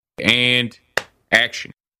And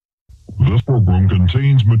action. This program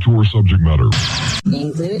contains mature subject matter,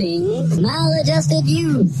 including maladjusted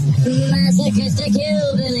youth, masochistic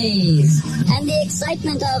hillbillies, and the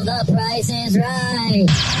excitement of The Price is Right.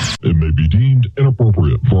 It may be deemed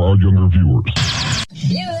inappropriate for our younger viewers.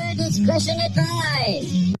 Viewer discretion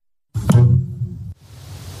advised.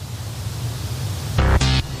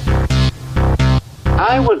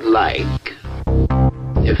 I would like,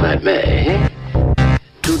 if I may,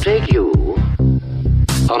 to take you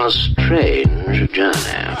on a strange journey.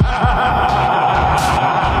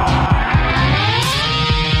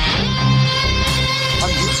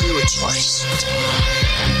 I'm giving you a choice.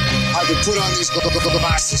 I could put on these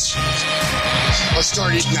glasses or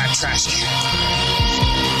start eating that trash can.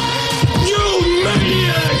 You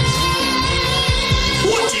maniacs!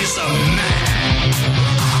 What is a man?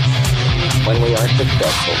 When we are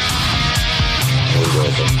successful, we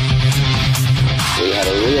will be. We had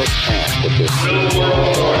a real chance at this. No more!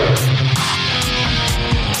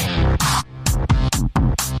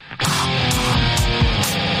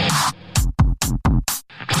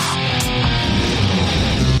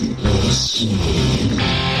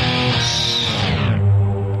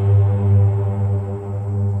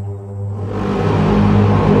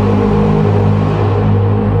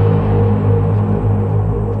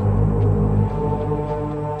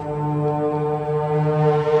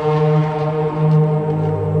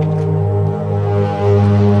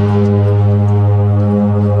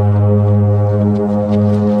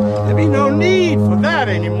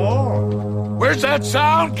 Where's that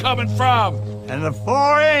sound coming from? And the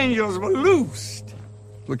four angels were loosed,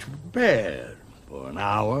 which were prepared for an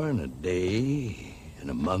hour and a day and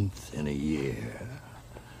a month and a year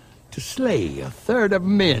to slay a third of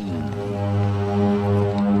men.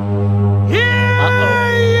 Hear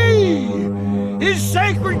ye his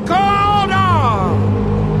sacred call to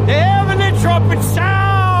arms. The heavenly trumpet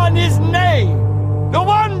sound his name. The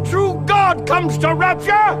one true God comes to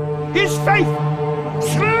rapture his faith.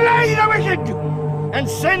 Slay the wicked and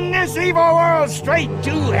send this evil world straight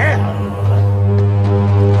to hell.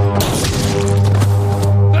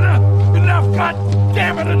 Enough, God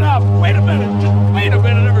damn it, enough. Wait a minute, just wait a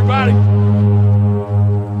minute, everybody.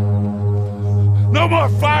 No more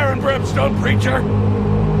fire and brimstone, preacher.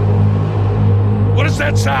 What does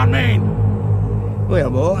that sound mean? Well,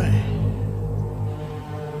 boy,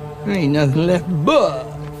 there ain't nothing left but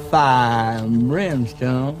fire and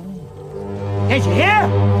brimstone. Can't you hear?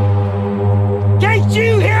 Can't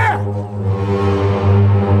you hear?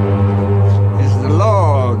 This is the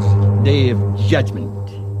Lord's day of judgment.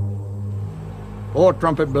 Four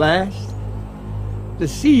trumpet blasts, the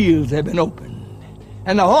seals have been opened,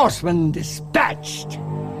 and the horsemen dispatched.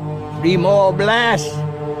 3 more blasts,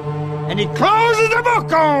 and he closes the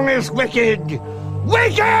book on this wicked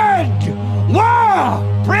world.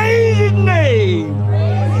 Praise his name.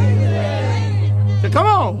 So come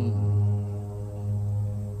on.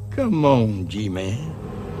 Come on, G-Man.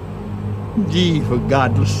 G for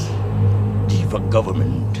godless, D for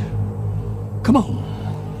government. Come on.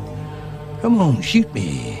 Come on, shoot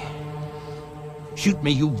me. Shoot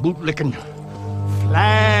me, you bootlicking,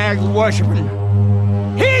 flag-worshipping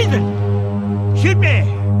heathen. Shoot me.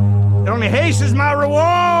 It only hastens my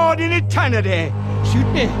reward in eternity.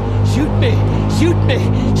 Shoot me, shoot me, shoot me,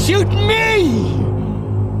 shoot me!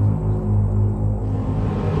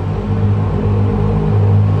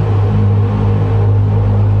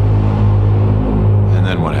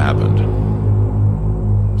 What happened?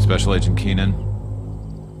 Special Agent Keenan?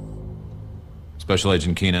 Special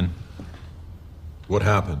Agent Keenan? What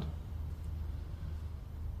happened?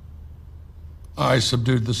 I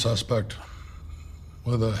subdued the suspect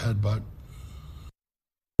with a headbutt.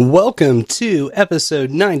 Welcome to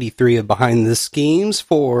episode 93 of Behind the Schemes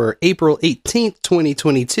for April 18th,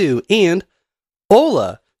 2022. And,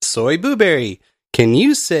 hola, soy Booberry. Can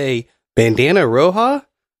you say Bandana Roja?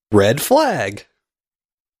 Red flag.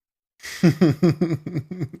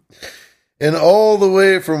 And all the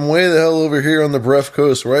way from way the hell over here on the Bref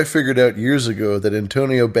Coast, where I figured out years ago that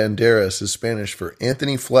Antonio Banderas is Spanish for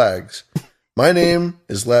Anthony Flags. My name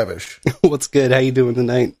is Lavish. What's good? How you doing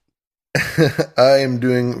tonight? I am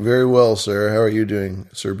doing very well, sir. How are you doing,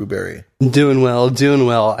 Sir Booberry? Doing well, doing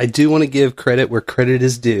well. I do want to give credit where credit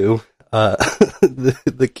is due.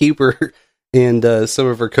 The keeper and some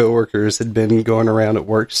of her coworkers had been going around at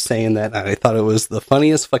work saying that, and I thought it was the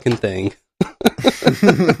funniest fucking thing.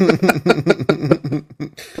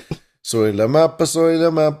 Soy la mapa, soy la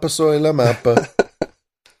mapa, soy la mapa.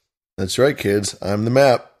 That's right, kids. I'm the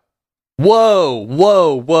map.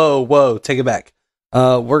 Whoa. Take it back.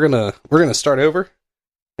 We're gonna start over.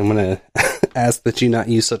 I'm gonna ask that you not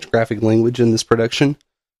use such graphic language in this production.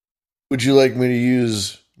 Would you like me to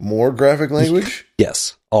use more graphic language?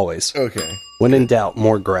 Yes, always. Okay. When in doubt,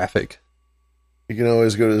 more graphic. You can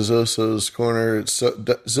always go to Zoso's Corner. It's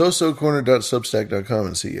zosocorner.substack.com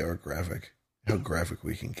and see our graphic. How graphic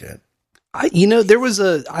we can get. I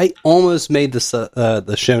almost made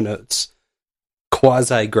the show notes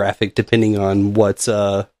quasi-graphic, depending on what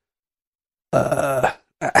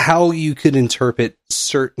how you could interpret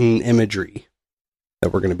certain imagery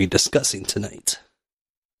that we're going to be discussing tonight.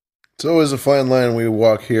 It's always a fine line we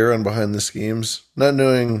walk here on Behind the Schemes, not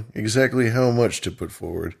knowing exactly how much to put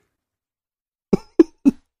forward.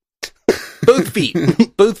 Both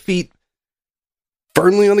feet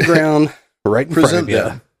firmly on the ground, right in front of you.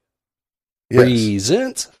 Them.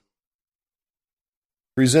 Yes.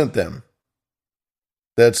 Present them.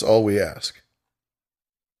 That's all we ask.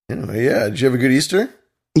 Anyway, yeah. Did you have a good Easter?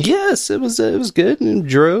 Yes, it was good. And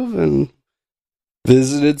drove and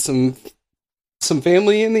visited some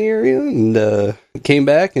family in the area, and came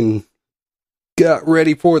back and got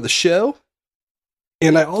ready for the show.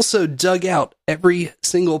 And I also dug out every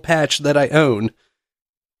single patch that I own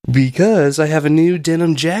because I have a new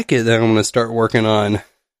denim jacket that I'm going to start working on.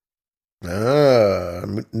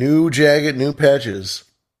 New jacket, new patches.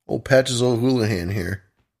 Old Patches, old Houlihan here.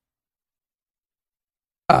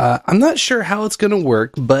 I'm not sure how it's going to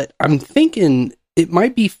work, but I'm thinking it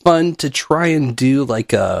might be fun to try and do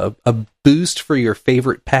like a boost for your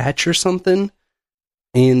favorite patch or something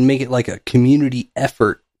and make it like a community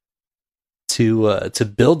effort to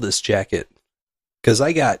build this jacket. Because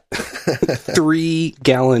I got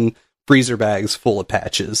 3-gallon freezer bags full of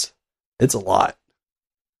patches. It's a lot.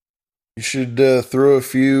 You should throw a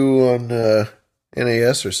few on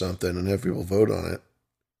NAS or something and have people vote on it.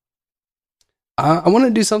 I want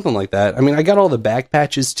to do something like that. I mean, I got all the back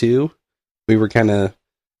patches too. We were kind of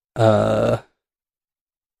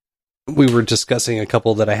we were discussing a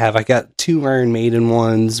couple that I have. I got 2 Iron Maiden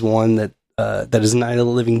ones, one that is Night of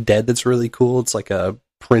the Living Dead that's really cool. It's like a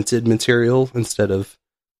printed material instead of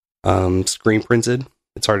screen printed.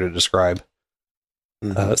 It's hard to describe.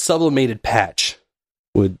 Mm-hmm. Sublimated patch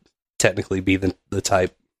would technically be the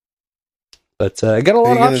type. But I got a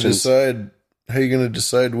lot of options. How are you going to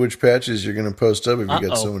decide which patches you're going to post up if you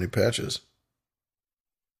got so many patches?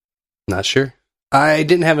 Not sure. I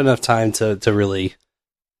didn't have enough time to really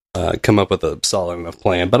come up with a solid enough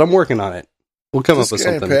plan, but I'm working on it. We'll come up with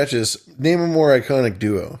something. Patches. Name a more iconic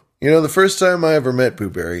duo. You know, the first time I ever met Boo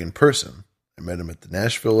Berry in person, I met him at the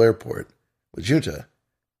Nashville airport with Junta,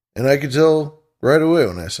 and I could tell right away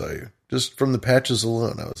when I saw you, just from the patches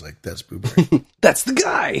alone. I was like, "That's Boo Berry. That's the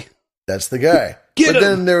guy. That's the guy." Get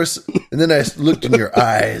him. Then I looked in your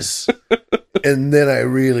eyes, and then I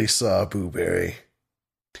really saw Boo Berry.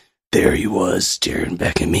 There he was, staring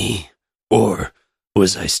back at me, or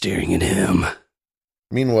was I staring at him?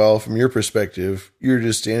 Meanwhile, from your perspective, you're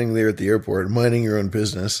just standing there at the airport, minding your own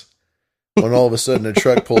business, when all of a sudden a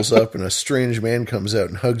truck pulls up and a strange man comes out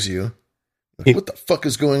and hugs you. Like, what the fuck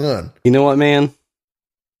is going on? You know what, man?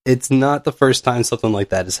 It's not the first time something like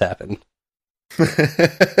that has happened.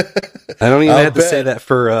 I don't even have to say that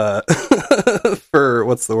for for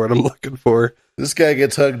what's the word I'm looking for. This guy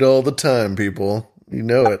gets hugged all the time, people. You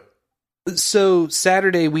know it. So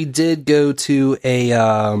Saturday we did go to a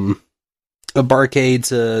barcade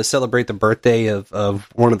to celebrate the birthday of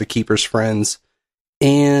one of the keeper's friends,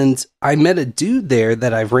 and I met a dude there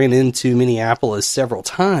that I've ran into Minneapolis several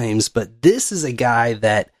times, but this is a guy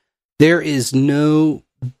that there is no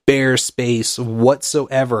bare space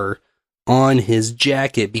whatsoever on his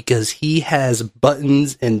jacket because he has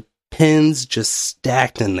buttons and pins just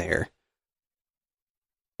stacked in there.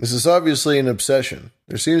 This is obviously an obsession.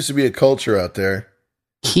 There seems to be a culture out there.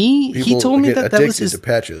 He told me that was his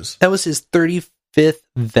patches. That was his 35th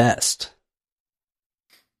vest.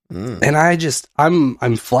 And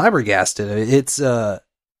I'm flabbergasted.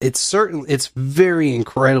 It's very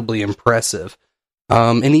incredibly impressive.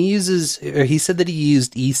 And he said that he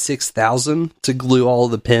used E6000 to glue all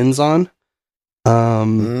the pins on.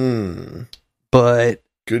 But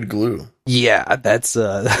good glue. Yeah, that's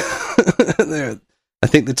I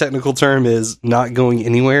think the technical term is not going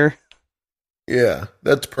anywhere. Yeah,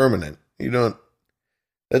 that's permanent.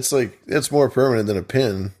 That's more permanent than a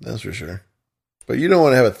pin, that's for sure. But you don't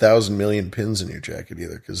want to have 1,000 million pins in your jacket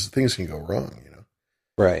either, because things can go wrong, you know.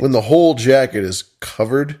 Right. When the whole jacket is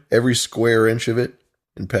covered, every square inch of it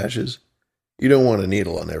in patches, you don't want a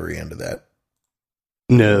needle on every end of that.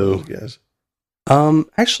 No. Guys.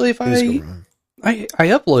 Actually, if I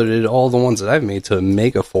uploaded all the ones that I've made to a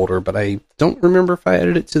mega folder, but I don't remember if I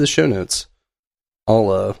added it to the show notes.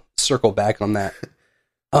 I'll circle back on that.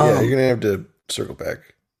 Yeah, you're gonna have to circle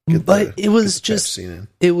back. But it was just,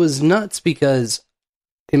 it was nuts because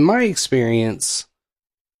in my experience,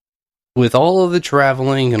 with all of the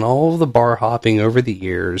traveling and all of the bar hopping over the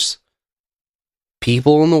years,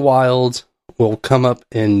 people in the wild will come up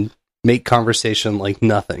and make conversation like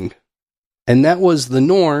nothing. And that was the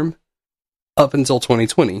norm up until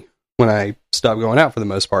 2020, when I stopped going out for the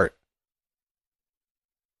most part.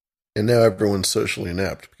 And now everyone's socially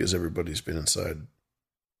inept because everybody's been inside.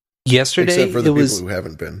 Yesterday, except for the people who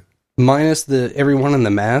haven't been. Minus everyone in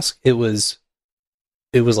the mask, it was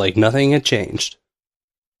like nothing had changed.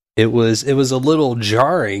 It was a little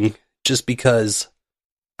jarring just because,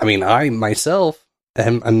 I mean, I myself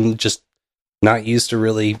I'm just not used to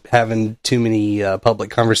really having too many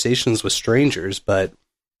public conversations with strangers, but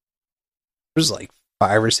there's like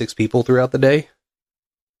 5 or 6 people throughout the day.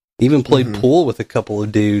 Even played pool with a couple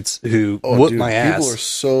of dudes who whooped my ass. People are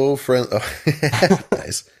so friendly. Oh,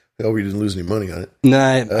 nice. I hope you didn't lose any money on it.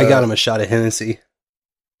 Nah, I got him a shot of Hennessy.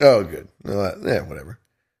 Oh, good. No, yeah, whatever.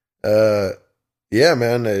 Yeah,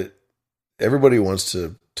 man. Everybody wants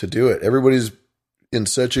to do it. Everybody's in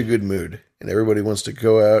such a good mood, and everybody wants to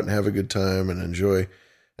go out and have a good time and enjoy.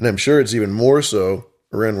 And I'm sure it's even more so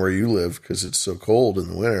around where you live because it's so cold in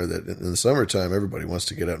the winter that in the summertime, everybody wants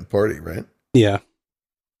to get out and party, right? Yeah.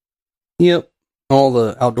 Yep. All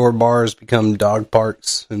the outdoor bars become dog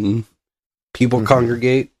parks and people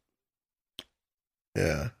congregate.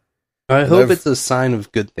 Yeah. I hope it's a sign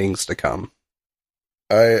of good things to come.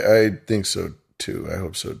 I think so too. I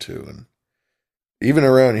hope so too. And even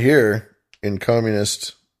around here in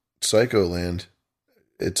communist psycho land,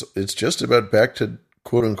 it's just about back to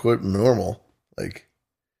quote unquote normal. Like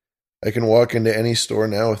I can walk into any store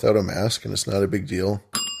now without a mask and it's not a big deal,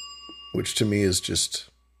 which to me is just,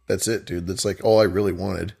 that's it, dude. That's like all I really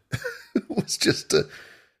wanted was just to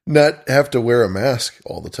not have to wear a mask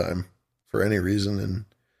all the time for any reason. And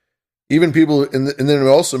even people, and then it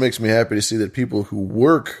also makes me happy to see that people who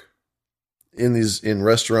work in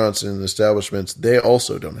restaurants and establishments, they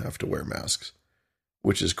also don't have to wear masks,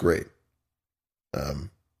 which is great.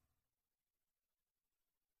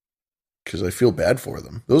 Because I feel bad for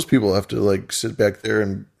them. Those people have to like sit back there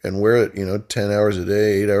and wear it, 10 hours a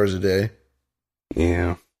day, 8 hours a day.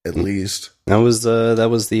 Yeah. At least. That was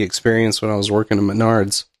the experience when I was working at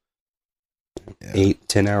Menards. Yeah.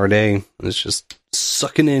 8-10 hour day. It's just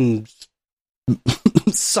sucking in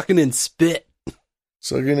spit.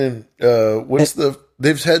 Sucking in,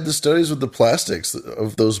 they've had the studies with the plastics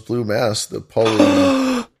of those blue masks, the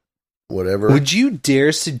poly, whatever. Would you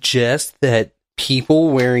dare suggest that people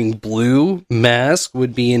wearing blue masks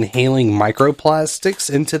would be inhaling microplastics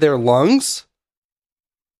into their lungs?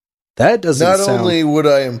 That doesn't Not sound... only would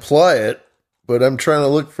I imply it, but I'm trying to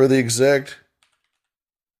look for the exact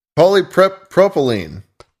polypropylene.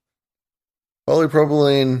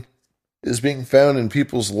 Polypropylene is being found in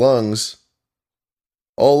people's lungs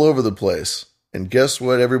all over the place. And guess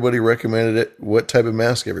what? Everybody recommended it. What type of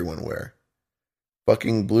mask everyone wear?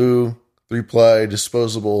 Fucking blue, 3-ply,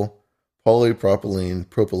 disposable,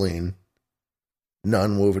 propylene,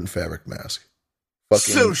 non-woven fabric mask.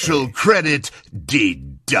 Fucking social credit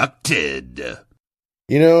deducted.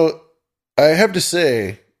 I have to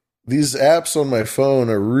say, these apps on my phone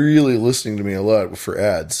are really listening to me a lot for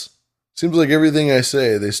ads. Seems like everything I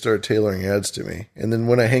say, they start tailoring ads to me. And then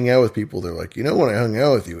when I hang out with people, they're like, when I hung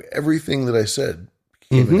out with you, everything that I said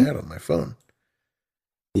became an ad on my phone.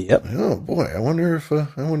 Yep. Oh boy, I wonder if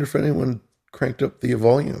anyone cranked up the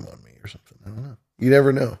volume on me or something. I don't know. You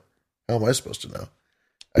never know. How am I supposed to know?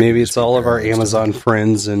 Maybe it's all of our Amazon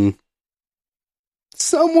friends in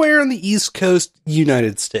somewhere in the East Coast,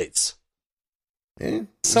 United States. Yeah,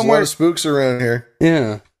 somewhere. A lot of spooks around here.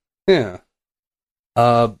 Yeah.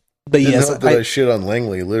 But yes, I shit on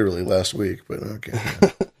Langley literally last week, but okay.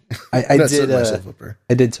 Yeah.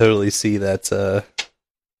 I did totally see that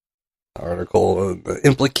article, the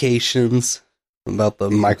implications about the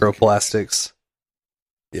microplastics.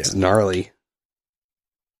 Yeah. It's gnarly.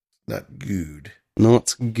 Not good.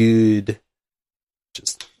 Not good.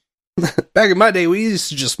 Just back in my day, we used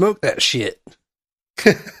to just smoke that shit.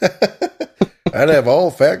 I'd have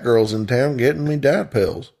all fat girls in town getting me diet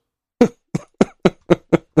pills.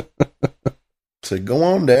 So go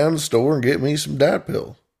on down to the store and get me some diet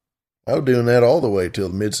pills. I was doing that all the way till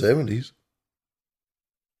the mid-70s.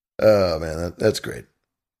 Oh, man, that's great.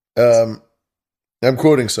 I'm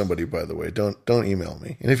quoting somebody, by the way. Don't email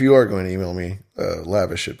me. And if you are going to email me,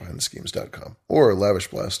 lavish@behindtheschemes.com or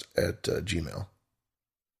lavishblast@gmail.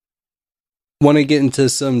 Want to get into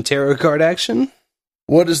some tarot card action?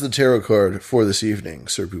 What is the tarot card for this evening,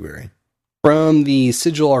 Sir Blueberry? From the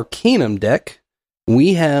Sigil Arcanum deck,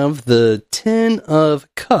 we have the 10 of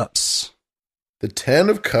Cups. The 10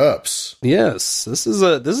 of Cups. Yes, this is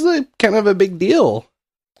a kind of a big deal.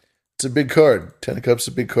 It's a big card. 10 of Cups is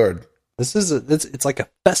a big card. It's like a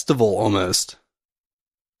festival almost.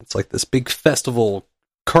 It's like this big festival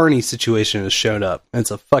carny situation has shown up. And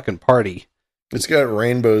it's a fucking party. It's got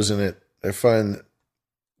rainbows in it. I find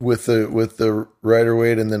with the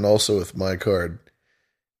Rider-Waite and then also with my card,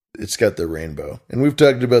 it's got the rainbow. And we've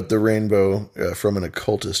talked about the rainbow from an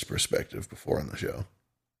occultist perspective before on the show.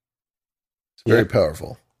 It's very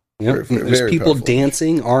powerful. Yep. Very, There's very people powerful.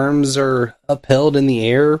 dancing, arms are upheld in the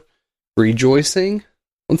air, rejoicing.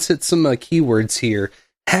 Let's hit some keywords here.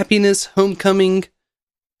 Happiness, homecoming,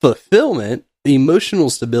 fulfillment, emotional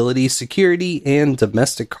stability, security, and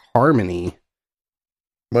domestic harmony.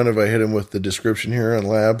 Mind if I hit him with the description here on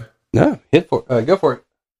Lab? No, go for it.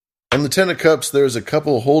 On the 10 of Cups, there is a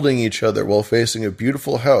couple holding each other while facing a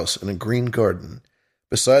beautiful house in a green garden.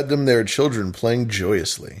 Beside them, there are children playing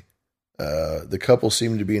joyously. The couple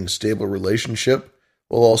seem to be in a stable relationship,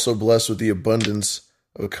 while also blessed with the abundance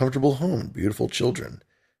of a comfortable home and beautiful children.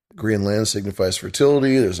 Green land signifies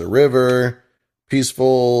fertility. There's a river,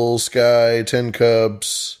 peaceful sky, 10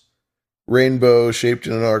 cups, rainbow shaped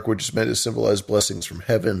in an arc, which is meant to symbolize blessings from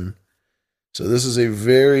heaven. So this is a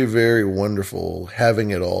very, very wonderful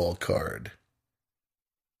having it all card.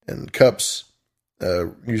 And cups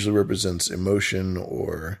usually represents emotion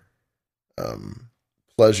or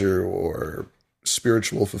pleasure or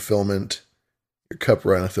spiritual fulfillment. Your cup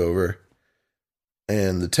runneth over.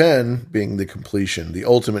 And the 10 being the completion, the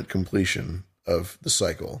ultimate completion of the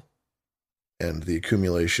cycle and the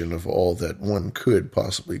accumulation of all that one could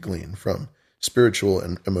possibly glean from spiritual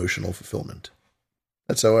and emotional fulfillment.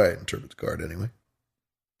 That's how I interpret the card anyway.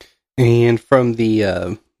 And from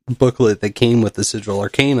the booklet that came with the Sigil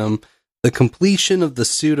Arcanum, the completion of the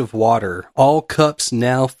suit of water, all cups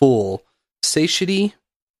now full, satiety,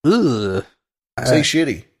 Say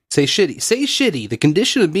shitty. Say shitty. The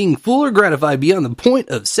condition of being full or gratified beyond the point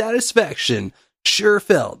of satisfaction. Sure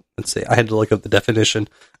felt. Let's see. I had to look up the definition.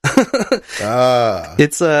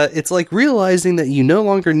 It's like realizing that you no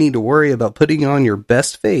longer need to worry about putting on your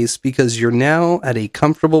best face because you're now at a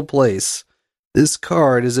comfortable place. This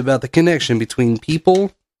card is about the connection between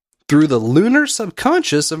people through the lunar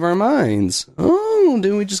subconscious of our minds. Oh,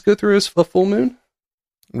 didn't we just go through a full moon?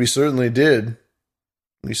 We certainly did.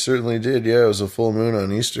 Yeah, it was a full moon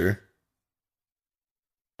on Easter.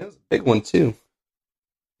 That was a big one too.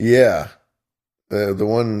 Yeah. The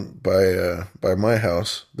one by my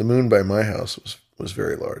house, the moon by my house was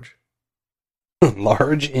very large.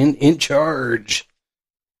 Large and in charge.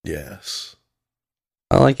 Yes.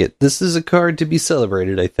 I like it. This is a card to be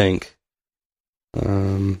celebrated, I think.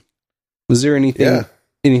 Was there anything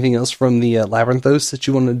else from the Labyrinthos that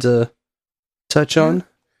you wanted to touch on?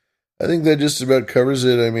 I think that just about covers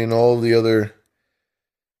it. I mean, all the other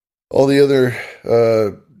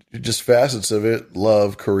just facets of it,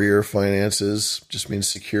 love, career, finances, just means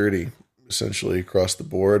security, essentially, across the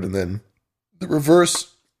board. And then the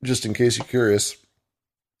reverse, just in case you're curious,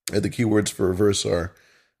 the keywords for reverse are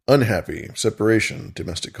unhappy, separation,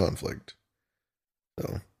 domestic conflict.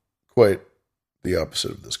 So, quite the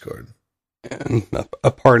opposite of this card. And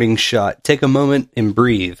a parting shot. Take a moment and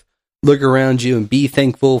breathe. Look around you and be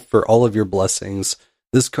thankful for all of your blessings.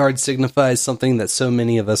 This card signifies something that so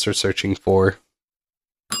many of us are searching for.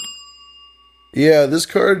 Yeah, this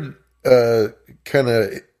card kind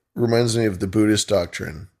of reminds me of the Buddhist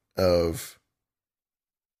doctrine of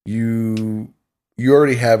you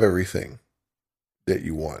already have everything that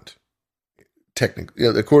you want. Technically,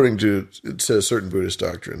 according to it's a certain Buddhist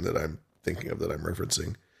doctrine that I'm thinking of, that I'm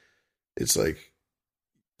referencing. It's like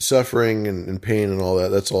suffering and pain and all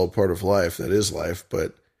that, that's all part of life. That is life.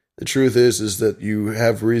 But the truth is that you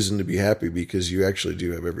have reason to be happy because you actually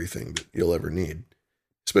do have everything that you'll ever need.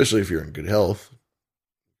 Especially if you're in good health.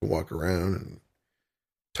 You can walk around and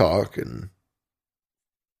talk and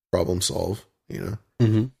problem solve,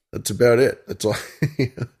 Mm-hmm. That's about it. That's all.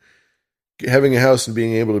 Having a house and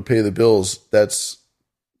being able to pay the bills, that's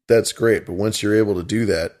great. But once you're able to do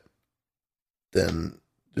that, then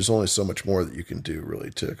there's only so much more that you can do,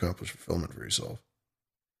 really, to accomplish fulfillment for yourself.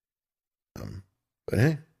 But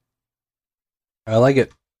hey. I like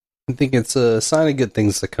it. I think it's a sign of good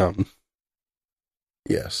things to come.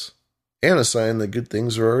 Yes. And a sign that good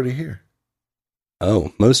things are already here.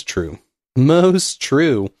 Oh, most true. Most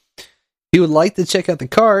true. If you would like to check out the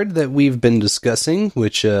card that we've been discussing,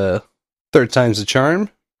 which, third time's a charm,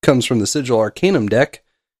 comes from the Sigil Arcanum deck,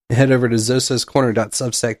 head over to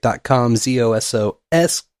zosascorner.substack.com,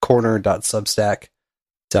 ZOSOS corner.substack.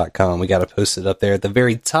 .com. We got to post it up there at the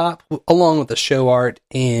very top, along with the show art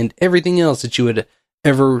and everything else that you would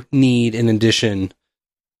ever need in addition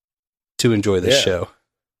to enjoy this show.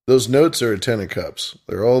 Those notes are a 10 of cups.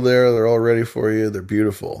 They're all there. They're all ready for you. They're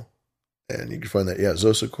beautiful. And you can find that,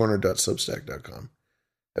 zosacorner.substack.com.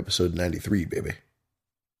 Episode 93, baby.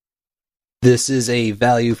 This is a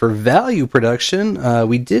value for value production.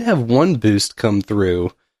 We did have one boost come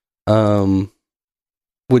through,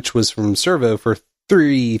 which was from Servo for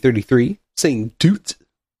 333, saying doot.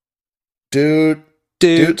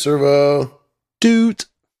 Doot, Servo. Doot.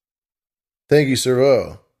 Thank you,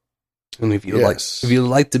 Servo. And if you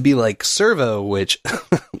like to be like Servo, which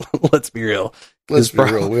let's be real. Let's be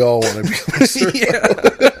real. We all want to be like Servo.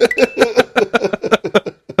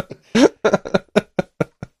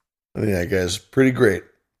 I think that guy's pretty great.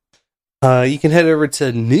 You can head over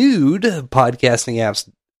to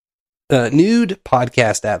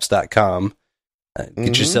nudepodcastapps.com.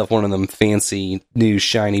 Get yourself one of them fancy, new,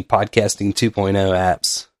 shiny podcasting 2.0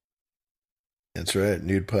 apps. That's right,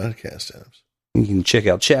 nude podcast apps. You can check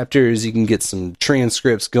out chapters. You can get some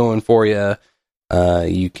transcripts going for you.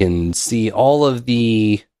 You can see all of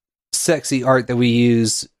the sexy art that we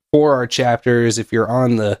use for our chapters. If you're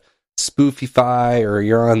on the Spoofify, or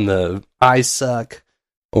you're on the iSuck,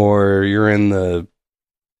 or you're in the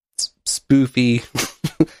Spoofy,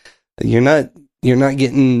 you're not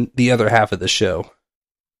getting the other half of the show.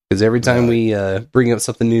 Because every time we bring up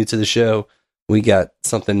something new to the show, we got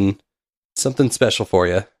something special for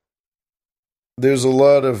you. There's a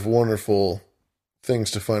lot of wonderful things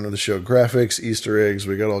to find on the show. Graphics, Easter eggs,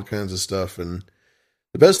 we got all kinds of stuff. And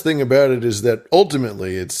the best thing about it is that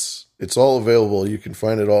ultimately it's all available. You can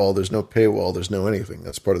find it all. There's no paywall. There's no anything.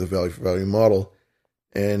 That's part of the value for value model.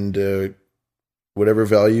 And whatever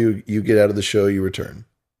value you get out of the show, you return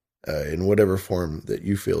in whatever form that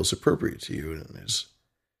you feel is appropriate to you and is,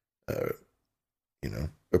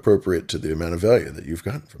 appropriate to the amount of value that you've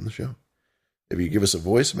gotten from the show. If you give us a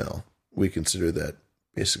voicemail, we consider that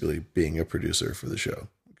basically being a producer for the show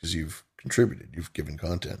because you've contributed, you've given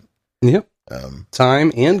content. Yep.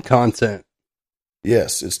 Time and content.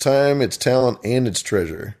 Yes, it's time, it's talent, and it's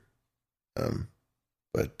treasure.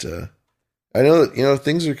 But I know that,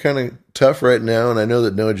 things are kind of tough right now, and I know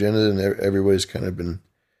that No Agenda and everybody's kind of been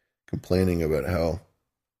complaining about how,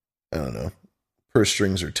 I don't know, purse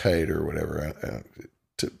strings are tight or whatever.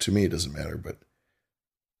 To me, it doesn't matter, but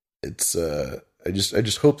it's, I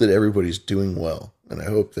just hope that everybody's doing well. And I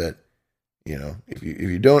hope that, if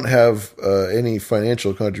you don't have any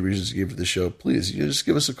financial contributions to give to the show, please, just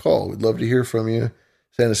give us a call. We'd love to hear from you.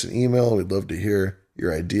 Send us an email. We'd love to hear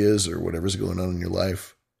your ideas or whatever's going on in your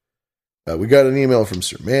life. We got an email from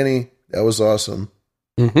Sir Manny. That was awesome.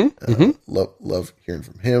 Love hearing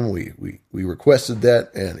from him. We requested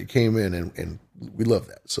that, and it came in, and we love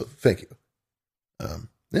that. So thank you.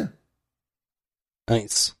 Yeah.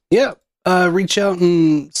 Nice. Yeah. Reach out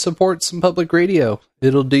and support some public radio.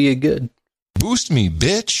 It'll do you good. Boost me,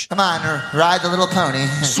 bitch. Come on, ride the little pony.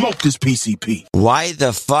 Smoke this PCP. Why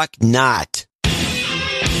the fuck not?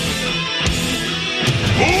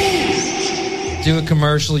 Do a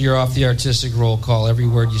commercial, you're off the artistic roll call. Every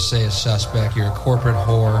word you say is suspect. You're a corporate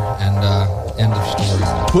whore, and end of story.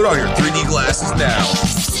 Put on your 3D glasses now.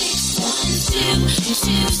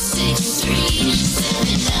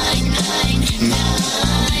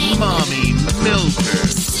 612-263-7999. Mommy Milker.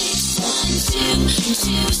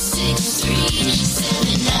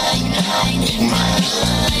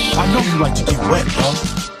 612-263-7999. I know you like to get wet, bro.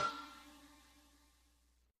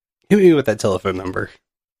 Hit me with that telephone number.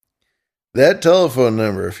 That telephone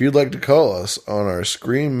number, if you'd like to call us on our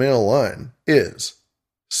Scream Mail line, is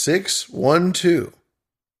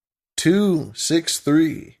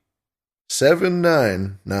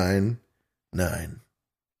 612-263-7999.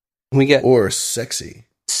 We got or sexy.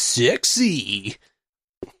 Sexy.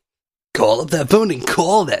 Call up that phone and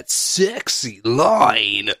call that sexy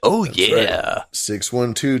line. Oh, that's yeah. Right.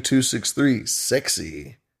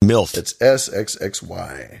 612-263-SEXY. MILF. That's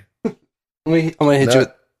SXXY. I'm going to hit you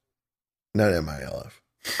with... Not MILF.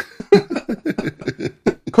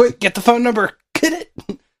 Quick, get the phone number. Get it.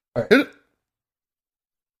 All right. Hit it.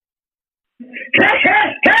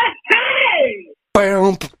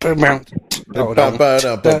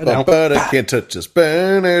 Can't touch us.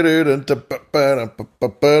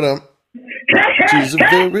 She's a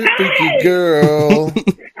very freaky girl.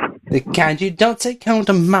 The kind you don't take home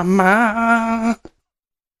to mama.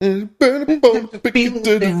 Pick it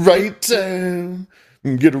to the right time.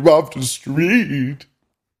 And get her off the street.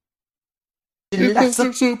 She likes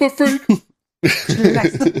the super freak. She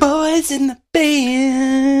likes the boys in the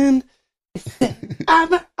band. I'm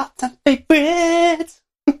her all-time favorite.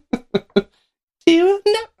 Do you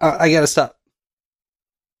know? I gotta stop.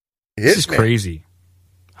 This is crazy.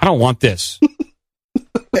 I don't want this.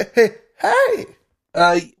 Hey.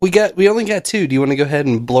 We only got 2. Do you want to go ahead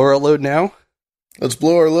and blow our load now? Let's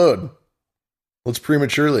blow our load. Let's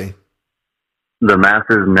prematurely. The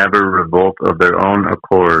masses never revolt of their own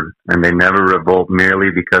accord, and they never revolt merely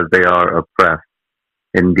because they are oppressed.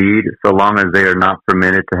 Indeed, so long as they are not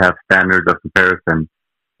permitted to have standards of comparison,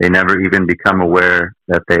 they never even become aware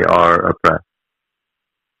that they are oppressed.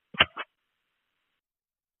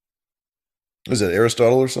 Is that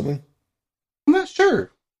Aristotle or something? I'm not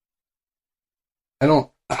sure. I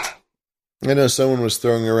know someone was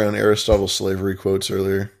throwing around Aristotle slavery quotes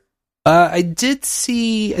earlier. I did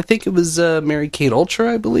see, I think it was Mary Kate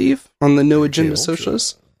Ultra, I believe, on the No Agenda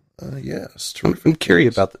Socialist. Yes. I'm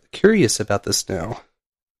curious about this now.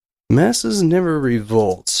 Masses never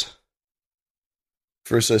revolt.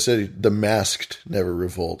 First I said the masked never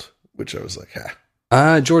revolt, which I was like,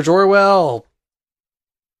 ha. George Orwell.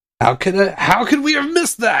 How could we have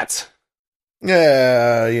missed that?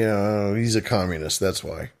 Yeah, he's a communist, that's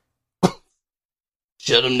why.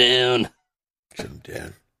 Shut him down. Shut him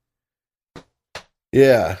down.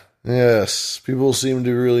 Yeah, yes. People seem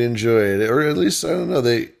to really enjoy it. Or at least, I don't know,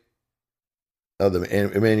 the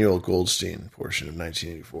Emmanuel Goldstein portion of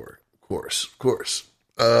 1984. Of course.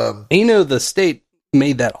 The state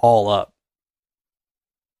made that all up.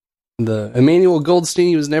 The Emmanuel Goldstein,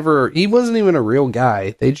 he wasn't even a real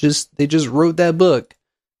guy. They just wrote that book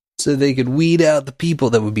so they could weed out the people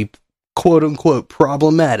that would be quote unquote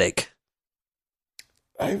problematic.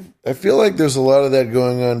 I feel like there's a lot of that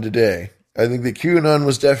going on today. I think that QAnon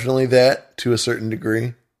was definitely that to a certain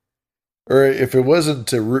degree. Or if it wasn't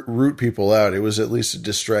to root people out, it was at least to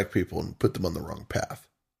distract people and put them on the wrong path.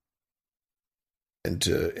 And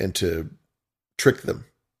to trick them.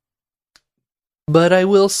 But I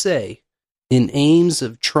will say, in aims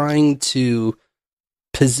of trying to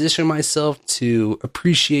position myself to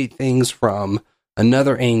appreciate things from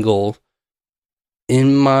another angle,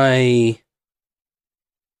 in my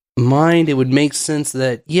mind, it would make sense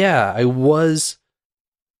that, yeah, I was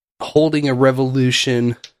holding a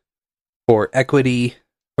revolution for equity,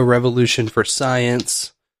 a revolution for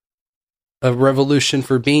science, a revolution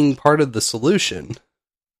for being part of the solution.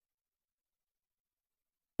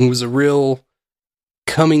 It was a real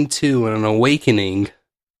coming to and an awakening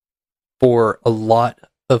for a lot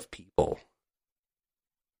of people.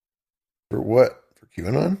 For what? For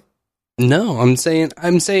QAnon? No, I'm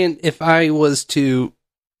saying if I was to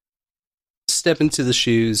step into the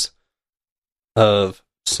shoes of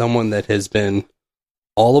someone that has been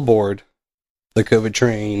all aboard the COVID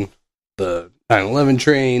train, the 9/11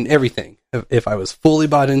 train, everything, if I was fully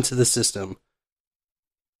bought into the system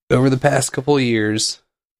over the past couple of years,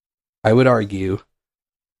 I would argue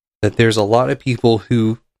that there's a lot of people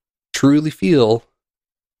who truly feel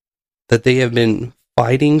that they have been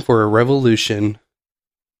fighting for a revolution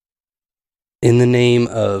in the name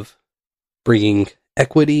of bringing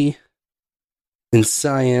equity and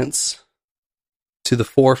science to the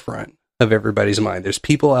forefront of everybody's mind. There's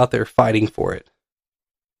people out there fighting for it.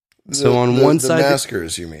 So on one side, the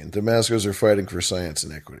maskers, you mean? The maskers are fighting for science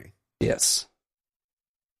and equity. Yes.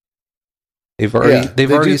 They've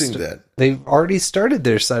already started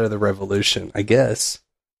their side of the revolution, I guess,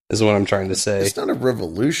 is what I'm trying to say. It's not a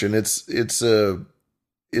revolution. It's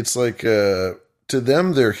like to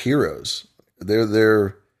them they're heroes. They're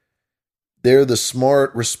the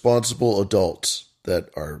smart, responsible adults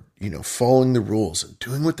that are, following the rules and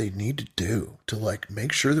doing what they need to do to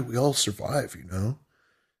make sure that we all survive,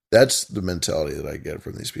 That's the mentality that I get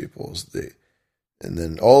from these people. And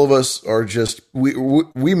then all of us are just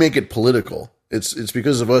we make it political. It's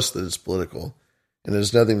because of us that it's political, and it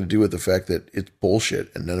has nothing to do with the fact that it's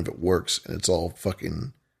bullshit and none of it works, and it's all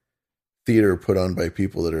fucking theater put on by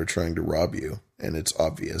people that are trying to rob you, and it's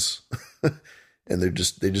obvious, and they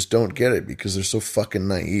just don't get it because they're so fucking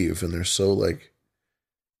naive and they're so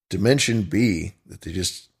Dimension B that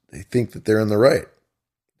they think that they're in the right.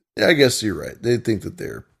 Yeah, I guess you're right. They think that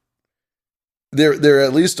they're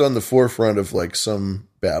at least on the forefront of some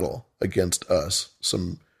battle against us,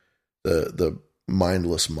 the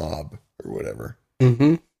mindless mob or whatever.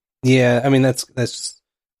 Mm-hmm. Yeah, I mean that's just,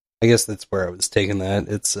 I guess that's where I was taking that.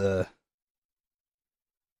 It's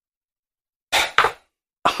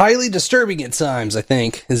highly disturbing at times, I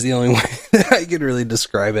think, is the only way that I could really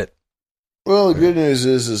describe it. Well, the good news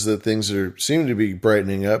is that things seem to be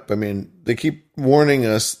brightening up. I mean, they keep warning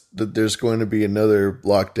us that there's going to be another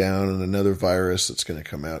lockdown and another virus that's going to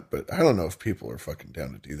come out, but I don't know if people are fucking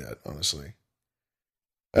down to do that, honestly.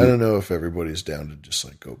 I don't know if everybody's down to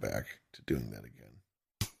just go back to doing that again.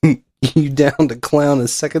 You down to clown a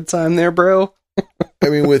second time there, bro? I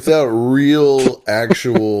mean, without real,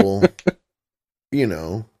 actual, you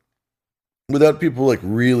know, without people like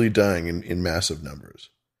really dying in massive numbers.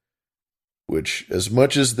 Which, as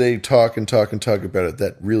much as they talk about it,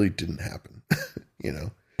 that really didn't happen. You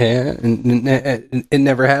know? Yeah, and it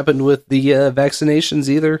never happened with the vaccinations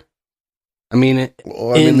either. I mean, they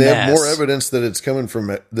have more evidence that it's coming from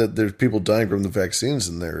that there's people dying from the vaccines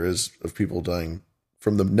than there is of people dying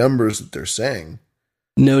from the numbers that they're saying.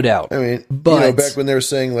 No doubt. I mean, but back when they were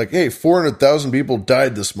saying like, "Hey, 400,000 people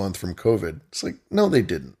died this month from COVID," it's like, no, they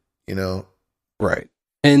didn't. You know, right?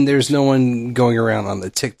 And there's no one going around on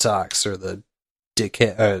the TikToks or the I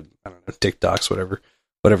don't know, TikToks,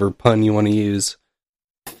 whatever pun you want to use,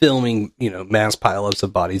 filming, you know, mass pileups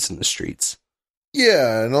of bodies in the streets.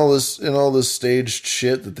 Yeah, and all this staged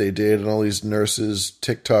shit that they did, and all these nurses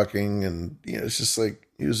TikToking, and you know, it's just like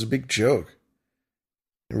it was a big joke.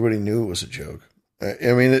 Everybody knew it was a joke.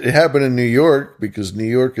 I mean, it happened in New York because New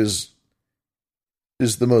York is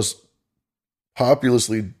the most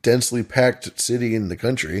populously, densely packed city in the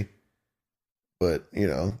country. But you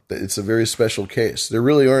know, it's a very special case.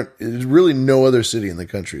 There's really no other city in the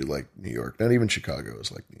country like New York. Not even Chicago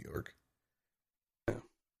is like New York.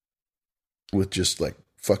 With just like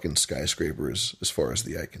fucking skyscrapers as far as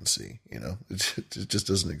the eye can see, you know, it just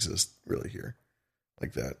doesn't exist really here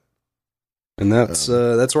like that. And that's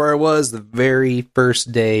where I was the very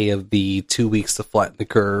first day of the 2 weeks to flatten the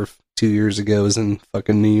curve 2 years ago. Was in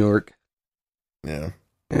fucking New York. Yeah,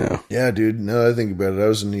 dude. Now that I think about it, I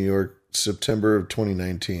was in New York September of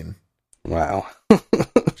 2019. Wow,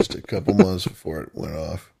 just a couple months before it went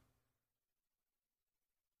off,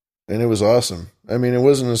 and it was awesome. I mean, it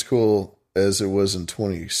wasn't as cool as it was in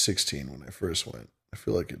 2016 when I first went. I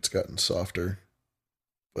feel like it's gotten softer,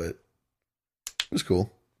 but it was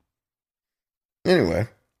cool. Anyway,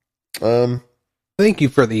 thank you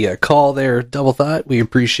for the call there, Double Thought. We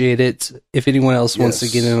appreciate it. If anyone else wants to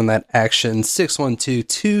get in on that action,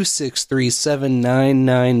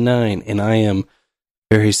 612-263-7999. And I am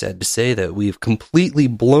very sad to say that we've completely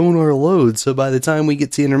blown our load. So by the time we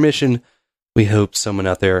get to intermission, we hope someone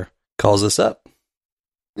out there calls us up.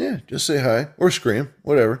 Yeah, just say hi or scream,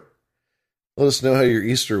 whatever. Let us know how your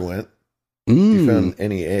Easter went. If you found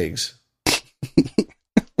any eggs.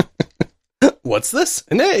 What's this?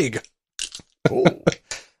 An egg. Oh,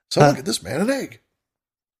 someone get this man an egg.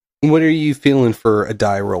 What are you feeling for a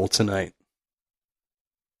die roll tonight?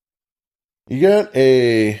 You got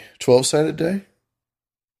a 12-sided die?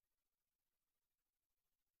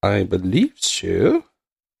 I believe so.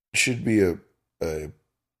 Should be a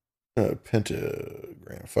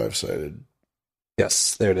pentagram, 5-sided.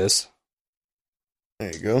 Yes, there it is.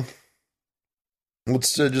 There you go.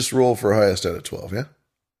 Let's just roll for highest out of 12, yeah?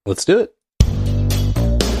 Let's do it.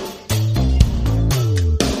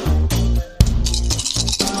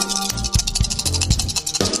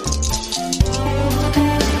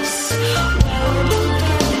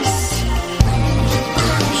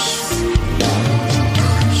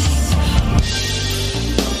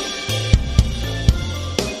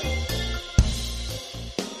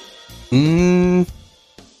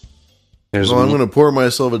 I'm going to pour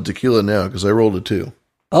myself a tequila now because I rolled a 2.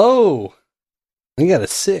 Oh, I got a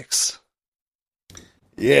 6.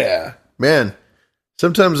 Yeah, man.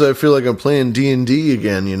 Sometimes I feel like I'm playing D&D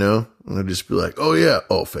again, you know? And I'll just be like, oh yeah,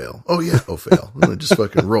 oh fail. Oh yeah, oh fail. And I just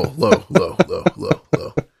fucking roll low.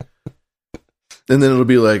 And then it'll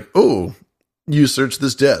be like, oh, you search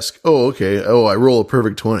this desk. Oh, okay. Oh, I roll a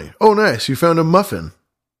perfect 20. Oh, nice. You found a muffin.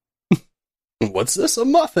 What's this? A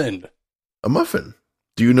muffin? A muffin.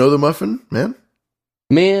 Do you know the muffin, man?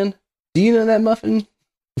 Man, do you know that muffin?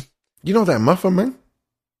 You know that muffin, man?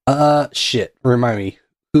 Shit. Remind me.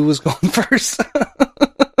 Who was going first?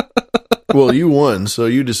 Well, you won, so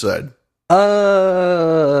you decide.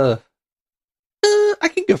 I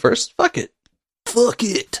can go first. Fuck it. Yeah,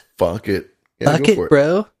 Fuck it,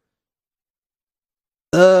 bro.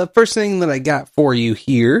 First thing that I got for you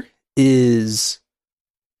here is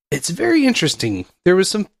it's very interesting. There was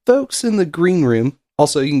some folks in the green room.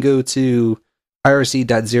 Also, you can go to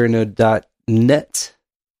irc.zeronode.net.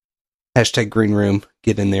 # green room.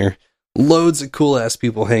 Get in there. Loads of cool ass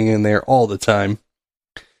people hanging in there all the time.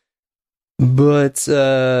 But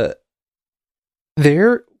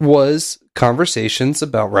there was conversations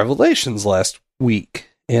about Revelations last week.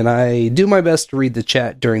 And I do my best to read the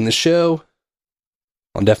chat during the show.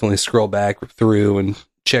 I'll definitely scroll back through and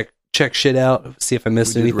check shit out, see if I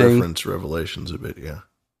missed anything. Reference Revelations a bit, yeah.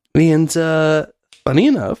 And funny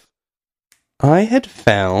enough, I had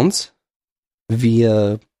found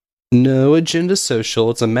via No Agenda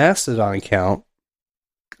Social, it's a Mastodon account,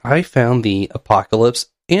 I found the Apocalypse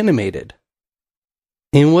Animated.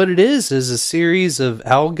 And what it is a series of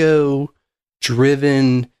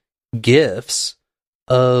algo-driven GIFs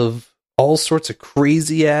of all sorts of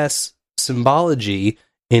crazy-ass symbology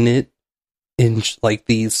in it, in like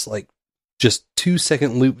these like just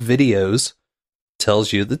 2-second loop videos.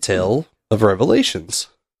 Tells you the tale of Revelations.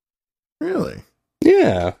 Really?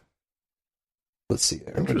 Yeah. Let's see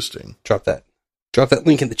there. Interesting. Drop that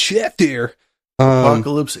link in the chat there.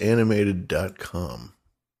 ApocalypseAnimated.com.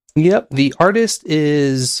 Yep. The artist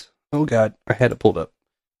is, oh god, I had it pulled up.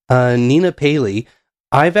 Nina Paley.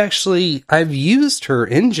 I've used her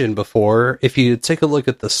engine before. If you take a look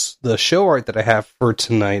at the show art that I have for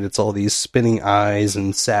tonight, it's all these spinning eyes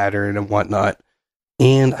and Saturn and whatnot.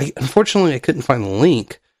 And unfortunately I couldn't find the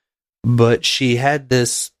link, but she had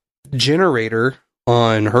this generator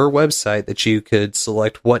on her website that you could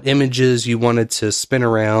select what images you wanted to spin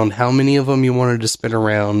around, how many of them you wanted to spin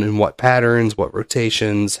around, and what patterns, what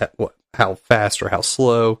rotations, how fast or how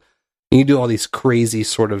slow. And you do all these crazy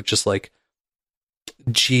sort of just like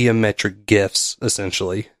geometric GIFs,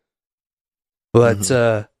 essentially.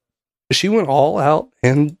 But she went all out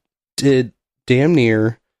and did damn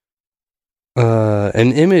near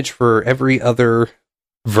an image for every other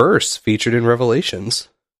verse featured in Revelations.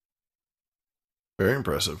 Very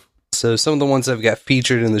impressive. So some of the ones I've got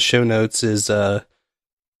featured in the show notes is it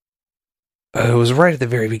was right at the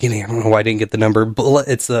very beginning. I don't know why I didn't get the number, but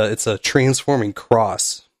it's a transforming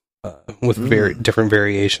cross with very different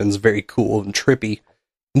variations. Very cool and trippy.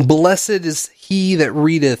 Blessed is he that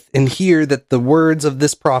readeth and hear that the words of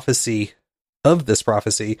this prophecy,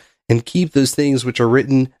 and keep those things which are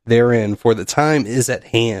written therein, for the time is at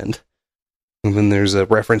hand. And then there's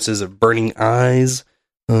references of burning eyes.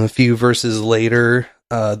 A few verses later,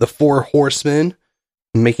 the 4 horsemen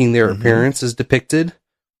making their appearance is depicted.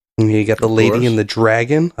 And you got the lady and the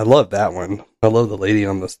dragon. I love that one. I love the lady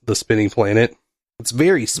on the spinning planet. It's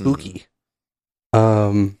very spooky.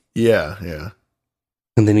 Yeah.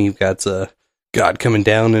 And then you've got God coming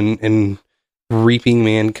down and reaping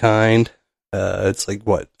mankind. It's like,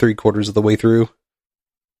 what, 3/4 of the way through?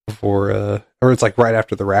 Before, or it's like right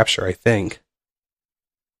after the rapture, I think.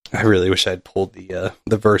 I really wish I'd pulled the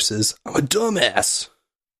verses. I'm a dumbass.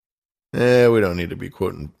 We don't need to be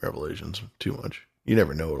quoting Revelations too much. You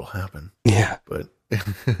never know what'll happen. Yeah. But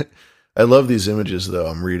I love these images, though.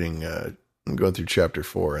 I'm reading, I'm going through chapter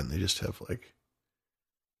 4, and they just have like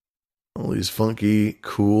all these funky,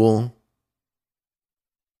 cool,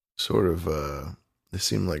 sort of, they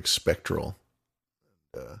seem like spectral.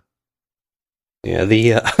 Yeah,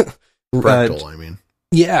 the fractal, I mean.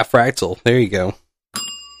 Yeah, fractal. There you go.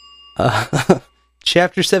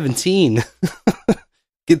 Chapter 17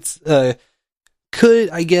 gets could,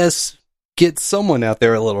 I guess, get someone out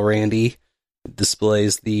there a little randy. It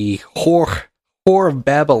displays the whore of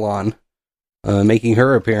Babylon making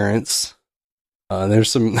her appearance.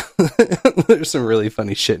 There's some there's some really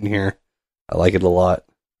funny shit in here. I like it a lot.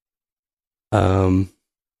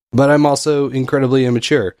 But I'm also incredibly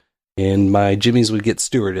immature, and my jimmies would get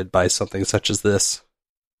stewarded by something such as this.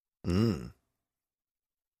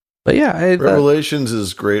 But yeah, Revelations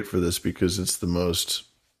is great for this because it's the most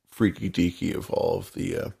freaky deaky of all of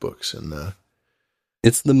the books, and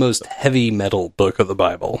it's the most heavy metal book of the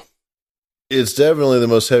Bible. It's definitely the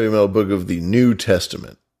most heavy metal book of the New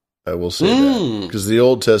Testament. I will say that, because the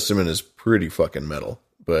Old Testament is pretty fucking metal,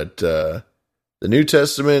 but the New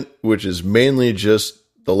Testament, which is mainly just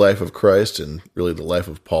the life of Christ and really the life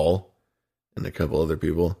of Paul and a couple other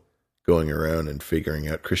people going around and figuring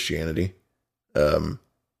out Christianity.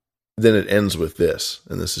 Then it ends with this,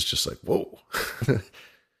 and this is just like, whoa.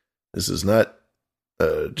 This is not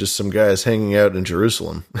just some guys hanging out in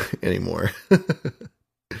Jerusalem anymore.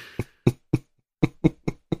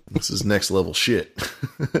 This is next level shit.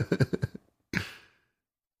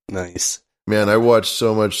 Nice. Man, I watched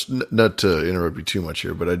so much, not to interrupt you too much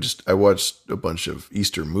here, but I watched a bunch of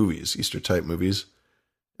Easter movies, Easter type movies,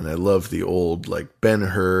 and I love the old, like,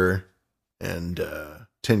 Ben-Hur and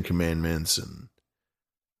 10 Commandments, and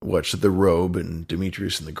watched The Robe and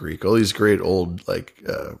Demetrius and the Greek, all these great old, like,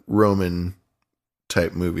 Roman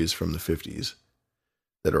type movies from the 50s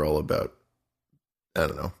that are all about, I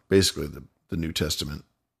don't know, basically the New Testament,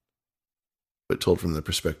 but told from the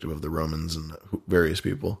perspective of the Romans and various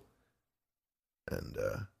people. And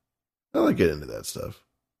I like get into that stuff.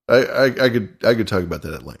 I could talk about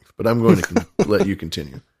that at length, but I'm going to let you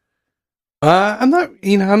continue. I'm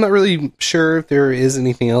not really sure if there is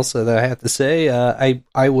anything else that I have to say.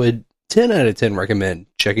 I would 10 out of 10 recommend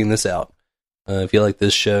checking this out if you like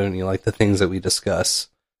this show and you like the things that we discuss.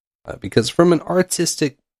 Because from an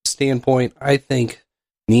artistic standpoint, I think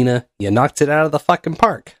Nina, you knocked it out of the fucking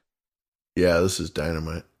park. Yeah, this is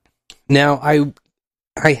dynamite. Now, I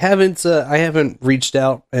haven't reached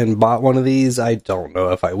out and bought one of these. I don't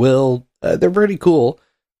know if I will. They're pretty cool.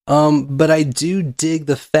 But I do dig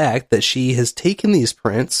the fact that she has taken these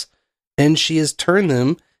prints and she has turned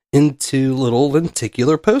them into little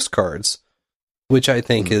lenticular postcards, which I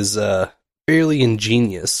think is fairly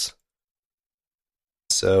ingenious.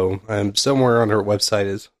 So somewhere on her website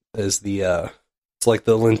is the it's like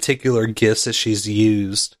the lenticular gifts that she's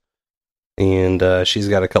used, and she's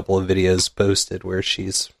got a couple of videos posted where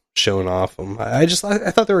she's showing off them. I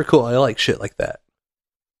thought they were cool. I like shit like that.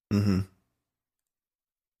 Mm-hmm.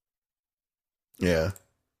 Yeah,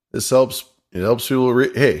 this helps. It helps people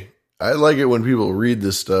read. Hey, I like it when people read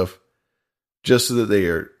this stuff just so that they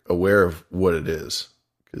are aware of what it is.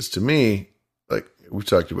 Because to me, like we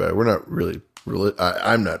talked about, we're not really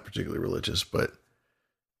I'm not particularly religious, but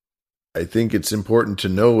I think it's important to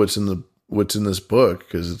know what's in this book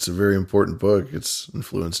because it's a very important book. It's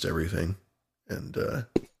influenced everything, and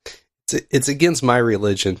it's against my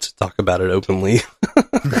religion to talk about it openly.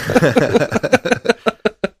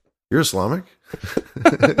 You're Islamic?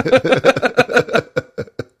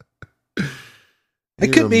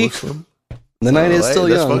 It could be. Muslim? The night is still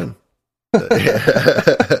young. Fine.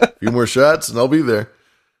 A few more shots and I'll be there.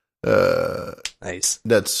 Nice.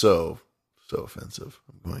 That's so offensive.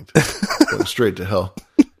 I'm going to go straight to hell.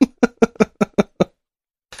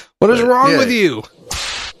 What is wrong with you?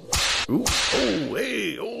 Ooh, oh,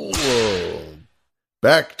 hey, oh, whoa.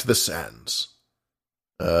 Back to the sands.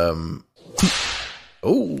 Oh, hey,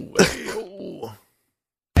 oh.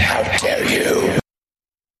 How dare you?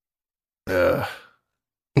 I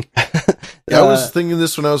was thinking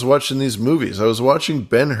this when I was watching these movies. I was watching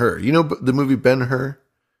Ben-Hur. You know the movie Ben-Hur?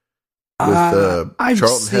 With I've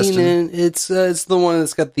Charlton seen Heston? it. It's the one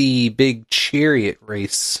that's got the big chariot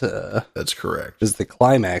race. That's correct. Is the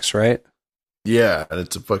climax, right? Yeah, and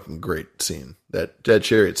it's a fucking great scene. That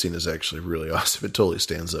chariot scene is actually really awesome. It totally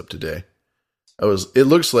stands up today. It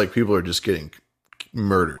looks like people are just getting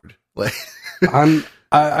murdered. Like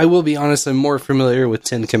I will be honest, I'm more familiar with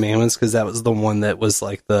 10 Commandments because that was the one that was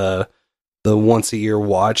like the once a year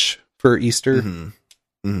watch for Easter. Mm-hmm.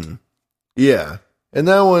 Mm-hmm. Yeah. And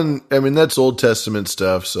that one, I mean, that's Old Testament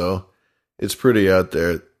stuff, so it's pretty out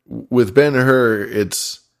there. With Ben-Hur,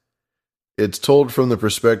 it's told from the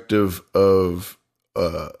perspective of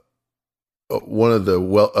a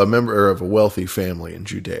member of a wealthy family in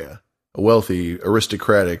Judea, a wealthy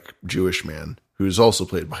aristocratic Jewish man who's also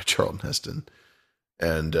played by Charlton Heston,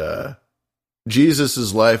 and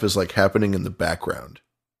Jesus's life is like happening in the background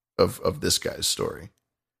of this guy's story.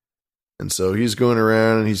 And so he's going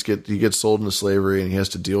around and he gets sold into slavery and he has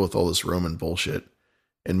to deal with all this Roman bullshit.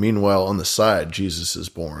 And meanwhile, on the side, Jesus is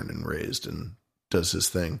born and raised and does his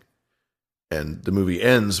thing. And the movie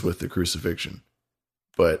ends with the crucifixion.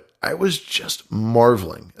 But I was just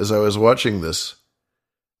marveling as I was watching this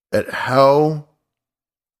at how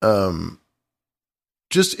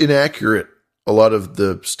just inaccurate a lot of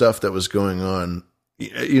the stuff that was going on,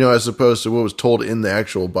 you know, as opposed to what was told in the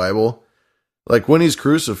actual Bible. Like when he's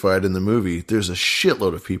crucified in the movie, there's a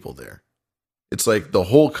shitload of people there. It's like the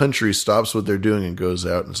whole country stops what they're doing and goes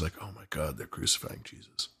out and it's like, oh my God, they're crucifying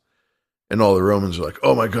Jesus. And all the Romans are like,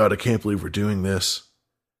 oh my God, I can't believe we're doing this.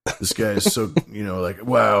 This guy is so, you know, like,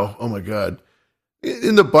 wow, oh my God.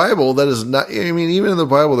 In the Bible, that is not, I mean, even in the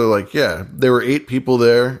Bible, they're like, yeah, there were 8 people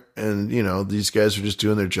there and, you know, these guys are just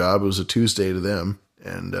doing their job. It was a Tuesday to them.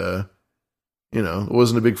 And, you know, it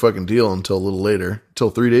wasn't a big fucking deal until a little later, until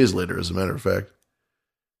 3 days later, as a matter of fact.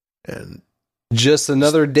 And just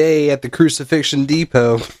another day at the crucifixion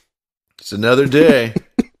depot. It's another day.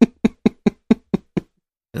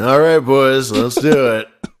 All right, boys, let's do it.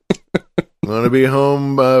 I want to be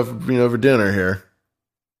home, for dinner here.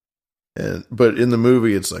 But in the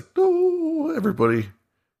movie, it's like, oh, everybody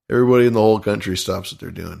in the whole country stops what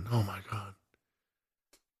they're doing. Oh my God.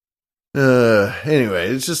 Anyway,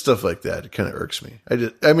 it's just stuff like that. It kind of irks me. I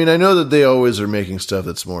know that they always are making stuff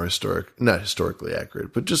that's more not historically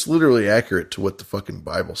accurate, but just literally accurate to what the fucking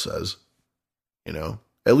Bible says. You know,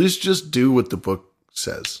 at least just do what the book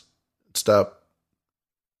says. Stop.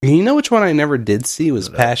 You know which one I never did see was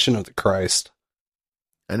Passion of the Christ.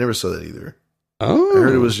 I never saw that either. Oh, I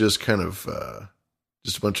heard it was just kind of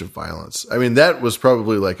just a bunch of violence. I mean, that was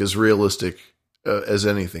probably like as realistic as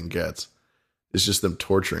anything gets. It's just them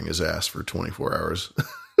torturing his ass for 24 hours.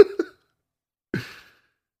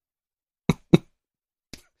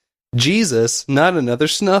 Jesus, not another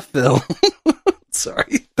snuff film.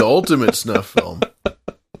 Sorry. The ultimate snuff film.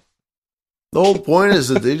 The whole point is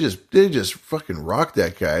that they just fucking rocked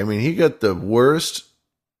that guy. I mean, he got the worst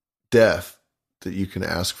death that you can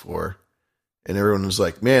ask for. And everyone was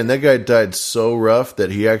like, man, that guy died so rough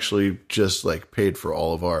that he actually just like paid for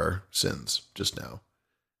all of our sins just now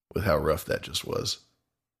with how rough that just was.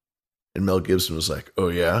 And Mel Gibson was like, oh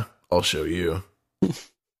yeah, I'll show you.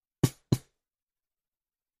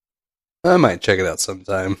 I might check it out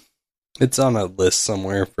sometime. It's on a list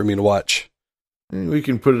somewhere for me to watch. We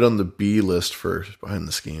can put it on the B list for Behind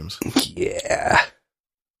the Schemes. Yeah.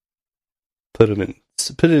 Put it in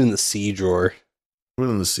the C drawer. Put it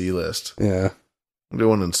in the C list. Yeah. I don't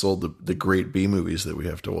want to insult the great B movies that we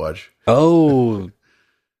have to watch. Oh.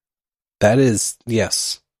 That is,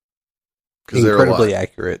 yes. Incredibly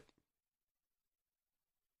accurate.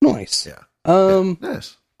 Nice. Yeah.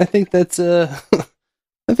 Nice. I think that's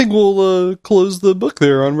I think we'll close the book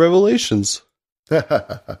there on Revelations.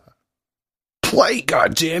 Play,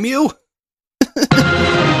 goddamn you!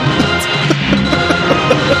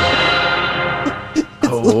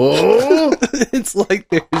 Oh, it's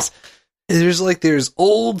like there's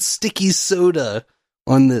old sticky soda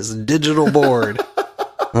on this digital board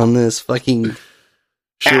on this fucking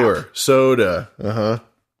sure soda.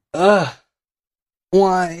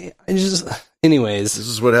 Why? Anyways, this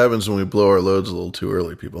is what happens when we blow our loads a little too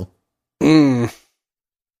early, people.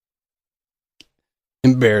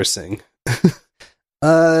 Embarrassing.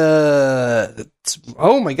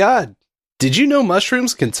 Oh my god. Did you know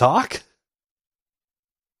mushrooms can talk?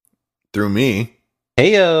 Through me.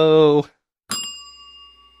 Heyo.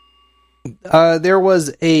 There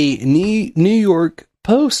was a New York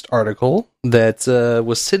Post article that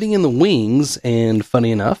was sitting in the wings, and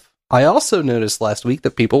funny enough, I also noticed last week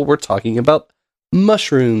that people were talking about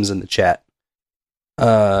mushrooms in the chat.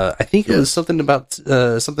 I think it was something about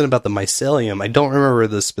the mycelium. I don't remember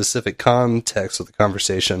the specific context of the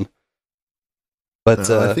conversation. But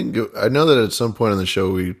I think I know that at some point on the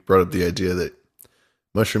show we brought up the idea that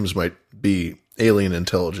mushrooms might be alien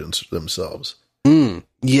intelligence themselves.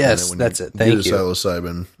 Yes, that's it. Thank you.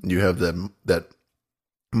 Psilocybin, you have that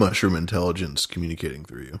mushroom intelligence communicating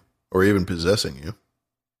through you, or even possessing you.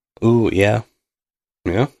 Ooh, yeah.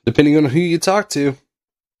 Yeah, depending on who you talk to.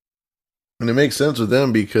 And it makes sense with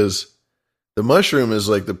them because the mushroom is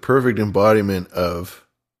like the perfect embodiment of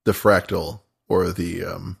the fractal, or the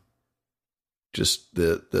just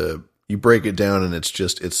the you break it down and it's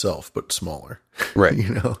just itself but smaller. Right. You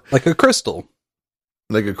know? Like a crystal.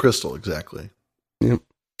 Like a crystal, exactly. Yep.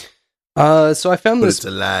 So I found this. It's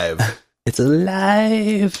alive. It's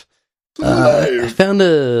alive. I found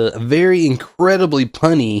a very incredibly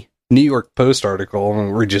punny New York Post article. I'm going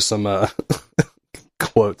to read you some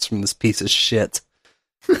quotes from this piece of shit.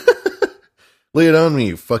 Lay it on me,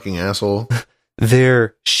 you fucking asshole.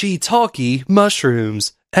 They're shiitake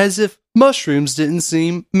mushrooms. As if mushrooms didn't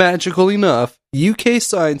seem magical enough, UK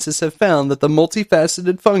scientists have found that the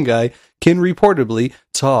multifaceted fungi can reportedly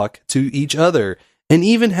talk to each other and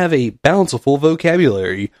even have a bountiful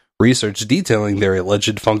vocabulary. Research detailing their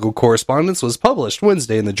alleged fungal correspondence was published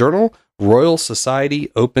Wednesday in the journal Royal Society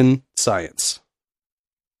Open Science.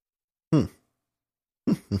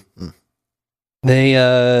 They,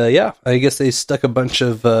 I guess they stuck a bunch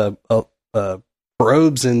of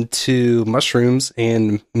probes into mushrooms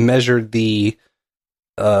and measured the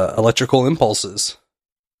electrical impulses.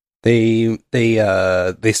 They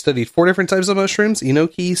studied 4 different types of mushrooms: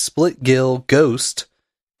 enoki, split gill, ghost,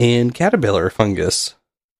 and caterpillar fungus.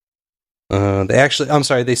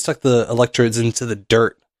 They stuck the electrodes into the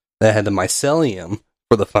dirt that had the mycelium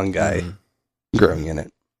for the fungi growing in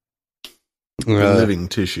it. The living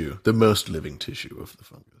tissue, the most living tissue of the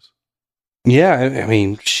fungus. Yeah, I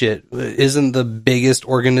mean, shit. Isn't the biggest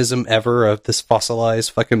organism ever this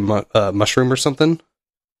fossilized fucking mushroom or something?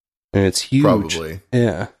 And it's huge. Probably.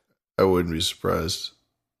 Yeah. I wouldn't be surprised.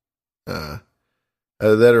 Either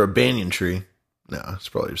that or a banyan tree. No, it's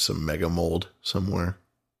probably some mega mold somewhere.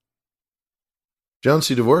 John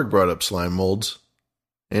C. Dvorak brought up slime molds.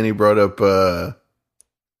 And he brought up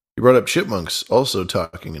chipmunks also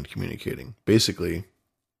talking and communicating. Basically,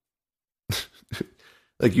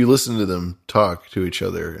 like you listen to them talk to each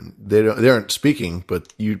other, and they aren't speaking,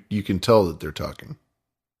 but you can tell that they're talking.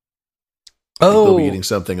 Oh, they'll be eating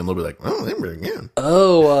something, and they'll be like, "Oh, there we go."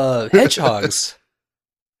 Oh, hedgehogs.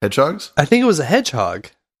 Hedgehogs? I think it was a hedgehog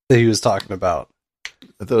that he was talking about.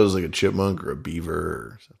 I thought it was like a chipmunk or a beaver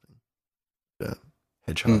or something. Yeah,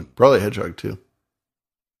 hedgehog. Probably a hedgehog too.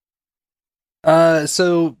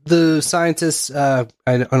 So the scientists, I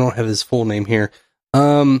don't have his full name here.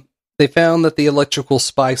 They found that the electrical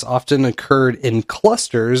spikes often occurred in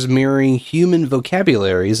clusters mirroring human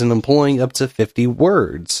vocabularies and employing up to 50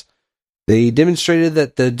 words. They demonstrated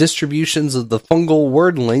that the distributions of the fungal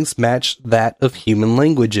word links matched that of human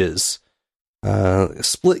languages.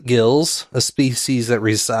 Split gills, a species that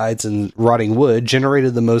resides in rotting wood,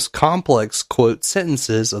 generated the most complex quote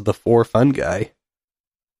sentences of the 4 fungi.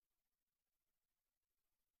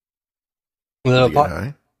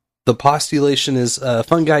 The postulation is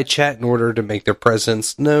fungi chat in order to make their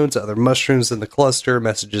presence known to other mushrooms in the cluster.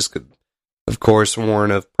 Messages could, of course,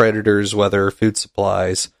 warn of predators, weather, food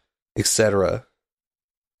supplies, etc.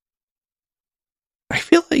 I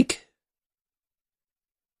feel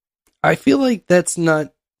like that's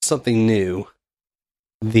not something new.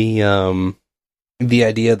 The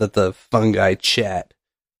idea that the fungi chat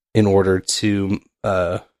in order to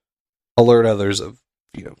alert others of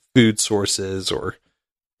food sources or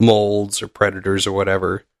molds or predators or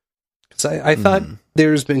whatever. Because I thought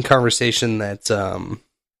there's been conversation that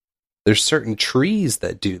there's certain trees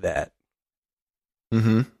that do that.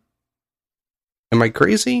 Mm-hmm. Am I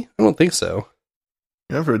crazy? I don't think so.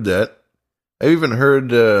 I've heard that. I've even heard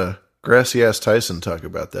Grassy Ass Tyson talk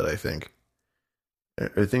about that, I think.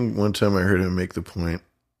 I think one time I heard him make the point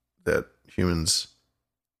that humans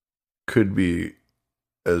could be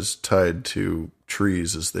as tied to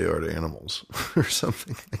trees as they are to animals, or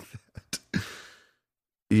something like that.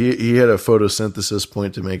 He had a photosynthesis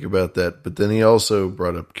point to make about that, but then he also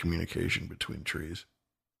brought up communication between trees.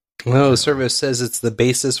 Well, Service says it's the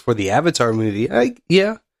basis for the Avatar movie. I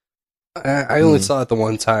only saw it the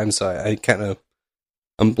one time, so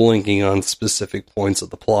I'm blinking on specific points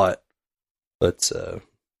of the plot. But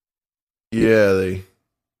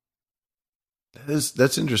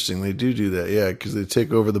that's interesting. They do that, yeah, because they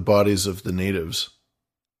take over the bodies of the natives.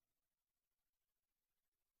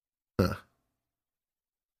 Huh.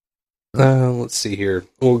 Let's see here.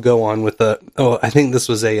 We'll go on with I think this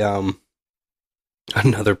was another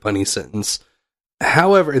punny sentence.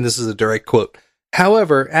 However, and this is a direct quote.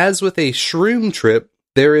 However, as with a shroom trip,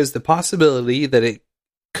 there is the possibility that it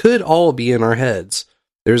could all be in our heads.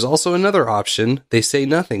 There's also another option. They say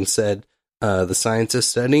nothing said. The scientists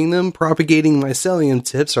studying them propagating mycelium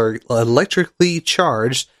tips are electrically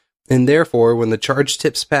charged, and therefore, when the charged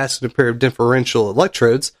tips pass in a pair of differential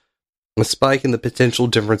electrodes, a spike in the potential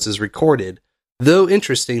difference is recorded. Though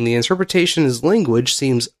interesting, the interpretation as language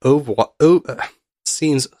seems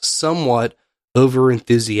somewhat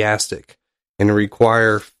over-enthusiastic and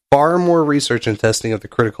require far more research and testing of the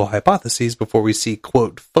critical hypotheses before we see,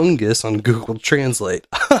 quote, fungus on Google Translate.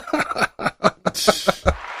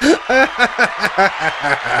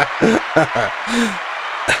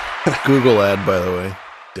 Google ad, by the way.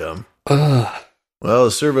 Dumb. Well,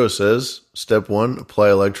 the servo says, step 1, apply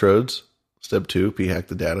electrodes. Step 2, p-hack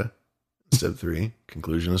the data. Step 3,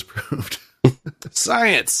 conclusion is proved.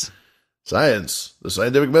 Science! Science. The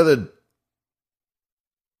scientific method.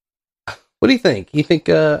 What do you think? You think,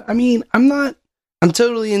 I'm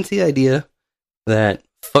totally into the idea that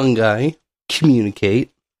fungi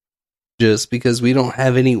communicate. Just because we don't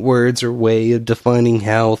have any words or way of defining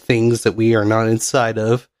how things that we are not inside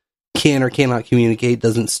of can or cannot communicate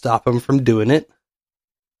doesn't stop them from doing it.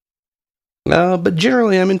 But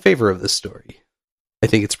generally, I'm in favor of this story. I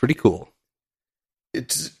think it's pretty cool.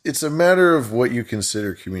 It's a matter of what you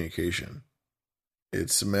consider communication.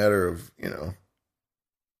 It's a matter of,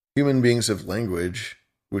 human beings have language,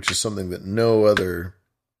 which is something that no other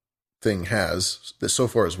thing has, so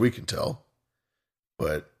far as we can tell.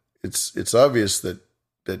 But it's obvious that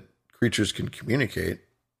creatures can communicate.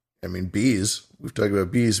 I mean, bees. We've talked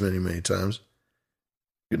about bees many, many times.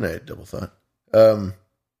 Good night, Double Thought.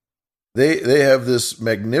 They have this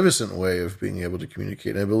magnificent way of being able to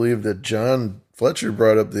communicate. And I believe that John Fletcher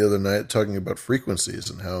brought up the other night talking about frequencies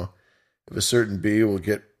and how if a certain bee will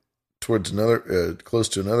get towards another, close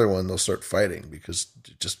to another one, they'll start fighting because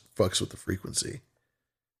it just fucks with the frequency.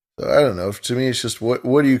 So I don't know. To me, it's just what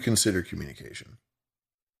do you consider communication?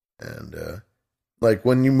 And like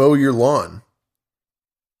when you mow your lawn,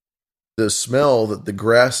 the smell that the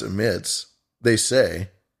grass emits, they say,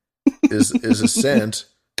 is a scent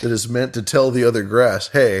that is meant to tell the other grass,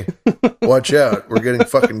 hey, watch out, we're getting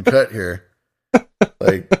fucking cut here.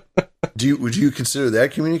 Like, would you consider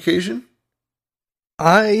that communication?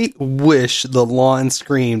 I wish the lawn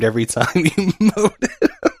screamed every time you mowed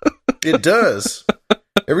it. It does.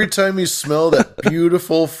 Every time you smell that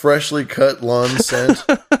beautiful, freshly cut lawn scent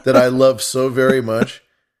that I love so very much,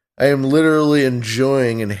 I am literally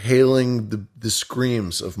enjoying and hailing the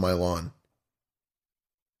screams of my lawn.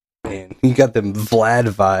 Man, you got them Vlad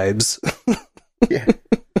vibes. Yeah.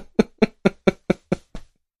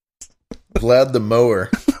 Vlad the mower.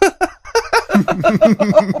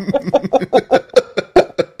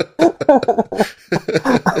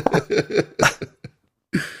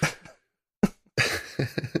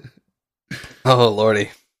 Oh, Lordy.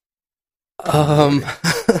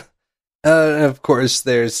 Of course,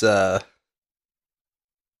 there's other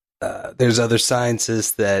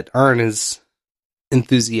scientists that aren't as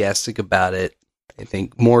enthusiastic about it. I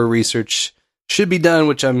think more research should be done,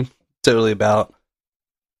 which I'm totally about.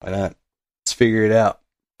 Why not? Let's figure it out.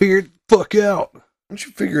 Figure it the fuck out. Why don't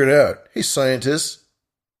you figure it out? Hey, scientists.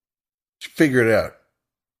 Figure it out.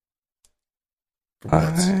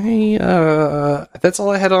 That's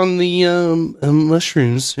all I had on the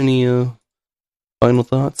mushrooms. Any final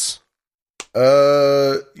thoughts?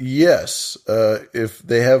 Yes. If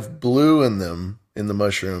they have blue in them in the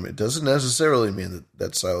mushroom, it doesn't necessarily mean that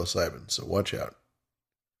that's psilocybin. So watch out.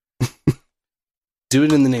 Do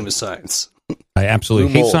it in the name of science. I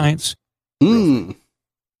absolutely hate science. You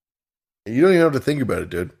don't even have to think about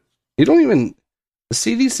it, dude. You don't even. The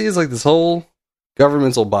CDC is like this whole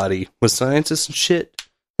governmental body with scientists and shit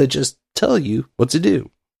that just tell you what to do.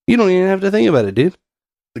 You don't even have to think about it, dude.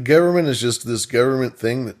 The government is just this government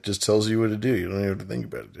thing that just tells you what to do. You don't even have to think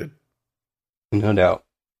about it, dude. No doubt.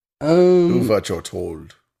 Do what you're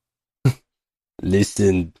told.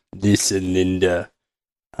 Listen, Linda.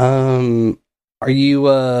 Are you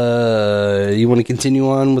you want to continue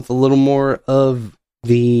on with a little more of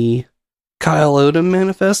the Kyle Odom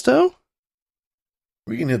manifesto?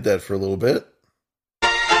 We can hit that for a little bit.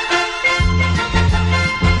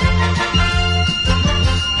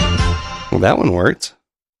 Well, that one worked.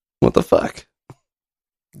 What the fuck?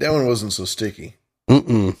 That one wasn't so sticky.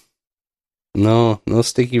 No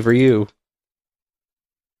sticky for you.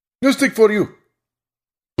 No stick for you.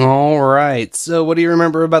 All right. So, what do you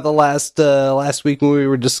remember about the last week when we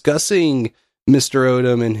were discussing Mr.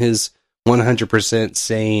 Odom and his 100%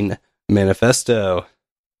 sane manifesto?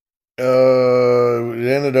 It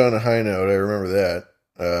ended on a high note. I remember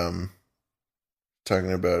that.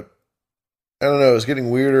 Talking about, I don't know, it was getting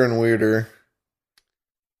weirder and weirder.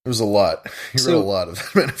 It was a lot. He wrote a lot of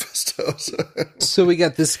that manifesto. So we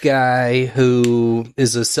got this guy who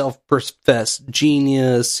is a self-professed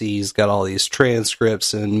genius. He's got all these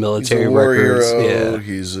transcripts and military records. Hero.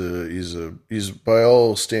 Yeah. He's by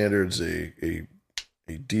all standards a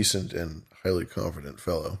decent and highly confident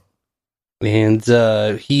fellow. And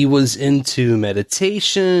he was into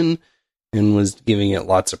meditation and was giving it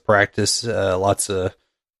lots of practice, lots of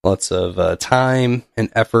time and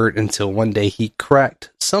effort until one day he cracked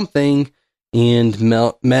something and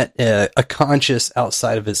met a conscious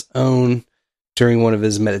outside of his own during one of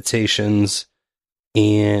his meditations,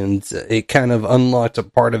 and it kind of unlocked a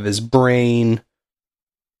part of his brain.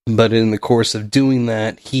 But in the course of doing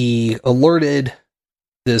that, he alerted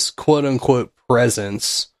this quote-unquote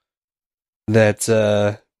presence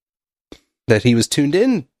that he was tuned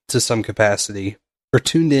in to some capacity, or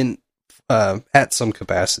tuned in at some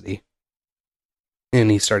capacity, and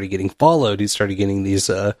he started getting followed. He started getting these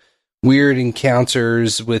weird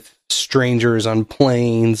encounters with strangers on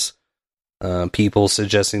planes, people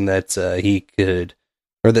suggesting that he could,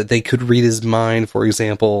 or that they could read his mind. For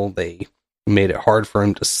example, they made it hard for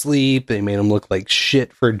him to sleep. They made him look like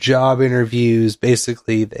shit for job interviews.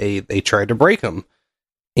 Basically, they tried to break him.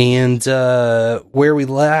 And where we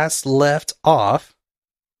last left off,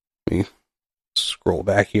 let me scroll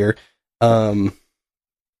back here.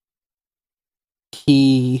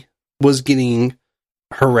 He was getting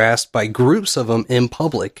harassed by groups of them in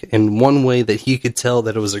public, and one way that he could tell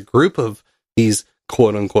that it was a group of these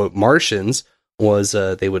quote-unquote Martians was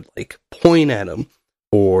they would like point at him,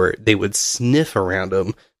 or they would sniff around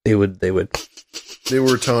him. They were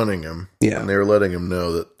taunting him, and they were letting him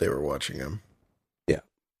know that they were watching him. Yeah,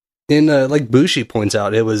 and like Bushi points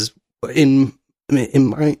out, it was in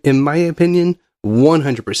my opinion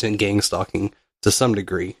 100% gang stalking to some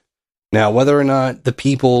degree. Now, whether or not the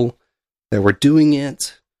people that were doing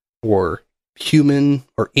it were human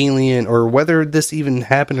or alien, or whether this even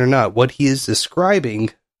happened or not, what he is describing,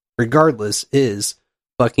 regardless, is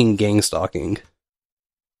fucking gang stalking.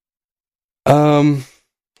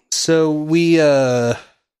 So we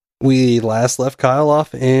last left Kyle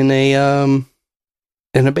off in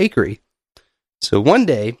a bakery. So one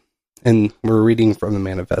day, and we're reading from the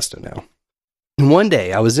manifesto now. And one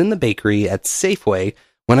day I was in the bakery at Safeway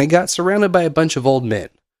when I got surrounded by a bunch of old men.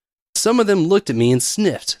 Some of them looked at me and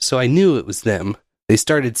sniffed, so I knew it was them. They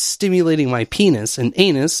started stimulating my penis and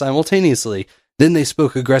anus simultaneously. Then they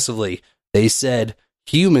spoke aggressively. They said,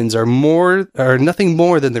 "Humans are nothing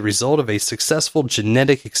more than the result of a successful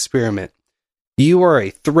genetic experiment. You are a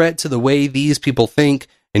threat to the way these people think,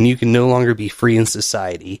 and you can no longer be free in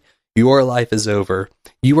society. Your life is over.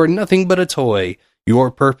 You are nothing but a toy. Your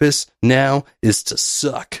purpose now is to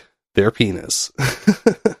suck their penis."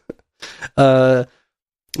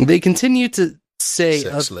 They continue to say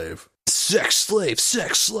sex slave.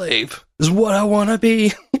 Sex slave is what I want to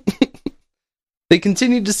be. They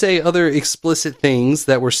continued to say other explicit things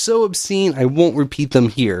that were so obscene I won't repeat them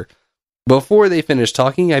here. Before they finished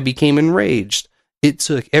talking, I became enraged. It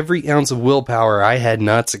took every ounce of willpower I had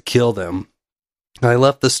not to kill them. I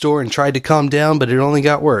left the store and tried to calm down, but it only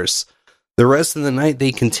got worse. The rest of the night,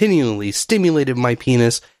 they continually stimulated my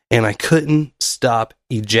penis, and I couldn't stop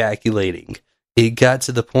ejaculating. It got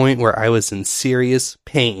to the point where I was in serious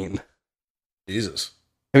pain. Jesus.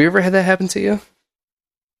 Have you ever had that happen to you?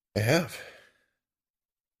 I have.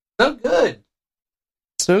 No good.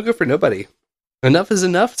 It's no good for nobody. Enough is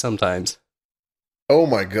enough sometimes. Oh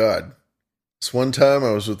my God. This one time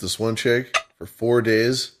I was with this one chick for 4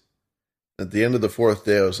 days. At the end of the 4th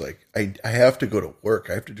day, I was like, I have to go to work.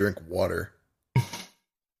 I have to drink water.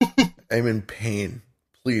 I'm in pain.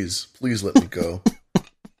 Please let me go.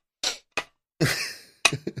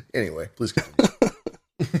 Anyway, please continue.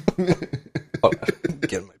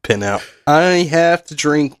 Get my pen out. I have to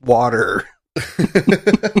drink water.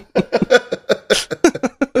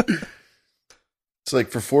 It's like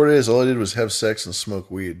for 4 days, all I did was have sex and smoke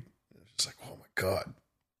weed. It's like, oh my God.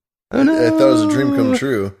 Oh, no. I thought it was a dream come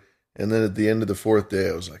true. And then at the end of the 4th day,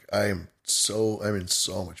 I was like, I'm in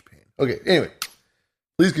so much pain. Okay, anyway,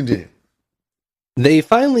 please continue. They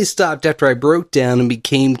finally stopped after I broke down and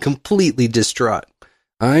became completely distraught.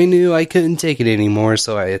 I knew I couldn't take it anymore,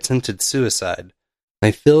 so I attempted suicide.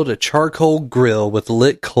 I filled a charcoal grill with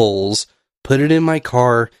lit coals, put it in my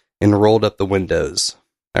car, and rolled up the windows.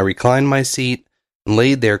 I reclined my seat and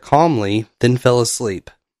laid there calmly, then fell asleep.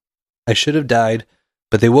 I should have died,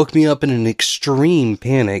 but they woke me up in an extreme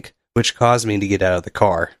panic, which caused me to get out of the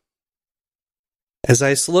car. As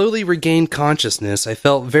I slowly regained consciousness, I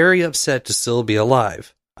felt very upset to still be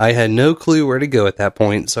alive. I had no clue where to go at that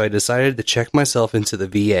point, so I decided to check myself into the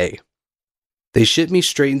VA. They shipped me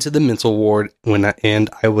straight into the mental ward and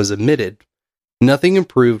I was admitted. Nothing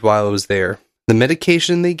improved while I was there. The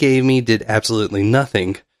medication they gave me did absolutely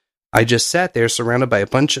nothing. I just sat there surrounded by a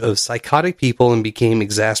bunch of psychotic people and became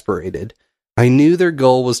exasperated. I knew their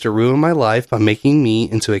goal was to ruin my life by making me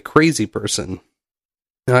into a crazy person.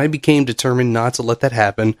 I became determined not to let that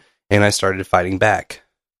happen, and I started fighting back.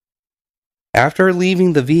 After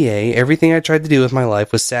leaving the VA, everything I tried to do with my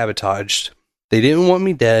life was sabotaged. They didn't want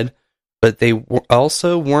me dead, but they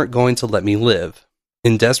also weren't going to let me live.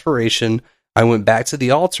 In desperation, I went back to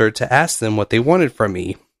the altar to ask them what they wanted from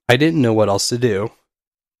me. I didn't know what else to do.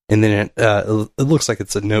 And then it looks like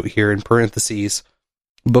it's a note here in parentheses.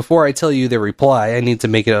 Before I tell you their reply, I need to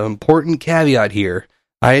make an important caveat here.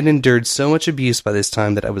 I had endured so much abuse by this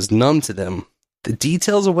time that I was numb to them. The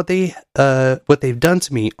details of what they've done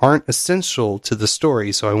to me aren't essential to the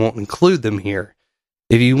story, so I won't include them here.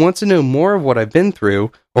 If you want to know more of what I've been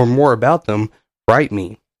through, or more about them, write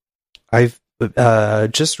me. I've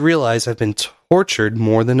just realized I've been tortured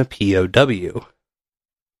more than a POW.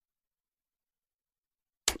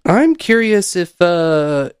 I'm curious if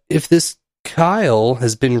this Kyle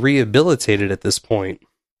has been rehabilitated at this point.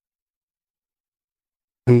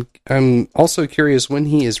 I'm also curious when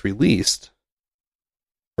he is released.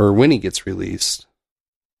 Or when he gets released.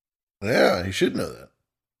 Yeah, you should know that.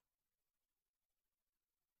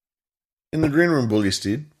 In the green room, Bully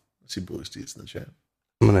Steed. Let's see Bully Steed's in the chat.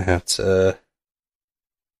 I'm gonna have to...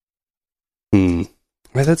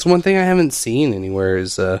 That's one thing I haven't seen anywhere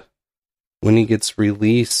is when he gets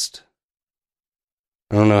released.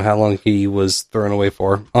 I don't know how long he was thrown away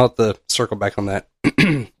for. I'll have to circle back on that.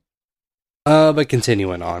 But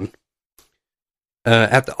continuing on.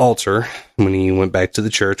 At the altar, when he went back to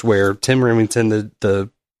the church, where Tim Remington,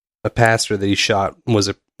 the pastor that he shot,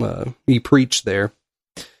 he preached there.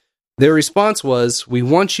 Their response was, "We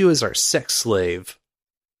want you as our sex slave."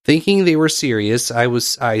 Thinking they were serious,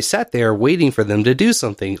 I sat there waiting for them to do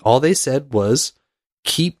something. All they said was,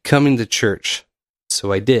 "Keep coming to church."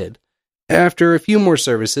 So I did. After a few more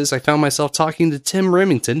services, I found myself talking to Tim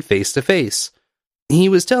Remington face to face. He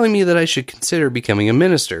was telling me that I should consider becoming a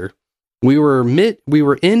minister. We were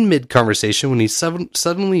in mid conversation when he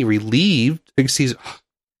suddenly relieved.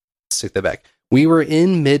 Stick that back. We were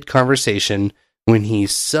in mid conversation when he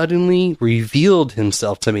suddenly revealed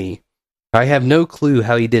himself to me. I have no clue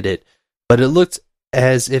how he did it, but it looked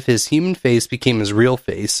as if his human face became his real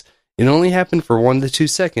face. It only happened for 1 to 2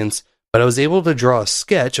 seconds, but I was able to draw a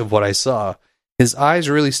sketch of what I saw. His eyes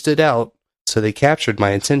really stood out, so they captured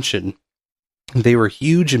my attention. They were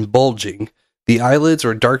huge and bulging. The eyelids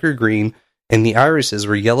were darker green, and the irises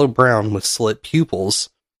were yellow-brown with slit pupils.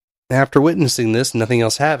 After witnessing this, nothing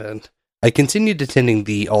else happened. I continued attending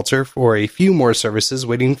the altar for a few more services,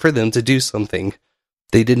 waiting for them to do something.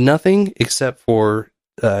 They did nothing except for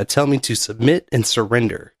tell me to submit and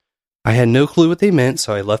surrender. I had no clue what they meant,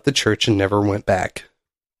 so I left the church and never went back.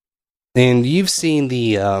 And you've seen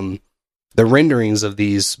the renderings of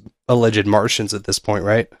these alleged Martians at this point,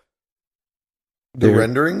 right? The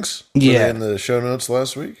renderings? Were Yeah. they in the show notes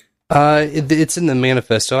last week? It's in the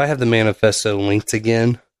manifesto. I have the manifesto linked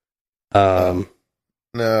again. No,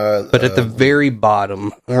 but at the very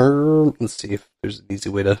bottom, let's see if there's an easy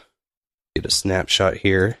way to get a snapshot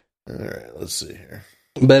here. All right, let's see here.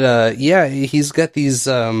 But yeah, he's got these.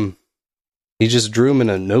 He just drew them in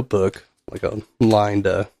a notebook, like a lined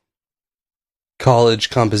college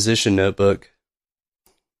composition notebook.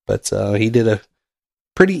 But he did a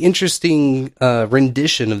pretty interesting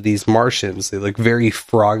rendition of these Martians. They look very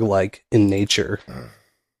frog-like in nature.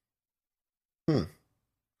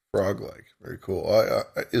 Frog-like. Very cool.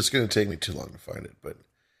 It's going to take me too long to find it, but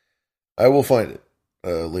I will find it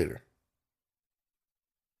later.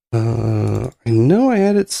 I know I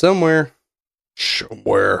had it somewhere.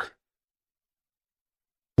 Somewhere.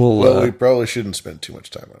 Well, we probably shouldn't spend too much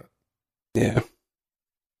time on it. Yeah.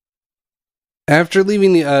 After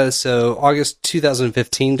leaving the, so August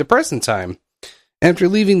 2015 to present time. After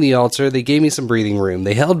leaving the altar, they gave me some breathing room.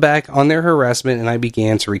 They held back on their harassment and I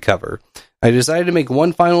began to recover. I decided to make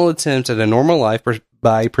one final attempt at a normal life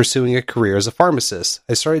by pursuing a career as a pharmacist.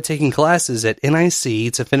 I started taking classes at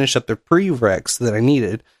NIC to finish up the prereqs that I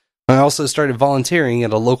needed. I also started volunteering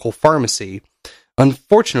at a local pharmacy.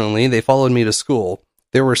 Unfortunately, they followed me to school.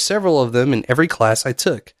 There were several of them in every class I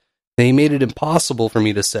took. They made it impossible for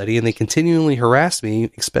me to study, and they continually harassed me,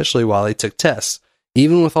 especially while I took tests.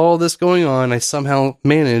 Even with all this going on, I somehow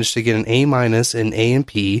managed to get an A- and A and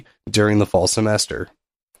P during the fall semester.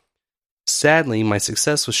 Sadly, my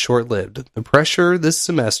success was short-lived. The pressure this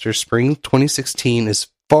semester, spring 2016, is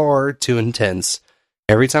far too intense.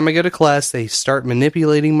 Every time I go to class, they start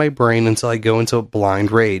manipulating my brain until I go into a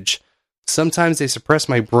blind rage. Sometimes they suppress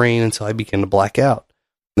my brain until I begin to black out.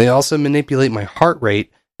 They also manipulate my heart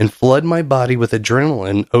rate and flood my body with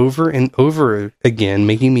adrenaline over and over again,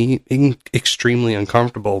 making me extremely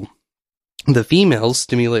uncomfortable. The females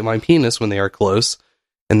stimulate my penis when they are close,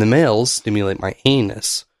 and the males stimulate my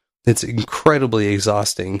anus. It's incredibly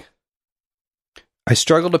exhausting. I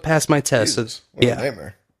struggle to pass my test. Jesus, what a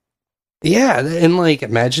nightmare. Yeah, and like,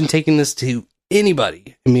 imagine taking this to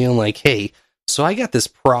anybody and being like, hey, so I got this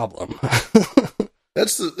problem.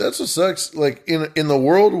 That's what sucks. Like, in the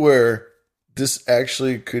world where this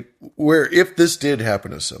actually could, where if this did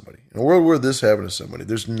happen to somebody, in a world where this happened to somebody,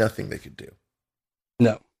 there's nothing they could do.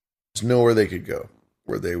 No. There's nowhere they could go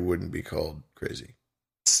where they wouldn't be called crazy.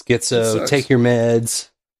 Schizo, take your meds.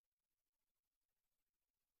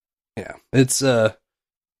 Yeah, it's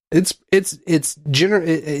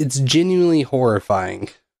genuinely horrifying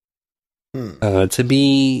to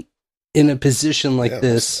be in a position like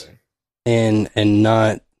this and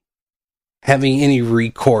not having any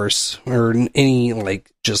recourse or any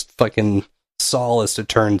like just fucking solace to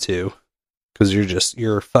turn to, because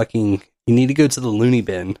you're fucking, you need to go to the loony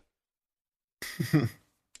bin.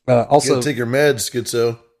 Also, you gotta take your meds,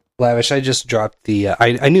 schizo. Lavish, I just dropped the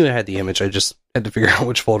I knew I had the image, I just had to figure out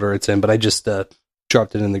which folder it's in, but I just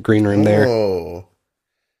dropped it in the green room there. Oh,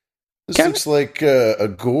 this looks like a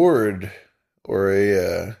gourd or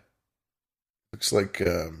a looks like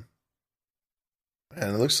man,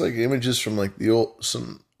 it looks like images from like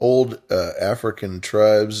some old African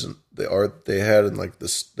tribes and the art they had and like the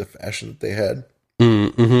fashion that they had,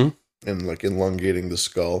 and like elongating the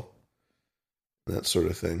skull, that sort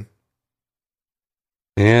of thing.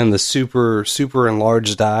 And the super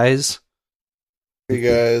enlarged eyes. Big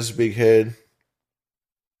eyes, big head.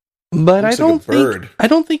 But I don't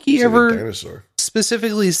think he looks ever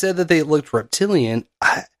specifically said that they looked reptilian.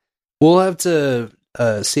 We'll have to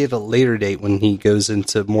see at a later date when he goes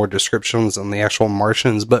into more descriptions on the actual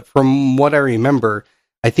Martians. But from what I remember,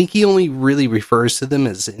 I think he only really refers to them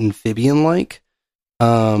as amphibian-like.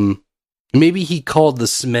 Maybe he called the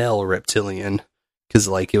smell reptilian because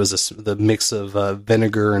like it was the mix of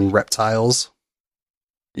vinegar and reptiles.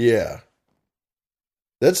 Yeah,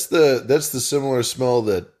 that's the similar smell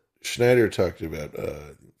that Schneider talked about.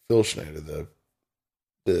 Phil Schneider,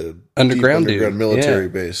 the underground military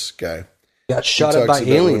base guy, got shot at by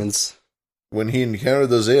aliens. When he encountered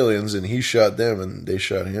those aliens and he shot them and they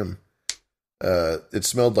shot him, it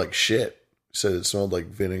smelled like shit. He said it smelled like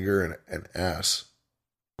vinegar and ass.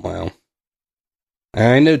 Wow.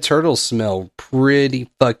 I know turtles smell pretty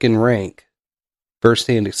fucking rank.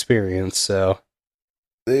 First-hand experience, so.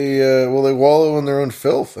 They wallow in their own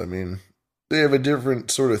filth. I mean, they have a different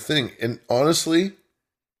sort of thing. And honestly,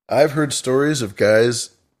 I've heard stories of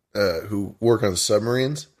guys who work on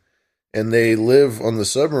submarines, and they live on the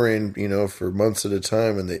submarine, for months at a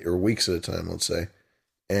time, or weeks at a time, let's say,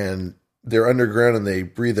 and they're underground and they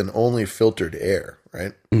breathe in only filtered air,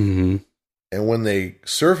 right? Mm-hmm. And when they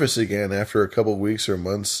surface again after a couple weeks or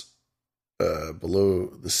months below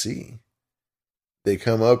the sea, they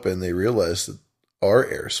come up and they realize that our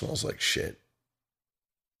air smells like shit.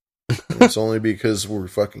 And it's only because we're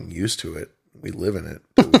fucking used to it. We live in it,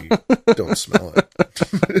 but we don't smell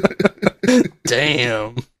it.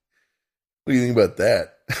 Damn. What do you think about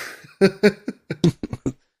that?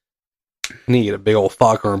 I need to get a big old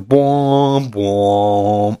fucker and boom,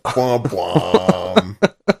 boom. Boom, boom.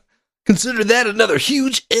 Consider that another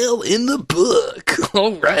huge L in the book.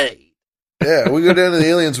 All right. Yeah, we go down to the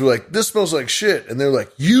aliens, we're like, this smells like shit. And they're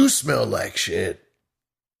like, you smell like shit.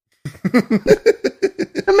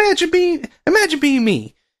 Imagine being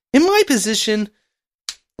me. In my position,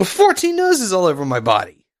 with 14 noses all over my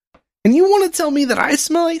body. And you want to tell me that I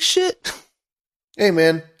smell like shit? Hey,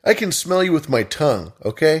 man, I can smell you with my tongue,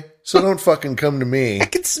 okay? So don't fucking come to me. I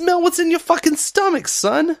can smell what's in your fucking stomach,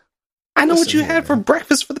 son. I know what you had for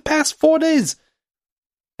breakfast for the past 4 days.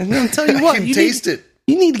 And I'm going to tell you what. I can taste it.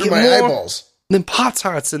 You need to get my more eyeballs than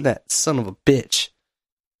Pop-Tarts in that son of a bitch.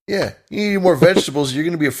 Yeah, you need more vegetables. You're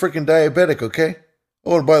going to be a freaking diabetic, okay?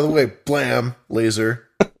 Oh, and by the way, blam, laser,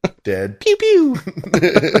 dead. Pew pew.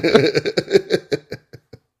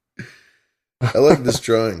 I like this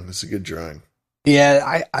drawing. It's a good drawing.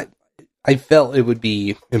 Yeah, I felt it would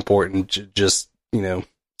be important to just,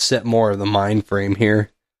 set more of the mind frame here.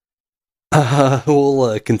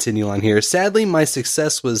 We'll continue on here. Sadly, my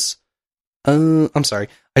success was... I'm sorry.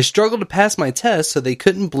 I struggled to pass my test, so they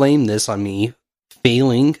couldn't blame this on me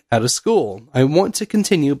failing out of school. I want to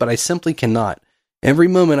continue, but I simply cannot. Every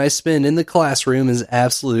moment I spend in the classroom is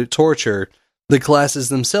absolute torture. The classes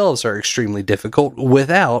themselves are extremely difficult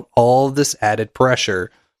without all this added pressure.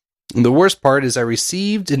 The worst part is I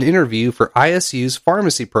received an interview for ISU's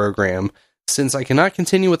pharmacy program. Since I cannot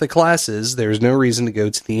continue with the classes, there is no reason to go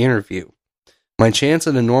to the interview. My chance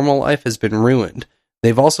at a normal life has been ruined.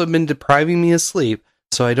 They've also been depriving me of sleep,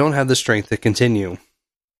 so I don't have the strength to continue.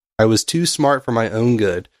 I was too smart for my own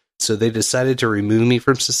good, so they decided to remove me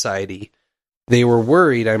from society. They were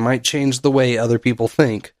worried I might change the way other people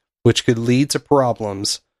think, which could lead to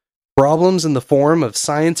problems. Problems in the form of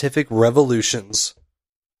scientific revolutions.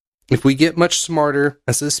 If we get much smarter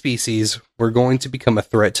as a species, we're going to become a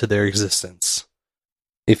threat to their existence.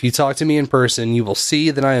 If you talk to me in person, you will see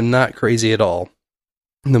that I am not crazy at all.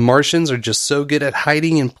 The Martians are just so good at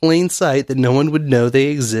hiding in plain sight that no one would know they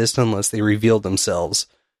exist unless they revealed themselves.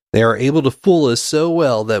 They are able to fool us so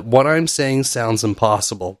well that what I'm saying sounds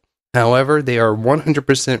impossible. However, they are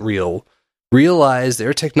 100% real. Realize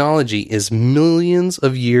their technology is millions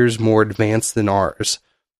of years more advanced than ours.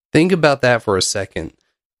 Think about that for a second.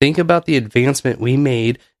 Think about the advancement we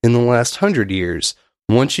made in the last 100 years.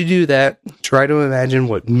 Once you do that, try to imagine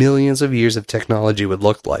what millions of years of technology would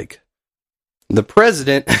look like. The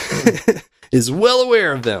president is well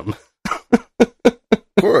aware of them. Of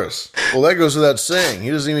course. Well, that goes without saying. He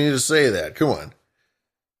doesn't even need to say that. Come on.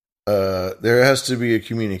 There has to be a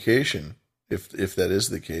communication if that is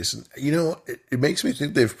the case. And, it makes me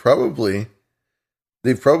think they've probably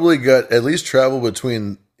got at least travel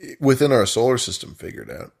within our solar system figured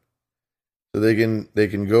out. So they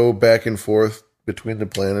can go back and forth between the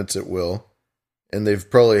planets at will. And they've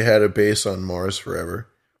probably had a base on Mars forever.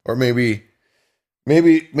 Or maybe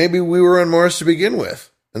we were on Mars to begin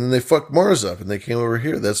with, and then they fucked Mars up, and they came over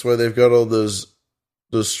here. That's why they've got all those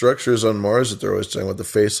structures on Mars that they're always talking about, the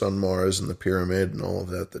face on Mars and the pyramid and all of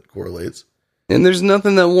that correlates. And there's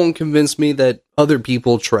nothing that won't convince me that other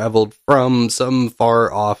people traveled from some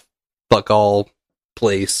far off fuck all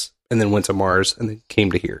place and then went to Mars and then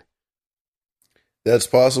came to here. That's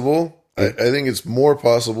possible. I think it's more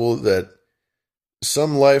possible that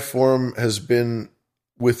some life form has been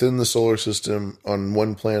within the solar system on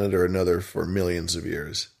one planet or another for millions of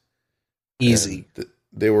years. Easy.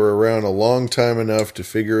 They were around a long time enough to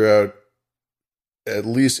figure out at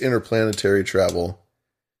least interplanetary travel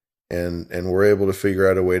and were able to figure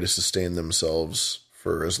out a way to sustain themselves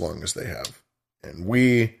for as long as they have. And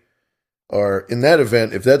we are, in that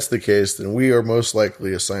event, if that's the case, then we are most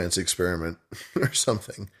likely a science experiment or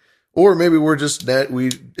something. Or maybe we're just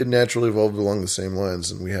we naturally evolved along the same lines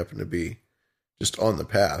and we happen to be just on the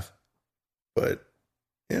path. But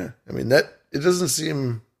yeah, I mean, it doesn't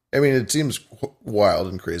seem, it seems wild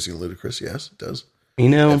and crazy and ludicrous. Yes, it does.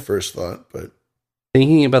 At first thought, but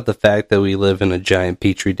thinking about the fact that we live in a giant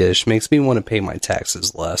petri dish makes me want to pay my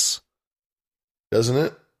taxes less. Doesn't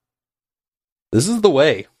it? This is the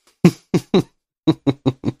way.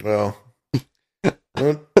 Well,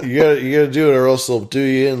 you gotta do it, or else they'll do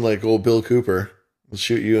you in like old Bill Cooper. They'll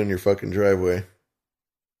shoot you in your fucking driveway.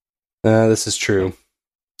 This is true.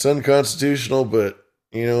 It's unconstitutional, but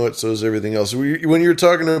you know what? So is everything else. When you're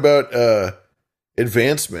talking about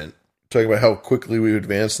advancement, talking about how quickly we've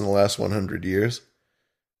advanced in the last 100 years.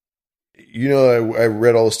 You know, I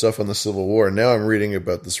read all the stuff on the Civil War, and now I'm reading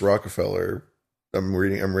about this Rockefeller. I'm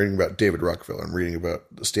reading about David Rockefeller. I'm reading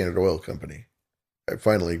about the Standard Oil Company. I'm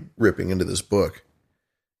finally ripping into this book,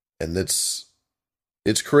 and it's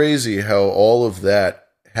crazy how all of that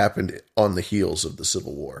happened on the heels of the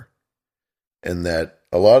Civil War, and that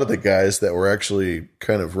a lot of the guys that were actually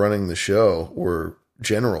kind of running the show were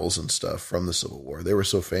generals and stuff from the Civil War. They were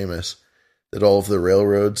so famous that all of the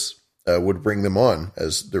railroads would bring them on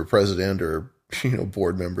as their president or,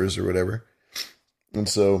 board members or whatever. And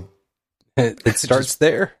so it starts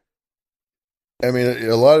there. I mean,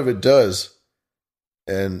 a lot of it does.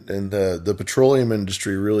 And the petroleum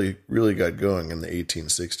industry really got going in the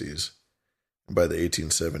 1860s. And by the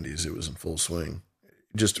 1870s, it was in full swing.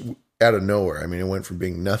 Just out of nowhere. I mean, it went from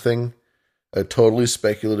being nothing, a totally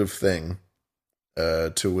speculative thing,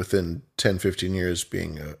 to within 10, 15 years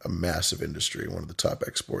being a massive industry, one of the top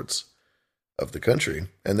exports of the country.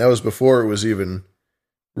 And that was before it was even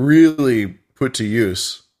really put to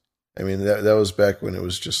use. I mean, that was back when it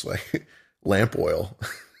was just like lamp oil,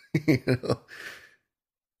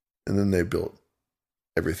 And then they built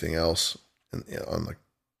everything else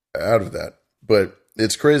out of that. But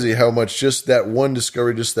it's crazy how much just that one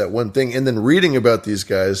discovery, just that one thing, and then reading about these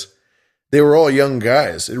guys, they were all young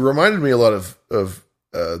guys. It reminded me a lot of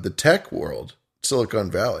the tech world,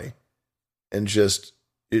 Silicon Valley, and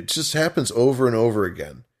it just happens over and over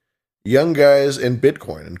again. Young guys and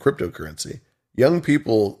Bitcoin and cryptocurrency. Young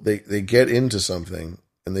people, they get into something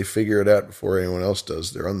and they figure it out before anyone else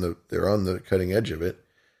does. They're on the cutting edge of it,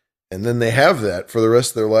 and then they have that for the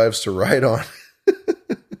rest of their lives to ride on.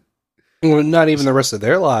 Well, not even the rest of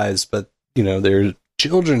their lives, but their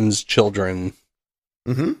children's children.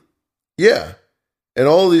 Mm-hmm. Yeah. And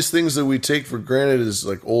all these things that we take for granted as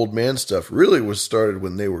like old man stuff really was started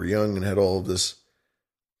when they were young and had all of this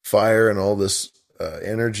fire and all this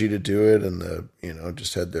energy to do it, and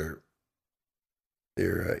just had their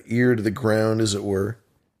ear to the ground, as it were.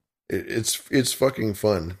 It's fucking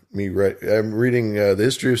fun. I'm reading The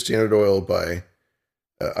History of Standard Oil by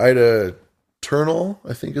Ida Turnbull,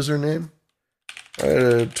 I think is her name.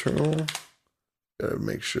 Ida Turnbull. Gotta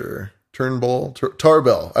make sure.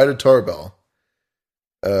 Tarbell. Ida Tarbell.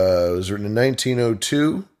 It was written in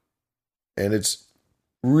 1902, and it's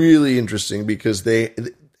really interesting because they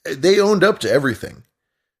owned up to everything,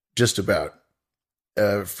 just about.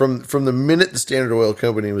 From the minute the Standard Oil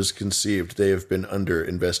Company was conceived, they have been under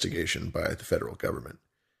investigation by the federal government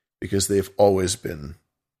because they've always been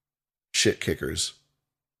shit kickers,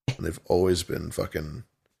 and they've always been fucking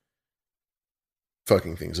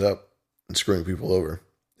things up and screwing people over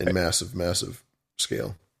in massive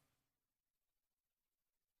scale.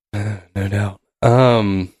 No doubt.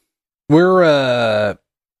 We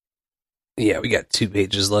got 2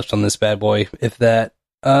 pages left on this bad boy, if that.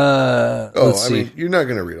 Let's see. Mean, you're not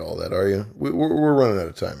going to read all that, are you? We're running out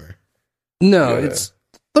of time here. No,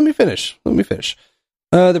 let me finish.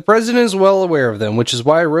 The president is well aware of them, which is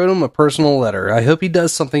why I wrote him a personal letter. I hope he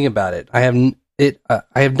does something about it. I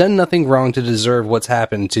have done nothing wrong to deserve what's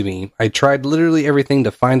happened to me. I tried literally everything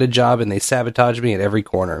to find a job, and they sabotaged me at every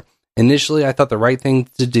corner. Initially, I thought the right thing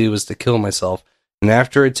to do was to kill myself, and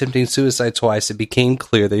after attempting suicide twice, it became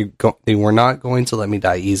clear they were not going to let me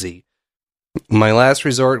die easy. My last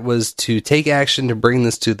resort was to take action to bring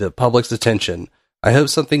this to the public's attention. I hope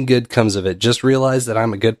something good comes of it. Just realize that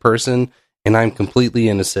I'm a good person, and I'm completely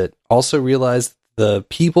innocent. Also realize the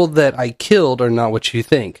people that I killed are not what you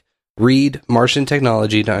think. Read Martian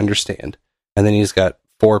Technology to understand. And then he's got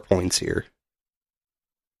 4 points here.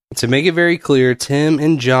 To make it very clear, Tim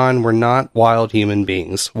and John were not wild human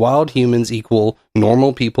beings. Wild humans equal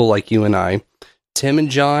normal people like you and I. Tim and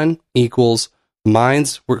John equals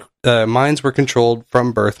minds were controlled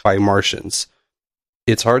from birth by Martians.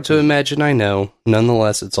 It's hard to imagine, I know.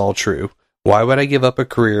 Nonetheless, it's all true. Why would I give up a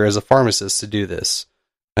career as a pharmacist to do this?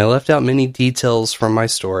 I left out many details from my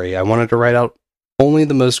story. I wanted to write out only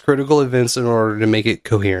the most critical events in order to make it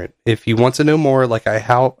coherent. If you want to know more, like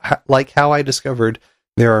how I discovered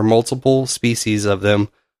there are multiple species of them,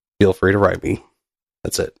 feel free to write me.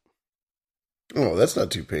 That's it. Oh, that's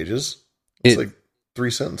not 2 pages. It's like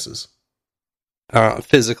 3 sentences.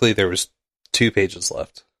 Physically, there was 2 pages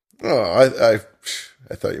left. Oh, I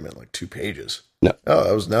thought you meant like 2 pages. No. Oh,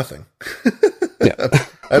 that was nothing. Yeah.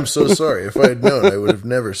 I'm so sorry. If I had known, I would have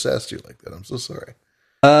never sassed you like that. I'm so sorry.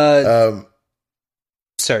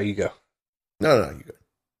 Sorry, you go. No, you go.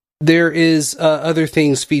 There is other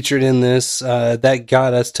things featured in this that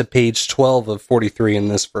got us to page 12 of 43 in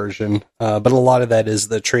this version, but a lot of that is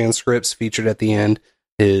the transcripts featured at the end,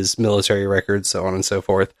 his military records, so on and so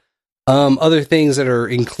forth. Other things that are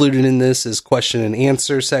included in this is question and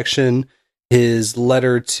answer section, his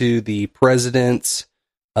letter to the president,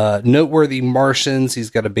 noteworthy Martians.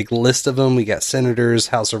 He's got a big list of them. We got senators,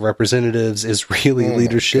 House of Representatives, Israeli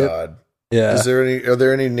leadership. God. Yeah. Are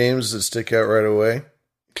there any names that stick out right away?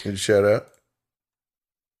 Can you shout out?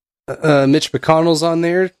 Mitch McConnell's on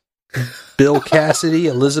there. Bill Cassidy,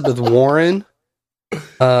 Elizabeth Warren.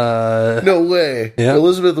 No way. Yeah.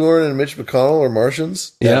 Elizabeth Warren and Mitch McConnell are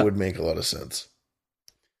Martians? That Yeah. would make a lot of sense.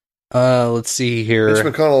 Let's see here. Mitch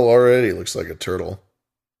McConnell already looks like a turtle.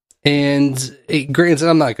 And granted,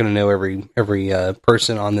 I'm not going to know every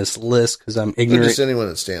person on this list because I'm ignorant. Just anyone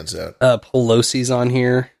that stands out. Pelosi's on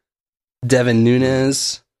here. Devin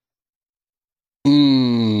Nunes.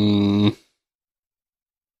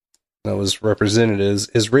 That was representatives.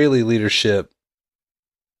 Israeli leadership.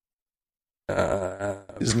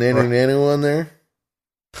 Is Nanu on there?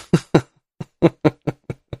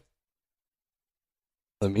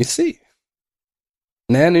 Let me see.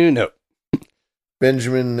 Nanu, no.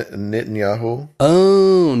 Benjamin Netanyahu.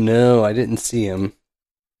 Oh, no, I didn't see him.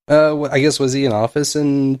 I guess, was he in office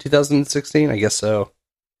in 2016? I guess so. Of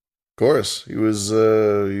course. He was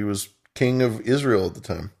king of Israel at the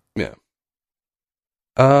time. Yeah.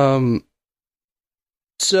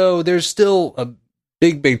 So there's still a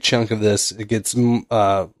big chunk of this. It gets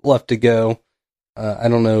left to go. I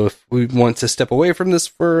don't know if we want to step away from this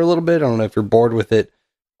for a little bit. I don't know if you're bored with it,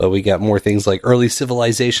 but we got more things like early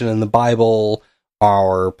civilization in the Bible,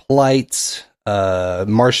 our plight,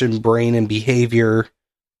 Martian brain and behavior,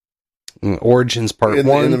 origins part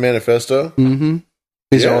 1 in the manifesto. Mm-hmm.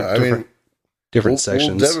 These are all different we'll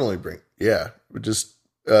sections. We'll definitely bring. Yeah, just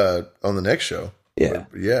on the next show. Yeah,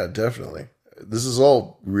 but yeah, definitely. This is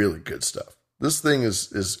all really good stuff. This thing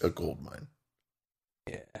is a gold mine.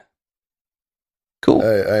 Yeah. Cool.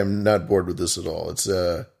 I am not bored with this at all. It's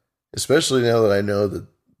especially now that I know that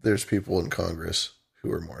there's people in Congress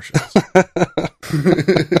who are Martians.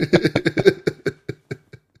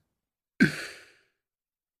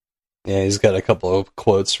 Yeah, he's got a couple of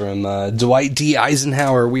quotes from Dwight D.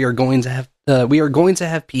 Eisenhower. We are going to have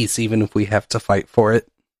peace, even if we have to fight for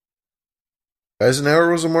it.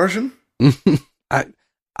 Eisenhower was a Martian? I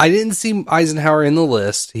didn't see Eisenhower in the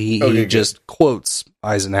list. He just quotes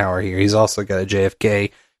Eisenhower here. He's also got a JFK.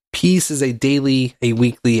 Peace is a daily, a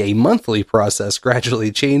weekly, a monthly process,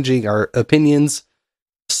 gradually changing our opinions,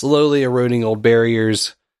 slowly eroding old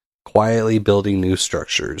barriers, quietly building new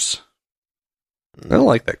structures. I don't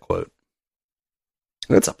like that quote.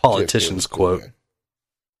 That's a politician's quote.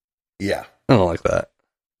 Yeah. I don't like that.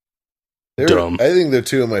 Dumb. I think they're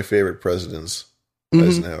two of my favorite presidents,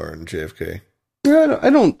 Eisenhower and JFK. Yeah, I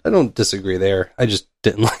don't disagree there. I just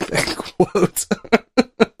didn't like that quote.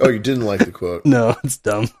 Oh, you didn't like the quote? No, it's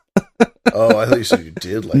dumb. Oh, I thought you said you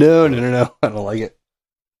did like No, the quote. No. I don't like it.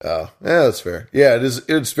 Oh, yeah, that's fair. Yeah, it is.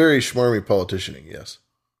 It's very schmarmy politicianing, yes.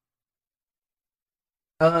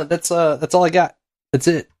 That's all I got. That's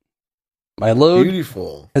it. My load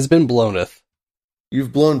has been blowneth.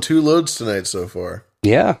 You've blown 2 loads tonight so far.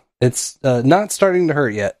 Yeah, it's not starting to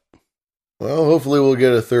hurt yet. Well, hopefully we'll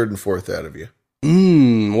get a 3rd and 4th out of you.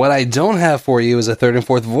 What I don't have for you is a 3rd and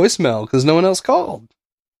 4th voicemail because no one else called.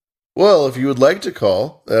 Well, if you would like to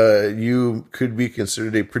call, you could be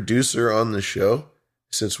considered a producer on the show,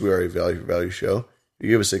 since we are a value for value show. You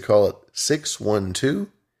give us a call at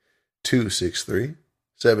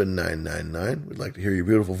 612-263-7999. We'd like to hear your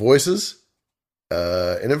beautiful voices.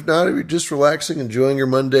 And if not, if you're just relaxing, enjoying your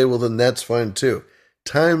Monday, well, then that's fine too.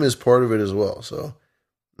 Time is part of it as well. So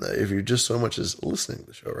if you're just so much as listening to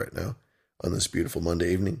the show right now on this beautiful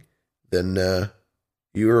Monday evening, then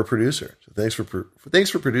you are a producer. So thanks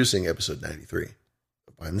for producing episode 93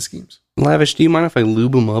 of Behind the Schemes. Lavish, do you mind if I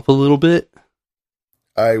lube them up a little bit?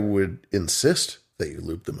 I would insist that you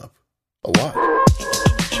lube them up a lot.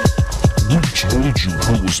 We told you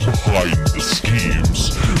who was behind the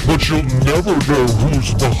schemes, but you'll never know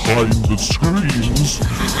who's behind the screams.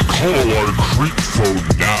 Call our creep phone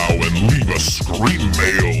now and leave a scream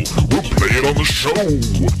mail. We'll play it on the show.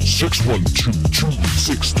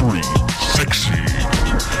 612-263-SEXY.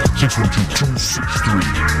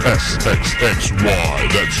 612-263-SXXY.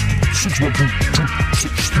 That's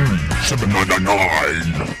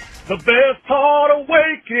 612-263-7999. The best part of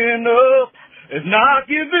waking up is not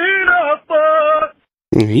giving up, but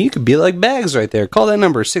You could be like Bags right there. Call that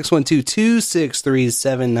number,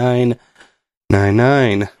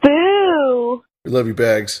 612-263-7999. Boo! We love you,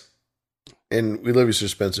 Bags. And we love you, Sir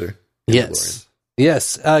Spencer. Yes.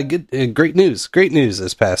 Yes. Good. Great news. Great news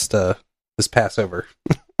this Passover.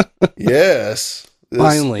 Yes.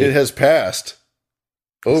 Finally. It has passed.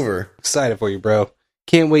 Over. Excited for you, bro.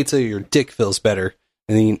 Can't wait till your dick feels better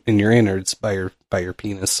in your innards by your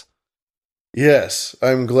penis. Yes.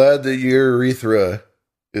 I'm glad that your urethra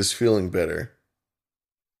is feeling better.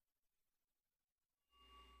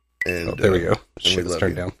 And there we go. Shit, let's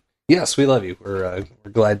turn down. Yes, we love you. We're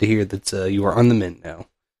glad to hear that you are on the mend now.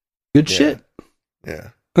 Good shit.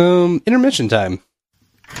 Yeah. Intermission time.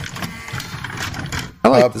 I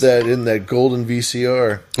like Pop that in that golden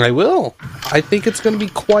VCR. I will. I think it's going to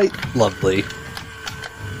be quite lovely.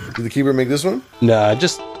 Did the keeper make this one? Nah,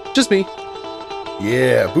 just me.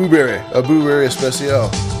 Yeah, Booberry. A Booberry Especial.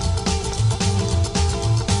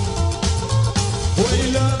 What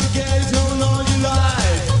you love to get is known all your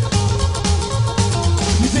life.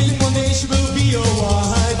 You think one day she will be your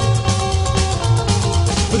wife,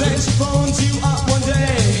 but then she phones you up one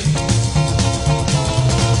day.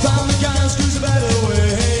 Found the guy who screws a better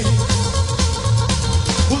way.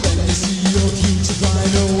 Well, then you see your future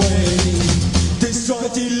flying away. Destroy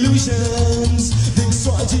delusions,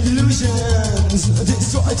 destroy delusions,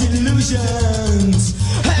 destroy delusions.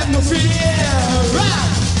 Have no fear,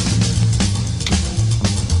 right?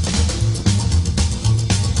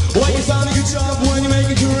 Well, you found a good job when you make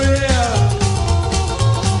a career,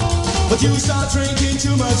 but you start drinking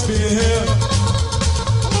too much beer.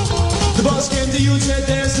 The boss came to you and said,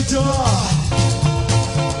 there's the door.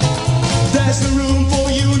 There's no room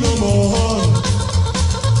for you no more.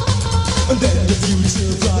 And then the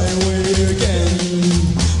future fly away again.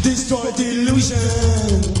 Destroy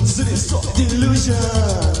delusions, destroy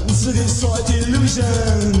delusions, destroy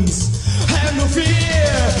delusions. Have no fear.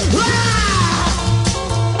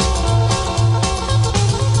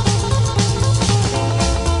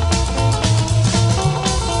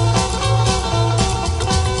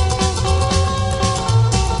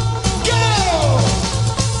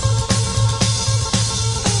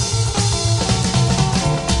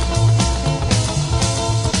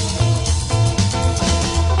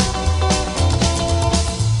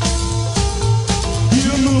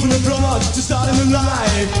 To start a new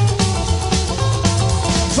life,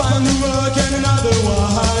 find new work and another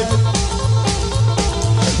wife.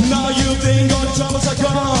 Now you think all the troubles are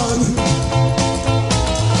gone,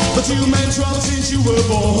 but you made trouble since you were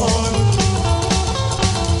born.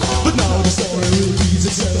 But now the story repeats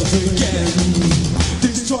itself again.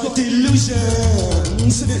 Destroy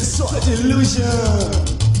delusions, destroy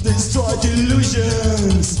delusions, destroy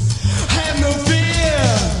delusions. Have no fear.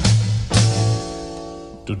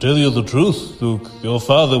 To tell you the truth, Luke, your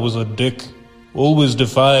father was a dick. Always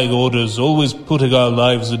defying orders, always putting our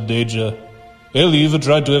lives in danger. Hell, he even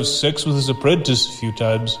tried to have sex with his apprentice a few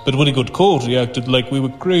times, but when he got caught, he acted like we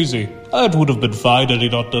were crazy. That would have been fine had he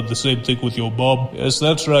not done the same thing with your mom. Yes,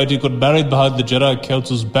 that's right, he got married behind the Jedi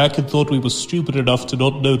Council's back and thought we were stupid enough to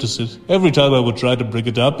not notice it. Every time I would try to bring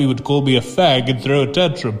it up, he would call me a fag and throw a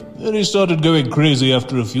tantrum. Then he started going crazy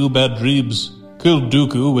after a few bad dreams. Killed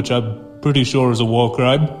Dooku, which I'm pretty sure is a war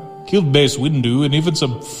crime. Killed Mace Windu and even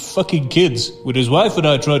some fucking kids. When his wife and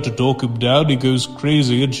I tried to talk him down, he goes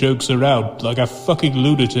crazy and chokes around like a fucking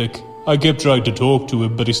lunatic. I kept trying to talk to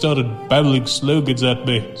him, but he started babbling slogans at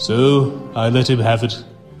me. So, I let him have it.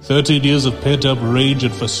 13 years of pent-up rage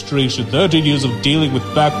and frustration. 13 years of dealing with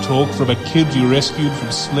backtalk from a kid you rescued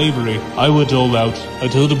from slavery. I went all out. I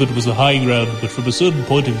told him it was the high ground, but from a certain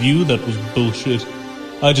point of view, that was bullshit.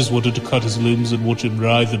 I just wanted to cut his limbs and watch him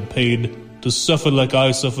writhe in pain. To suffer like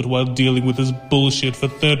I suffered while dealing with his bullshit for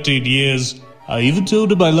 13 years. I even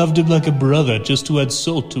told him I loved him like a brother just to add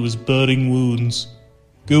salt to his burning wounds.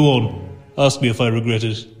 Go on. Ask me if I regret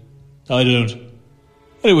it. I don't.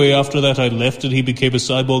 Anyway, after that I left and he became a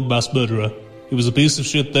cyborg mass murderer. He was a piece of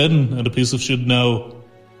shit then and a piece of shit now.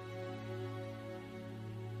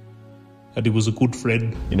 And he was a good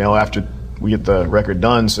friend. You know, after we get the record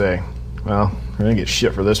done, say, well, we're going to get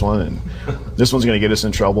shit for this one and this one's going to get us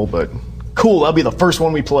in trouble, but cool, that'll be the first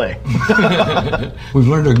one we play. We've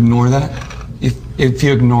learned to ignore that. If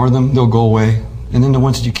you ignore them, they'll go away. And then the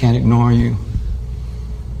ones that you can't ignore, you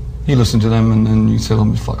listen to them and then you tell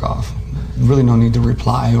them to fuck off. Really no need to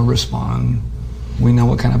reply or respond. We know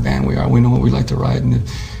what kind of band we are. We know what we like to write. And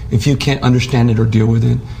if you can't understand it or deal with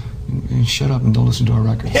it, shut up and don't listen to our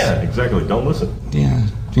records. Yeah, exactly. Don't listen. Yeah.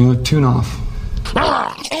 Tune off.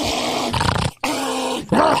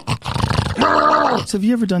 So have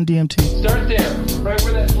you ever done DMT? Start there, right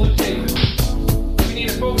where that blue tape is. We need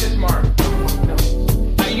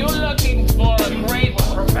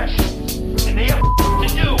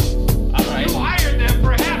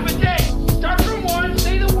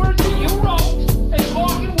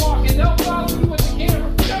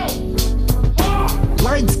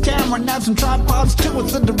camera knives and tripods too.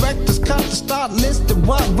 It's the director's cut to start listing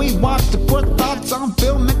what we watched to put thoughts on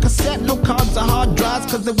film and cassette. No cards or hard drives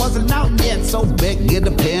cause it wasn't out yet. So big, get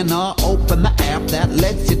a pen or open the app that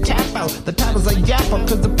lets you tap out. The titles are yapper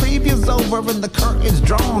cause the preview's over and the curtain's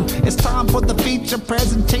drawn. It's time for the feature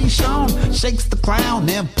presentation. Shakes the Clown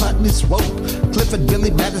and Putney Swope, Clifford,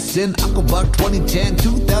 Billy Madison, Uncle Buck, 2010,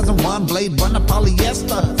 2001, Blade Runner,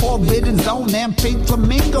 Polyester, Forbidden Zone and Pink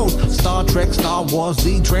Flamingos, Star Trek, Star Wars,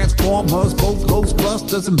 Z, Transformers, both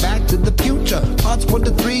Ghostbusters and Back to the Future, Parts 1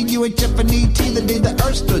 to 3, UHF and E.T., the day the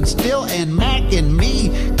Earth stood still, and Mac and Me,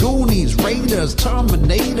 Goonies, Raiders,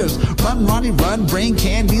 Terminators, Run, Ronnie, Run, Brain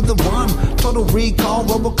Candy, The One, Total Recall,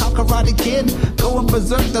 RoboCop, Karate Kid, Going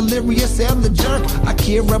Berserk, Delirious and The Jerk,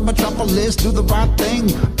 Akira, Metropolis, Do the Right Thing,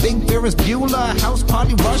 Big Ferris Bueller, House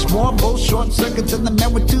Party, Rushmore, both Short Circuits and the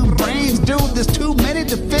Man with Two Brains. Dude, there's too many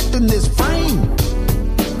to fit in this frame.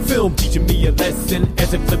 Film teaching me a lesson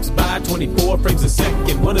as it flips by 24 frames a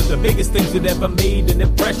second. One of the biggest things that ever made an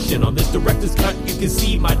impression. On this director's cut, you can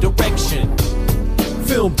see my direction.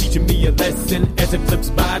 Film teaching me a lesson as it flips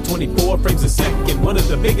by 24 frames a second. One of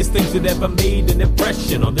the biggest things that ever made an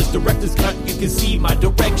impression. On this director's cut, you can see my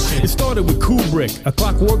direction. It started with Kubrick, A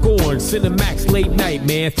Clockwork Orange, Cinemax, Late Night,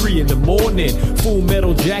 man, 3 in the morning, Full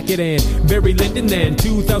Metal Jacket and Barry Lyndon. Then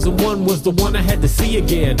 2001 was the one I had to see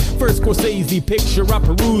again. First Scorsese picture I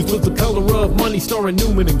perused was The Color of Money starring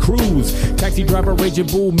Newman and Cruz. Taxi Driver, Raging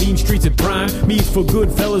Bull, Mean Streets at Prime, Me for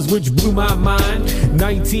Goodfellas, which blew my mind.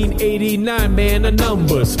 1989, man, a number.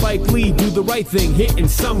 Spike Lee, Do the Right Thing, hitting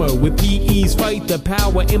summer with PE's Fight the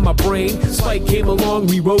Power in My Brain. Spike came along,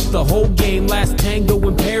 rewrote the whole game. Last Tango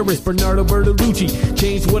in Paris, Bernardo Bertolucci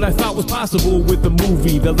changed what I thought was possible with the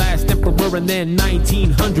movie The Last Emperor, and then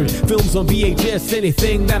 1900 films on VHS,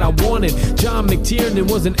 anything that I wanted. John McTiernan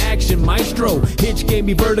was an action maestro. Hitch gave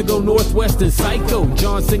me Vertigo, Northwest, and Psycho.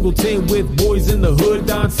 John Singleton with Boys in the Hood.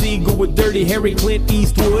 Don Siegel with Dirty Harry, Clint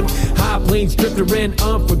Eastwood, High Plains Drifter, and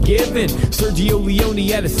Unforgiven. Sergio Leone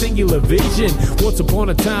had a singular vision. Once upon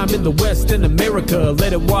a time in the West in America,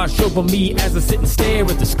 let it wash over me as I sit and stare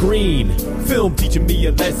at the screen. Film teaching me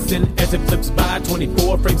a lesson as it flips by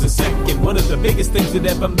 24 frames a second. One of the biggest things that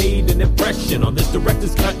ever made an impression. On this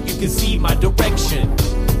director's cut, you can see my direction.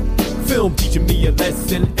 Film teaching me a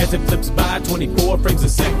lesson as it flips by 24 frames a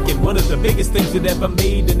second. One of the biggest things that ever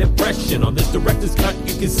made an impression. On this director's cut,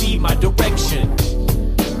 you can see my direction.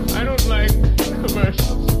 I don't like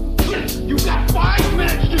commercials. You've got 5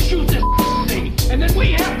 minutes to shoot this thing, and then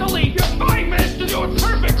we have to leave. You have 5 minutes to do it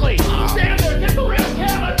perfectly. Stand there, get the real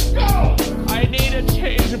camera, go! I need a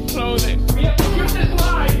change of clothing. We have to shoot this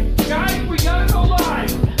live. Guys, we gotta go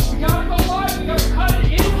live. We gotta go live, we gotta cut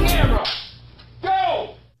it in camera.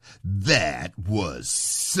 Go! That was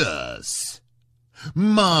sus.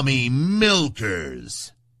 Mommy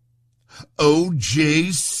Milkers.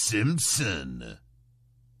 O.J. Simpson.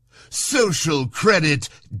 Social credit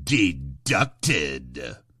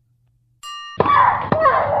deducted.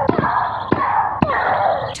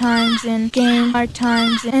 Times and game are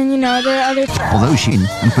times, and you know there are other. Although she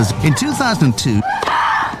in 2002.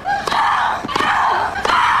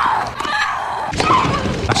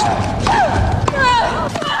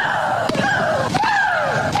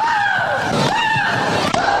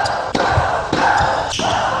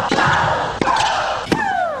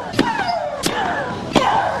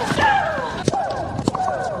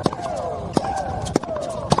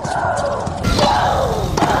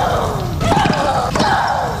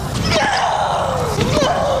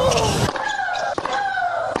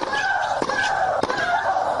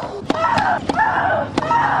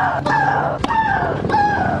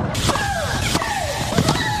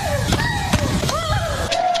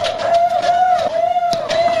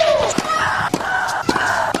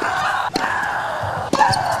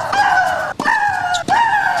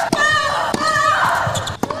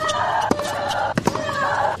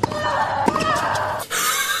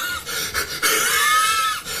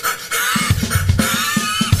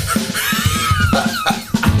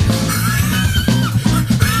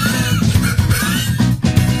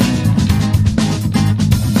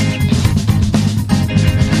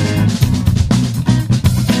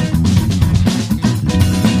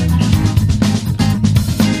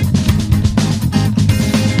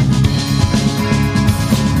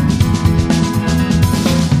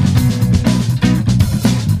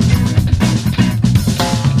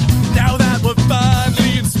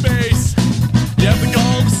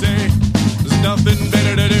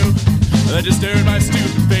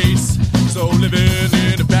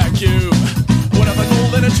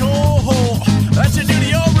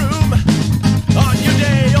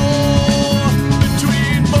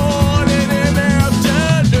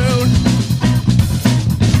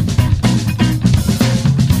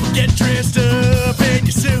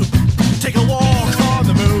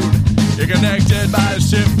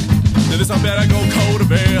 ship. Then this I better go cold a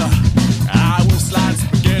bear. I will slide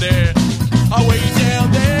spaghetti away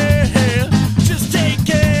down there. Just take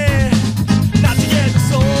care not to get the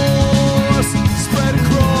sauce spread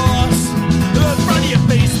across the front of your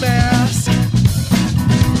face mask.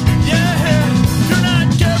 Yeah, if you're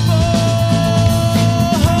not careful,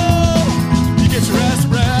 you get your ass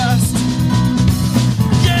arrested.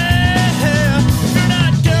 Yeah, if you're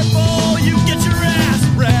not careful, you get your ass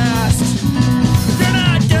arrested. If you're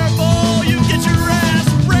not careful, you get your ass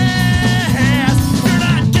arrested. If you're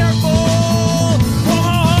not careful,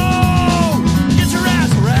 get your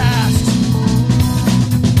ass arrested.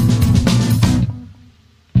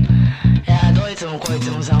 いやどいつもこいつ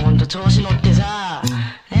もさほんと調子乗ってさ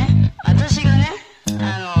ね私がね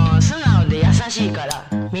素直で優しいから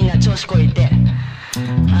みんな調子こいて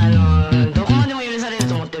どこまでも許される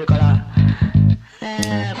と思ってるから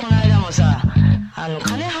この間もさ金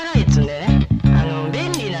払いっつうんでね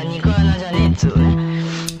便利な肉穴じゃねえっつうのね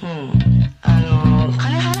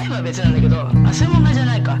金払えば別なんだけどそういう問題じゃ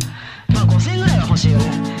ないかまあ5000円ぐらいは欲しいよね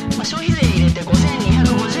まあ消費税入れて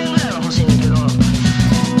5250円ぐらいは欲しいんだけど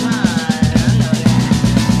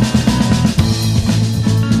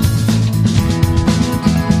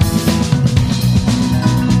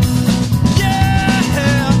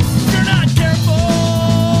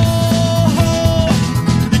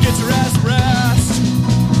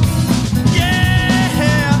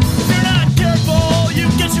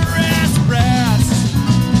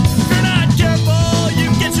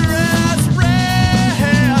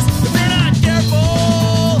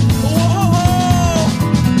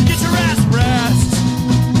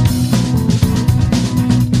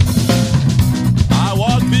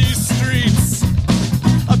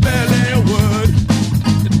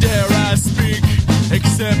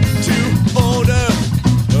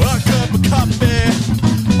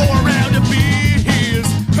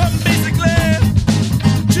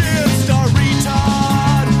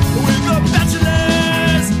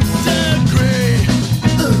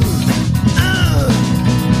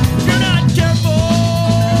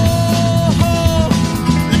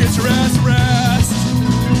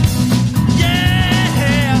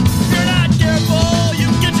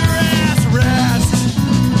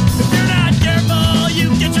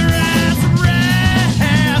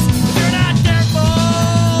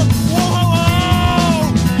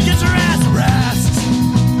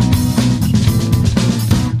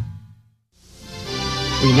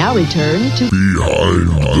Now return to Behind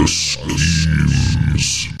the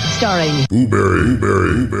Schemes, starring Booberry,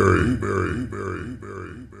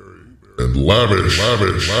 and Lavish.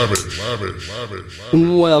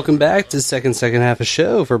 Welcome back to second half of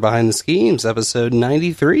show for Behind the Schemes, episode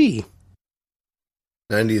 93.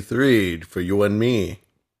 93 for you and me.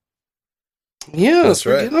 Yes,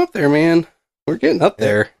 we're getting up there, man. We're getting up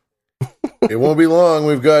there. It won't be long.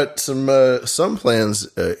 We've got some plans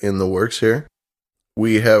in the works here.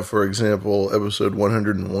 We have, for example, episode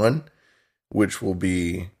 101, which will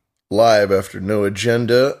be live after No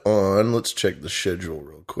Agenda on, let's check the schedule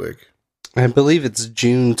real quick. I believe it's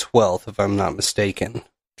June 12th, if I'm not mistaken.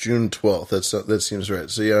 June 12th, that seems right.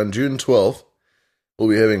 So yeah, on June 12th, we'll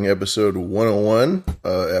be having episode 101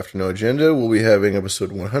 after No Agenda. We'll be having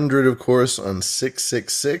episode 100, of course, on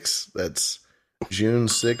 666. That's June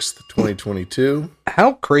 6th, 2022.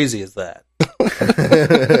 How crazy is that?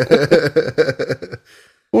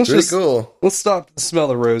 Pretty cool. Let's stop to smell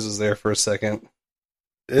the roses there for a second.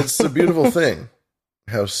 It's a beautiful thing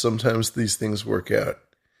how sometimes these things work out.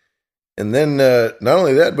 And then not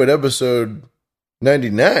only that, but episode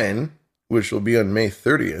 99, which will be on May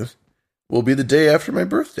 30th, will be the day after my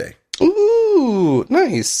birthday. Ooh,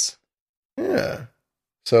 nice. Yeah.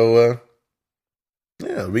 So,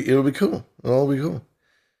 it'll be cool. It'll all be cool.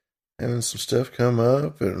 Having some stuff come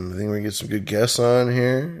up, and I think we can get some good guests on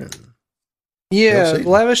here. And yeah,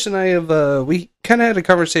 Lavish and I have, we kind of had a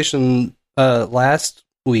conversation last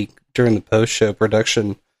week during the post-show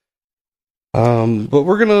production. But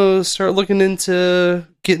we're going to start looking into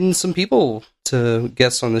getting some people to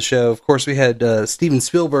guest on the show. Of course, we had Steven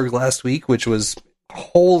Spielberg last week, which was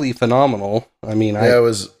wholly phenomenal. I mean, it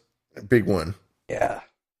was a big one. Yeah.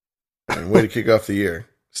 And way to kick off the year.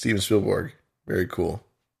 Steven Spielberg. Very cool.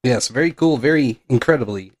 Yes, very cool, very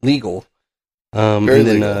incredibly legal. And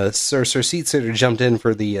then Sir Seatsitter jumped in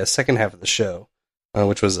for the second half of the show,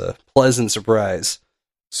 which was a pleasant surprise.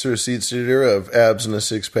 Sir Seatsitter of Abs and a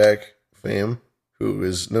Six-Pack fame, who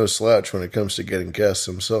is no slouch when it comes to getting guests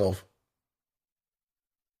himself.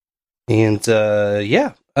 And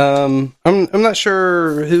I'm not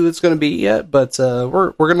sure who it's going to be yet, but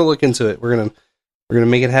we're going to look into it. We're gonna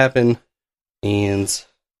make it happen, and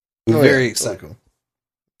I'm very excited. Cool.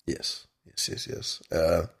 Yes.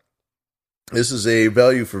 This is a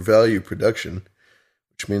value for value production,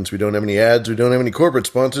 which means we don't have any ads. We don't have any corporate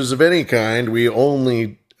sponsors of any kind. We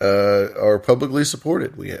only are publicly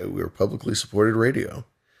supported. We're publicly supported radio,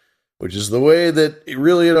 which is the way that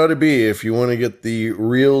it ought to be if you want to get the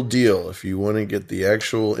real deal, if you want to get the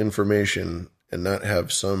actual information and not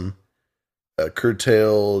have some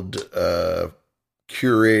curtailed,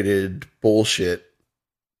 curated bullshit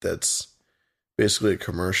that's basically a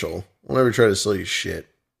commercial. We'll never try to sell you shit.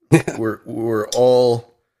 We're all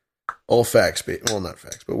facts based. Well, not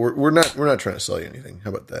facts, but we're not trying to sell you anything. How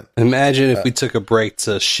about that? Imagine if we took a break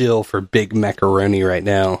to shill for Big Macaroni right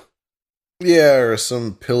now. Yeah, or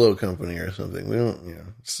some pillow company or something. We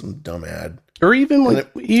don't, some dumb ad. Or even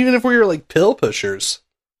even if we were like pill pushers,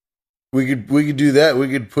 we could do that. We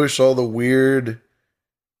could push all the weird.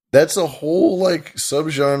 That's a whole like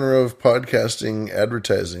subgenre of podcasting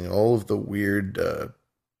advertising. All of the weird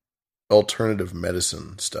alternative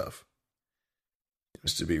medicine stuff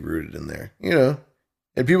seems to be rooted in there,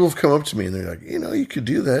 And people have come up to me and they're like, you could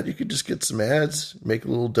do that. You could just get some ads, make a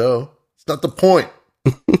little dough. It's not the point.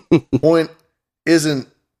 The point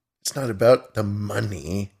it's not about the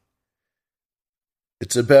money.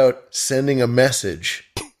 It's about sending a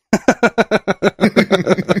message.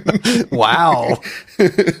 Wow.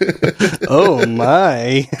 Oh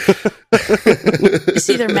my. You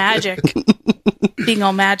see their magic. Being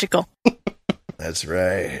all magical. That's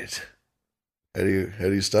right. How do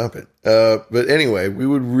you stop it? But anyway, we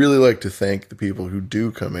would really like to thank the people who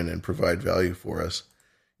do come in and provide value for us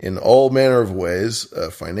in all manner of ways,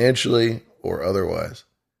 financially or otherwise.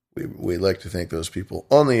 We'd like to thank those people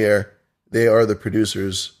on the air. They are the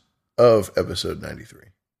producers of episode 93.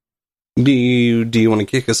 Do you want to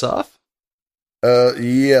kick us off?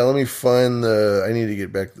 Yeah, let me find I need to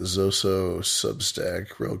get back to the Zoso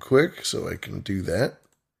Substack real quick so I can do that.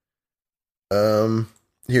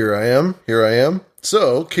 Here I am.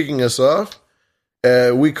 So, kicking us off,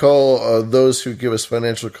 we call those who give us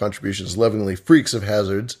financial contributions lovingly freaks of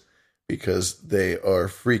hazards because they are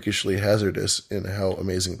freakishly hazardous in how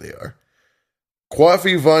amazing they are.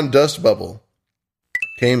 Coffee Von Dustbubble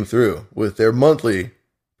came through with their monthly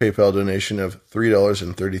PayPal donation of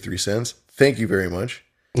 $3.33. Thank you very much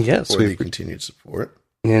for the continued support.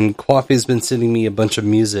 And Coffee's been sending me a bunch of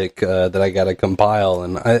music that I got to compile,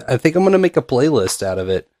 and I think I'm going to make a playlist out of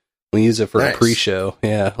it. We use it for a pre-show.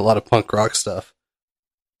 Yeah, a lot of punk rock stuff.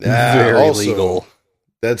 Very legal.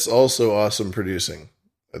 That's also awesome producing.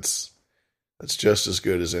 That's just as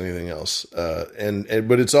good as anything else.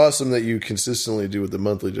 But it's awesome that you consistently do with the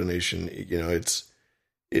monthly donation.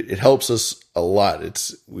 It helps us a lot.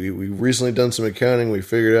 We've recently done some accounting. We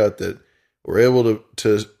figured out that we're able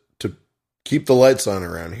to keep the lights on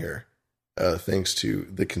around here, thanks to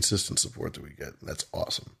the consistent support that we get. And that's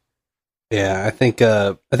awesome. Yeah, I think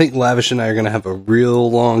Lavish and I are going to have a real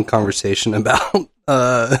long conversation about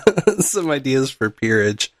some ideas for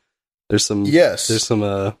peerage. I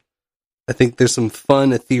think there's some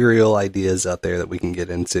fun ethereal ideas out there that we can get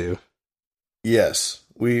into. Yes,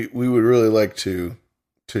 we would really like to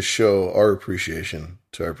show our appreciation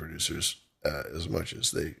to our producers as much as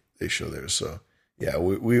they show theirs. So yeah,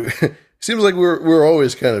 we seems like we're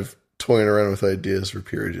always kind of toying around with ideas for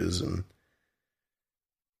peerages and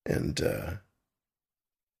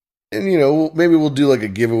maybe we'll do like a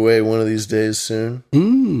giveaway one of these days soon.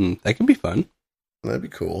 That can be fun. That'd be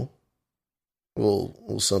cool.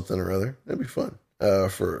 We'll something or other. That'd be fun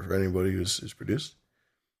for anybody who's produced.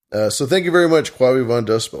 So thank you very much, Quavi Von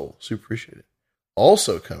Dustbowl. Super appreciate it.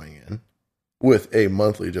 Also coming in with a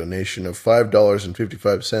monthly donation of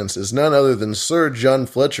 $5.55 is none other than Sir John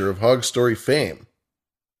Fletcher of Hog Story fame.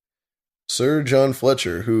 Sir John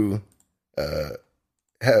Fletcher, who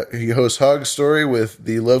he hosts Hog Story with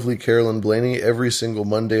the lovely Carolyn Blaney every single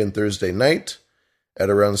Monday and Thursday night at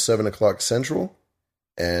around 7 o'clock Central.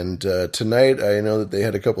 And tonight, I know that they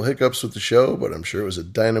had a couple hiccups with the show, but I'm sure it was a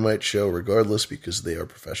dynamite show regardless because they are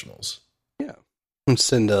professionals. Yeah. And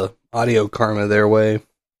send audio karma their way.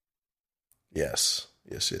 Yes.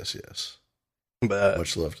 But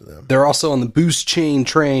much love to them. They're also on the Boost Chain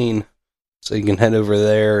train, so you can head over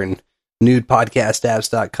there, and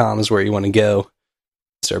nudepodcastapps.com is where you want to go.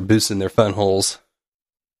 Start boosting their fun holes.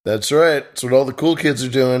 That's right. That's what all the cool kids are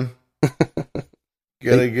doing.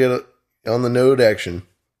 Gotta get on the node action.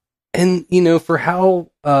 And, for how,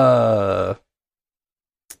 for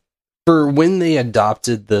when they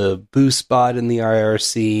adopted the boost bot in the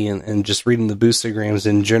IRC and just reading the boostograms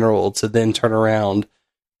in general to then turn around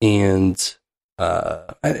and,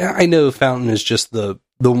 I know Fountain is just the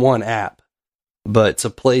one app, but to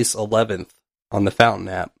place 11th on the Fountain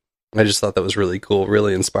app I just thought that was really cool,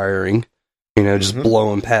 really inspiring. You know, just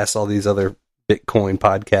blowing past all these other Bitcoin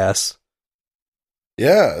podcasts.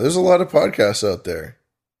 Yeah, there's a lot of podcasts out there.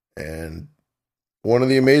 And one of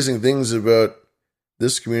the amazing things about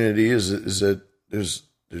this community is that there's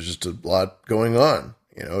just a lot going on.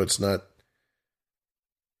 You know, it's not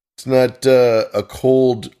a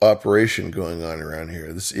cold operation going on around here.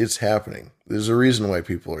 It's happening. There's a reason why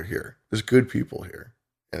people are here. There's good people here.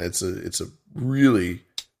 And it's a really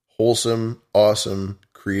wholesome, awesome,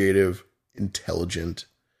 creative, intelligent,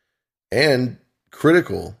 and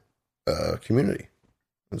critical community.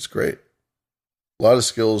 It's great. A lot of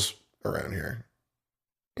skills around here.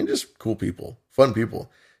 And just cool people. Fun people.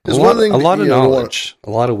 There's a lot of knowledge. A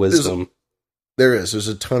lot of wisdom. There's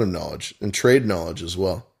a ton of knowledge. And trade knowledge as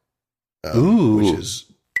well. Ooh. Which is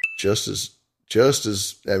just as,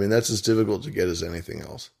 I mean, that's as difficult to get as anything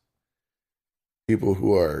else. People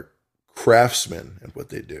who are craftsmen at what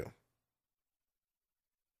they do.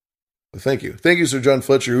 Well, thank you. Thank you, Sir John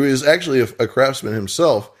Fletcher, who is actually a craftsman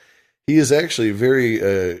himself. He is actually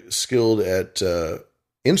very skilled at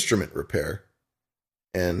instrument repair.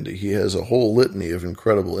 And he has a whole litany of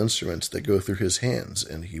incredible instruments that go through his hands,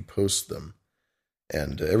 and he posts them.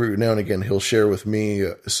 And every now and again, he'll share with me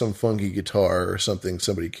some funky guitar or something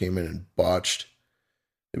somebody came in and botched.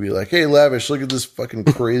 He'd be like, "Hey, Lavish, look at this fucking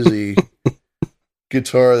crazy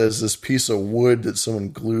guitar. There's this piece of wood that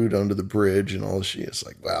someone glued onto the bridge and all this shit." It's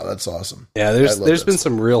like, wow, that's awesome. Yeah, there's been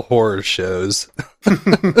some real horror shows.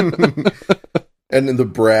 And then the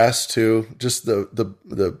brass too, just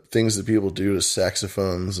the things that people do to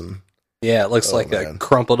saxophones and yeah, it looks like a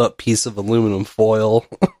crumpled up piece of aluminum foil.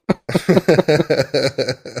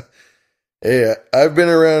 Hey, I've been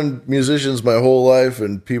around musicians my whole life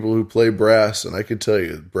and people who play brass, and I can tell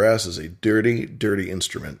you, brass is a dirty, dirty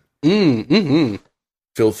instrument. Filthy,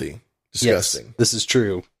 disgusting. Yes, this is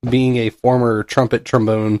true. Being a former trumpet,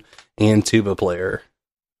 trombone, and tuba player.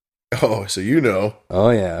 Oh, so you know. Oh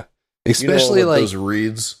yeah. Especially like those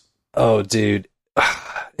reeds. Oh, dude.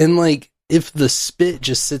 And like if the spit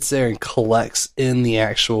just sits there and collects in the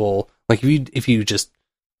actual, like if you just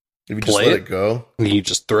let it go, and you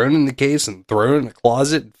just throw it in the case and throw it in the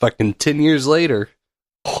closet, fucking 10 years later,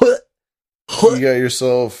 you got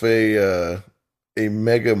yourself a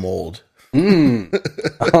mega mold. Nom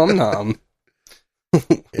nom.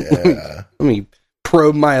 Yeah. Let me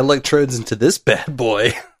probe my electrodes into this bad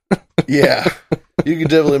boy. Yeah. You can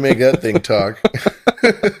definitely make that thing talk.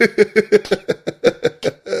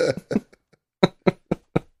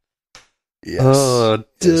 Yes. Oh,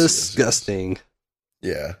 disgusting.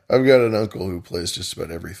 Yeah. I've got an uncle who plays just about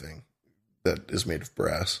everything that is made of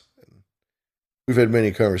brass. And we've had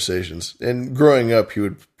many conversations. And growing up, he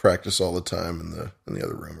would practice all the time in the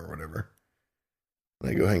other room or whatever.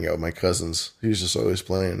 And I go hang out with my cousins. He was just always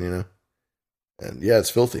playing, you know. And yeah, it's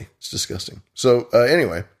filthy. It's disgusting. So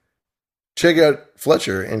anyway, check out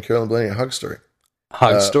Fletcher and Carolyn Blaney at Hog Story.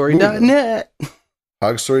 Hogstory.net.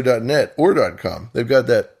 Hogstory.net or .com. They've got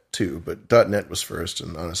that too, but .net was first,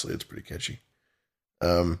 and honestly, it's pretty catchy.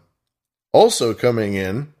 Also coming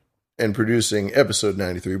in and producing episode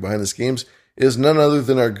 93 Behind the Schemes is none other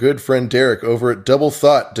than our good friend Derek over at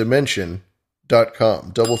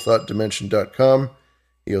DoubleThoughtDimension.com. DoubleThoughtDimension.com.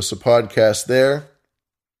 He hosts a podcast there,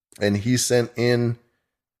 and he sent in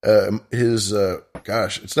his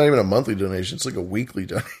it's not even a monthly donation, it's like a weekly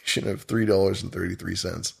donation of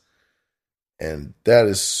 $3.33, and that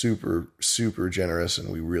is super, super generous,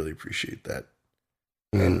 and we really appreciate that.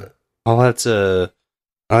 And I'll have to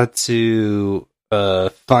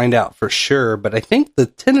find out for sure, but I think the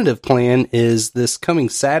tentative plan is this coming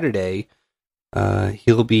Saturday.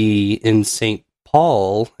 He'll be in St.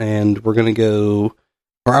 Paul, and we're gonna go.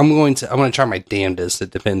 Or I'm going to try my damnedest.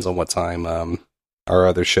 It depends on what time our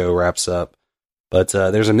other show wraps up. But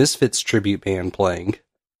there's a Misfits tribute band playing.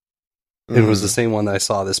 It was the same one that I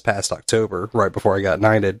saw this past October, right before I got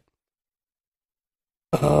knighted.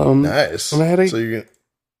 Nice. Well,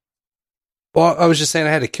 I was just saying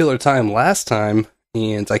I had a killer time last time,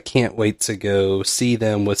 and I can't wait to go see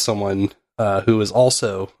them with someone who is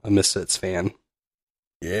also a Misfits fan.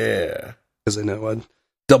 Yeah. Because I know I'd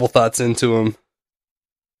double thoughts into them.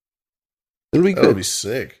 It'll be good. That'll be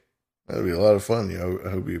sick. That'll be a lot of fun. You know, I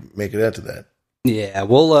hope you make it out to that. Yeah,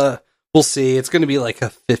 we'll see. It's going to be like a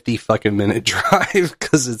 50 fucking minute drive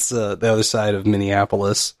because it's the other side of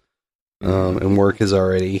Minneapolis, and work is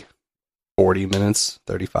already 40 minutes,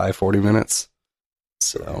 40 minutes.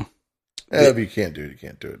 So, if you can't do it, you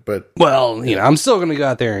can't do it. But well, you know, I'm still going to go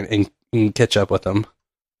out there and catch up with them.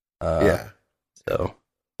 Yeah. So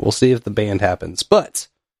we'll see if the band happens, but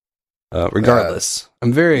regardless,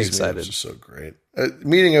 I'm very excited. Are so great.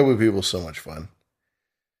 Meeting up with people is so much fun.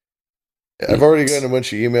 I've already gotten a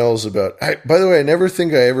bunch of emails about. By the way, I never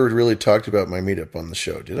think I ever really talked about my meetup on the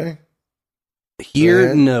show. Did I?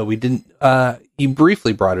 Here, no, we didn't. You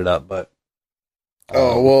briefly brought it up, but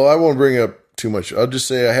oh well, I won't bring up too much. I'll just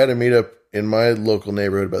say I had a meetup in my local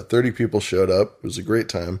neighborhood. About 30 people showed up. It was a great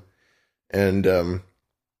time, and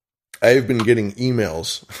I've been getting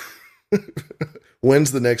emails.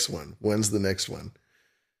 When's the next one? When's the next one?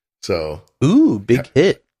 So, ooh, big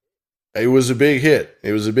hit. It was a big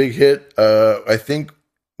hit. I think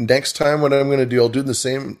next time what I'm going to do, I'll do the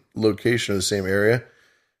same location or the same area,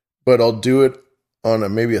 but I'll do it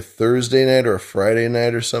on maybe a Thursday night or a Friday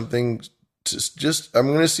night or something. Just I'm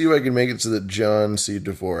going to see if I can make it so that John C.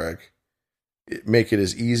 Dvorak, make it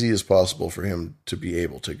as easy as possible for him to be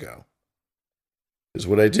able to go. Because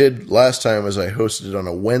what I did last time was I hosted it on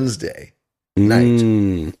a Wednesday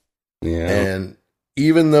night. Yeah. And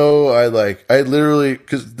even though I literally,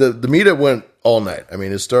 because the meetup went all night. I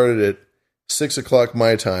mean, it started at 6 o'clock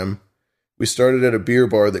my time. We started at a beer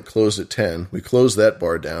bar that closed at 10. We closed that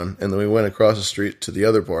bar down, and then we went across the street to the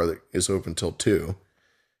other bar that is open till 2.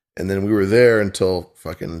 And then we were there until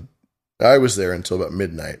I was there until about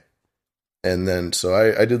midnight. And then, so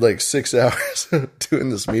I did like 6 hours doing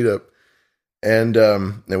this meetup. And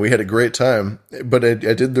we had a great time. But I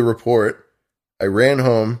did the report. I ran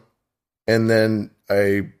home, and then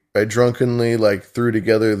I drunkenly threw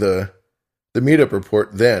together the meetup report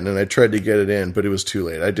then, and I tried to get it in, but it was too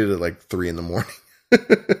late. I did it 3 a.m.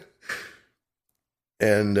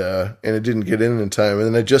 and it didn't get in time. And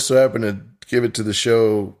then I just so happened to give it to the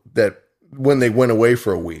show that when they went away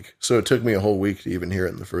for a week. So it took me a whole week to even hear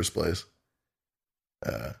it in the first place.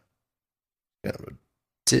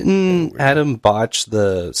 Didn't Adam botch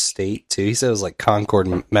the state too? He said it was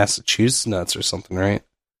Concord, Massachusetts or something, right?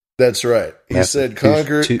 That's right. He said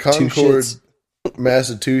Concord,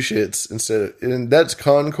 Massachusetts instead of, and that's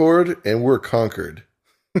Concord, and we're Concord.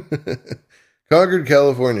 Concord,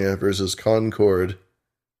 California versus Concord,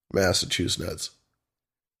 Massachusetts.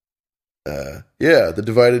 The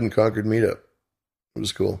Divided and Conquered meetup. It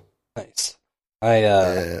was cool. Nice.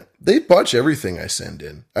 They botch everything I send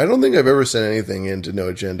in. I don't think I've ever sent anything in to No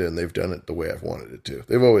Agenda, and they've done it the way I've wanted it to.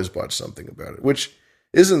 They've always botched something about it, which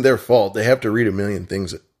isn't their fault. They have to read a million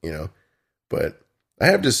things, but I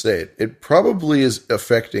have to say it probably is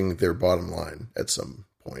affecting their bottom line at some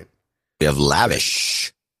point. We have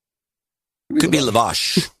lavish. Could be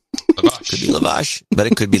lavash. Could be lavash, but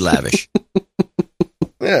it could be lavish.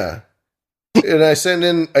 Yeah. And I sent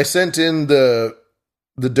in the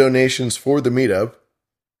donations for the meetup,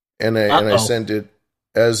 and I sent it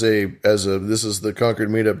as a this is the Concord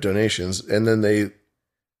meetup donations, and then they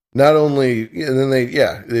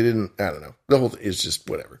didn't, I don't know, the whole thing is just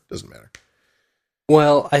whatever, doesn't matter.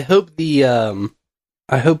 Well, I hope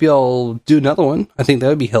y'all do another one. I think that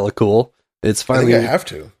would be hella cool. It's finally, I think I have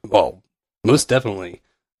to. Well, most definitely.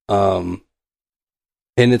 And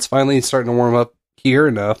it's finally starting to warm up here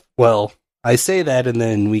enough. Well, I say that, and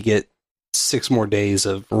then we get 6 more days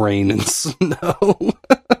of rain and snow.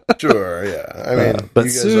 Sure, yeah. I mean, but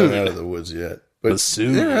you guys soon, aren't out of the woods yet. But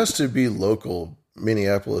soon. There has to be local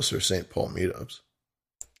Minneapolis or St. Paul meetups.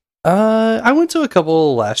 I went to a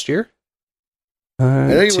couple last year. I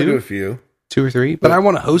know you went to a few. 2 or 3, but I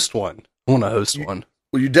want to host one. Well,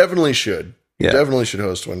 you definitely should. You Yeah. definitely should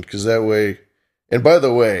host one, because that way... And by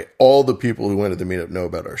the way, all the people who went to the meetup know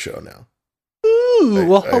about our show now. Ooh,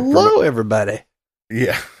 hello, everybody.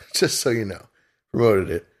 Yeah, just so you know. Promoted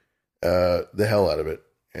it. The hell out of it.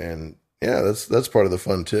 And yeah, that's part of the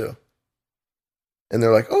fun too. And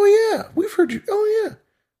they're like, oh yeah, we've heard you. Oh yeah.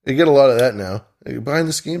 You get a lot of that now. Behind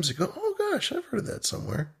the schemes, you go, oh gosh, I've heard of that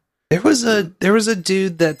somewhere. There was a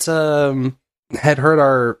dude that had heard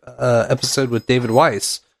our episode with David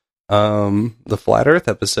Weiss, the Flat Earth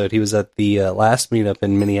episode. He was at the last meetup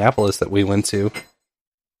in Minneapolis that we went to.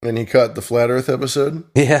 And he caught the Flat Earth episode?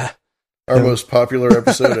 Yeah. Our most popular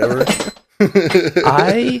episode ever.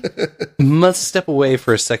 I must step away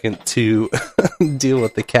for a second to deal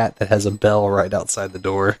with the cat that has a bell right outside the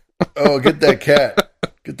door. Oh, get that cat.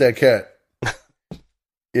 Get that cat.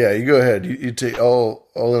 Yeah, you go ahead. You take. I'll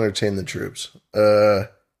entertain the troops. The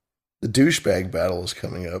douchebag battle is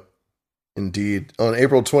coming up. Indeed, on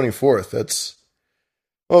April 24th. That's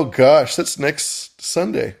that's next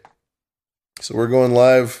Sunday. So we're going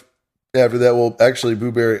live. After that, we'll actually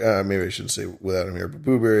Booberry. Maybe I shouldn't say without him here, but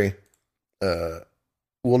Booberry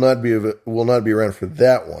will not be around for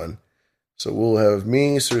that one. So we'll have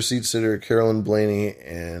me, Sir Seat Sitter, Carolyn Blaney,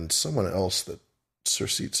 and someone else that Sir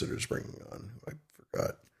Seat Sitter's bringing on. I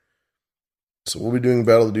forgot. So we'll be doing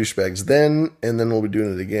Battle of the Douchebags then, and then we'll be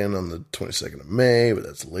doing it again on the 22nd of May, but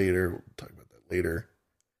that's later. We'll talk about that later.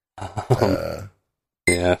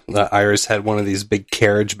 Yeah, the Iris had one of these big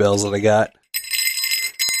carriage bells that I got.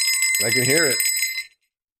 I can hear it.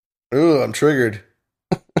 Ooh, I'm triggered.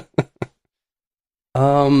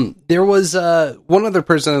 There was one other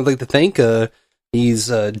person I'd like to thank. He's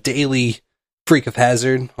a daily freak of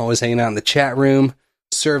hazard, always hanging out in the chat room.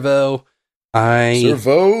 Servo. I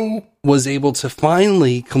was able to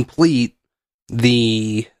finally complete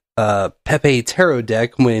the Pepe Tarot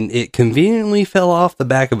deck when it conveniently fell off the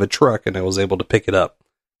back of a truck, and I was able to pick it up.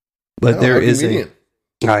 But there is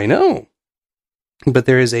I know. But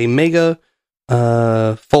there is a mega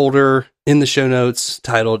folder in the show notes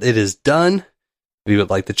titled "It Is Done." If you would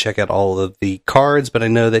like to check out all of the cards, but I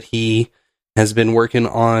know that he has been working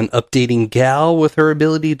on updating Gal with her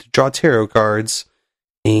ability to draw tarot cards,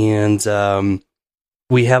 and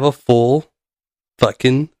we have a full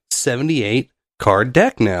fucking 78 card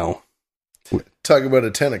deck now. Talk about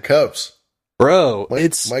a 10 of cups. Bro,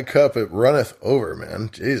 my cup, it runneth over, man.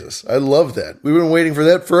 Jesus, I love that. We've been waiting for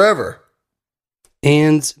that forever.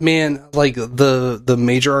 And man, like the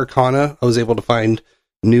major arcana, I was able to find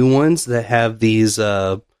new ones that have these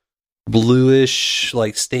bluish,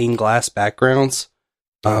 like stained glass backgrounds.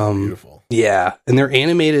 Beautiful. Yeah, and they're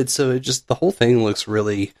animated, so it just the whole thing looks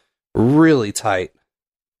really, really tight.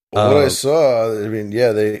 What I saw, I mean,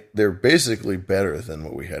 yeah, they're basically better than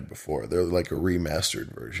what we had before. They're like a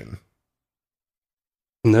remastered version.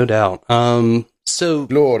 No doubt. So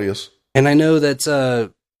glorious. And I know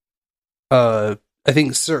that I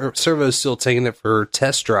think Servo's still taking it for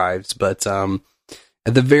test drives, but at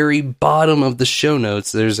the very bottom of the show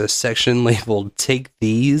notes, there's a section labeled "Take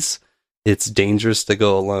These. It's dangerous to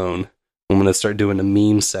go alone." I'm going to start doing a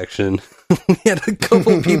meme section. We had a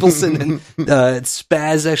couple people sending.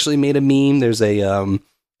 Spaz actually made a meme. There's a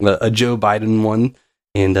Joe Biden one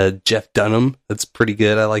and Jeff Dunham. That's pretty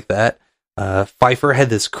good. I like that. Pfeiffer had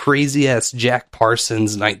this crazy ass Jack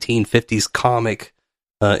Parsons 1950s comic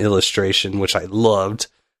illustration, which I loved.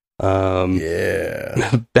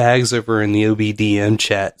 Yeah. Bags over in the OBDM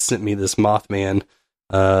chat sent me this Mothman,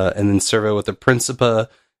 and then Servo with the Principa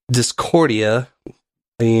Discordia.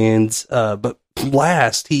 And but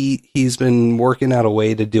last he's been working out a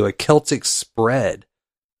way to do a Celtic spread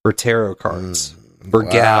for tarot cards for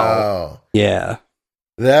Gal. Yeah,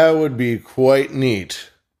 that would be quite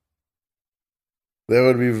neat. That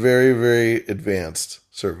would be very, very advanced,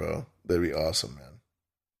 Servo. That'd be awesome, man.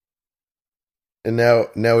 And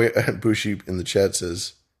now we Bushi in the chat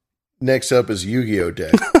says, next up is Yu-Gi-Oh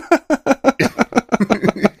deck.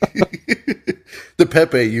 The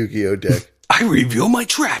Pepe Yu-Gi-Oh deck. I reveal my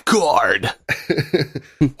trap card.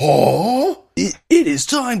 Oh, it is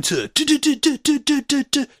time to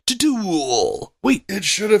duel. Wait, it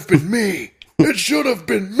should have been me. It should have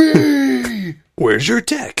been me. Where's your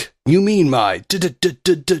deck? You mean my deck?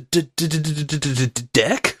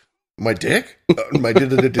 My dick? My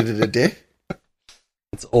dick?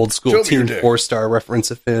 It's old school Team 4-Star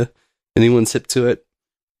reference if anyone's hip to it.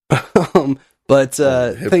 But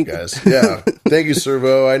hip guys, yeah. Thank you,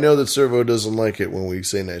 Servo. I know that Servo doesn't like it when we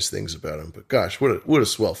say nice things about him, but gosh, what a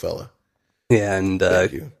swell fella. Yeah,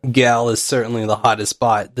 and Gal is certainly the hottest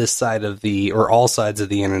spot this side of all sides of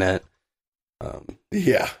the internet.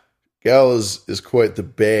 Yeah, Gal is quite the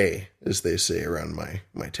bae, as they say around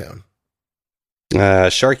my town.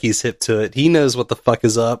 Sharky's hip to it. He knows what the fuck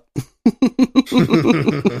is up.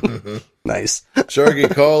 Nice. Sharky,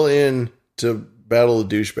 call in to Battle of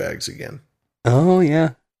Douchebags again. Oh,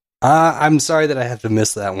 yeah. I'm sorry that I have to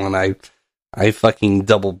miss that one. I fucking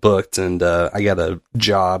double booked, and I got a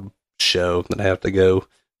job show that I have to go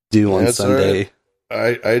do on Sunday.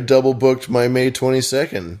 Right. I double booked my May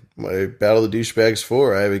 22nd, my Battle of the Douchebags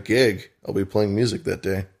 4. I have a gig. I'll be playing music that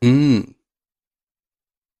day.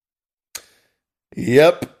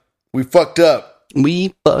 Yep. We fucked up.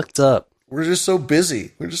 We're just so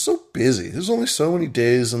busy. There's only so many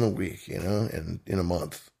days in a week, and in a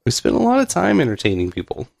month. We spend a lot of time entertaining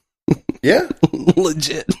people. Yeah.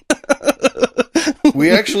 Legit. We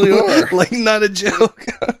actually are. Like, not a joke.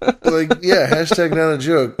 Like, yeah, hashtag not a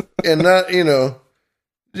joke. And not, yeah,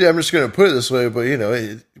 I'm just going to put it this way, but,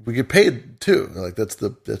 we get paid too. Like, that's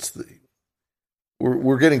the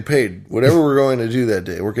we're getting paid. Whatever we're going to do that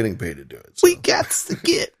day, we're getting paid to do it. So. We got to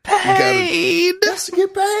get paid. Got to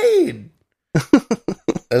get paid.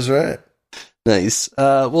 That's right. Nice.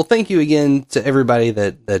 Well, thank you again to everybody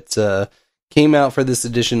that came out for this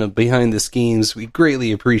edition of Behind the Schemes. We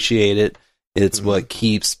greatly appreciate it. It's what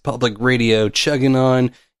keeps public radio chugging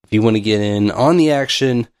on. If you want to get in on the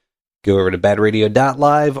action, go over to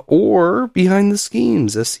badradio.live or Behind the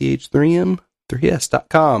Schemes,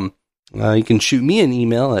 SCH3M3S.com. You can shoot me an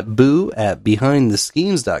email at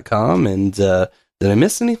boo@behindtheschemes.com. And did I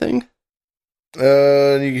miss anything? You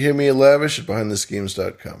can hit me at lavish at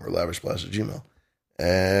behindtheschemes.com or lavishblast@gmail.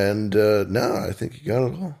 And no, I think you got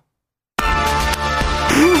it all.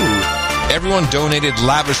 Everyone donated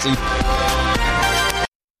lavishly.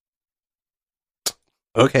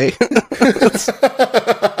 Okay.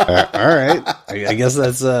 All right. I guess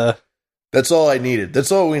that's all I needed.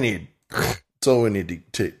 That's all we need. That's all we need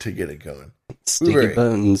to get it going.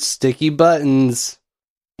 Sticky buttons.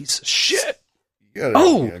 Piece of shit. You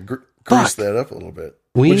gotta grease that up a little bit.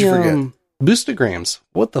 What'd you forget? Boostergrams.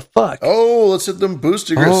 What the fuck? Oh, let's hit them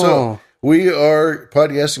boostergrams. So we are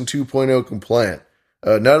Podcasting 2.0 compliant.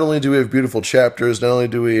 Not only do we have beautiful chapters, not only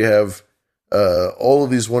do we have all of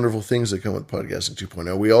these wonderful things that come with Podcasting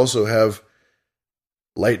 2.0, we also have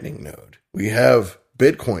Lightning Node. We have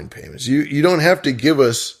Bitcoin payments. You don't have to give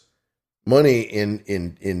us money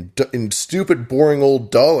in stupid, boring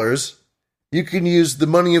old dollars. You can use the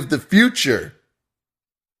money of the future,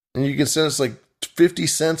 and you can send us like 50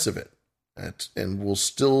 cents of it, and we'll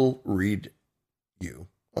still read you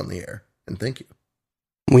on the air. And thank you.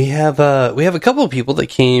 We have a couple of people that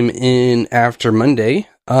came in after Monday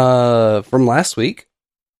from last week,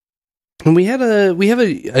 and we have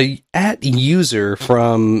a at user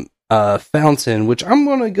from Fountain, which I'm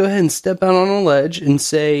going to go ahead and step out on a ledge and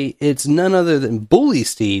say it's none other than Bully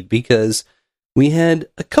Steed, because we had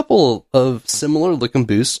a couple of similar looking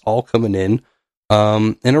boosts all coming in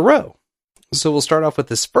a row. So we'll start off with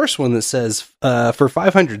this first one that says for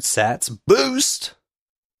 500 sats boost.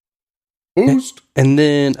 And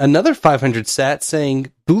then another 500 sats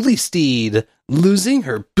saying Bully Steed losing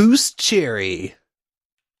her boost cherry.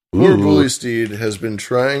 Poor Bully Steed has been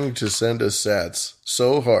trying to send us sats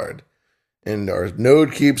so hard, and our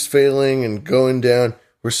node keeps failing and going down.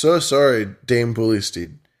 We're so sorry, Dame Bully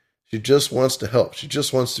Steed. She just wants to help. She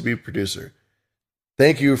just wants to be a producer.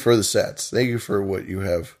 Thank you for the sats. Thank you for what you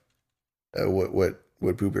have, what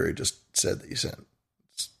Booberry just said that you sent.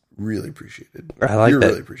 Really appreciated. I like that.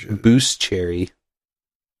 Really appreciated. Boost cherry.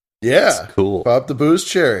 Yeah. That's cool. Pop the boost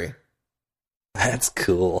cherry. That's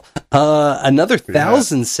cool. Another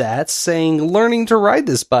 1,000 sats saying learning to ride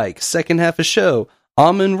this bike. Second half of show.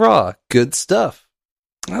 Amun Ra. Good stuff.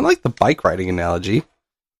 I like the bike riding analogy.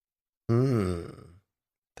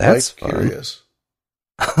 That's curious.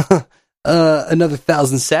 Another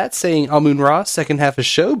 1,000 sats saying Amun Ra. Second half of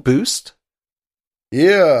show. Boost.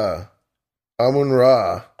 Yeah. Amun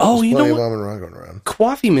Ra. Oh, you know what? Amun Ra going around.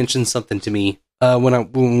 Coffee mentioned something to me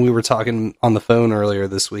when we were talking on the phone earlier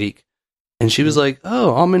this week, and she was like,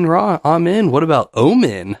 "Oh, Amun Ra, Amen. What about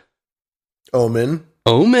Omen? Omen.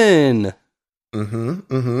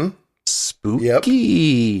 Spooky. Yep.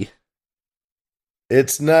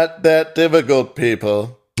 It's not that difficult,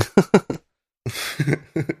 people."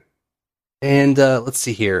 And let's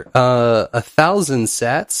see here, 1,000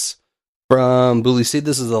 sats from Bully Seed.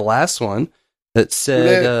 This is the last one. That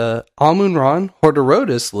said, Amun-Ra,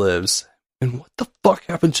 Herodotus lives. And what the fuck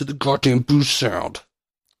happened to the goddamn boost sound?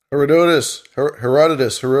 Herodotus lives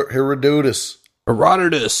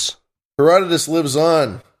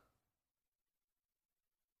on.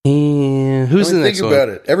 And who's the next one? Think about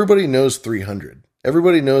it. Everybody knows 300.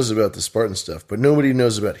 Everybody knows about the Spartan stuff, but nobody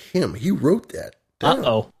knows about him. He wrote that.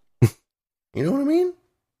 Uh-oh. You know what I mean?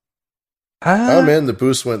 Oh, man, the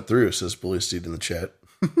boost went through, says Bully Steed in the chat.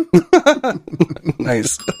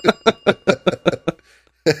 Nice.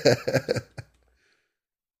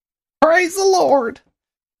 Praise the Lord.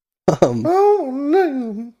 Oh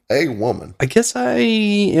no, a woman. I guess I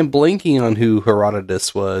am blanking on who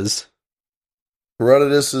Herodotus was.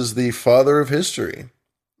 Herodotus is the father of history.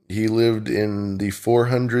 He lived in the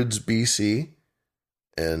 400s BC,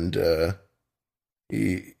 and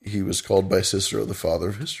he was called by Cicero the father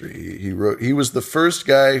of history. He was the first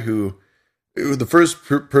guy the first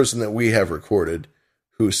person that we have recorded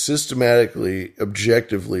who systematically,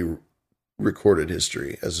 objectively recorded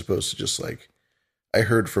history, as opposed to just like, I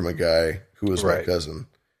heard from a guy who was my cousin.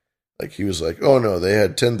 Like, he was like, oh no, they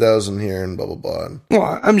had 10,000 here and blah, blah, blah.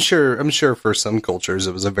 Well, I'm sure for some cultures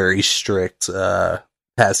it was a very strict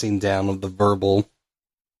passing down of the verbal,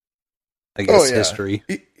 I guess, history.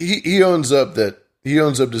 He owns up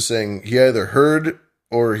to saying he either heard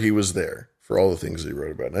or he was there for all the things that he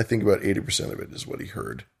wrote about. And I think about 80% of it is what he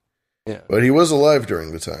heard. Yeah. But he was alive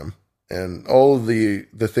during the time. And all of the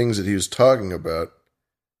things that he was talking about,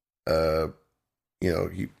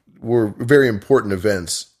 were very important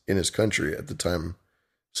events in his country at the time.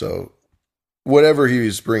 So whatever he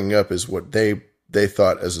was bringing up is what they they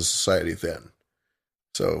thought as a society then.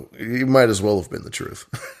 So it might as well have been the truth.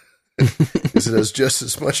 Because it has just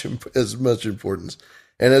as much importance.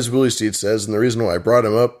 And as Willie Steed says, and the reason why I brought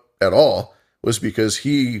him up at all was because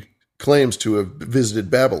he claims to have visited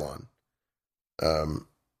Babylon.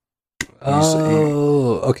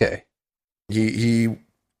 Okay. He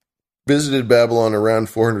visited Babylon around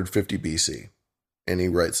 450 BC, and he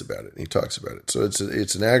writes about it. And he talks about it. So it's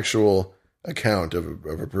an actual account of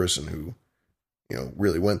a person who,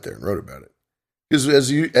 really went there and wrote about it. Because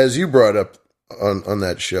as you brought up on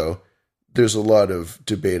that show, there's a lot of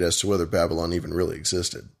debate as to whether Babylon even really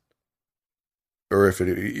existed, or if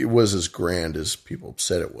it was as grand as people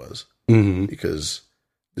said it was. Mm-hmm. Because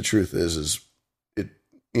the truth is it.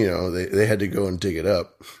 They had to go and dig it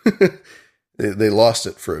up. They lost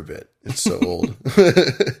it for a bit. It's so old,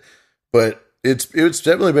 but it's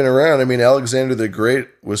definitely been around. I mean, Alexander the Great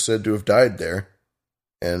was said to have died there,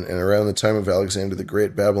 and around the time of Alexander the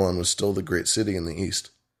Great, Babylon was still the great city in the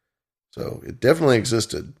east. So it definitely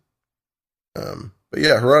existed. But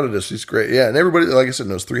yeah, Herodotus, he's great. Yeah, and everybody, like I said,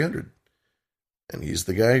 knows 300. And he's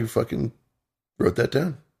the guy who fucking wrote that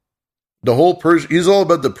down. The whole he's all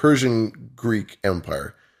about the Persian Greek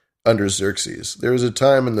Empire under Xerxes. There was a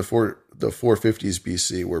time in the 450s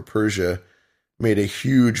BC where Persia made a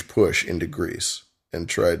huge push into Greece and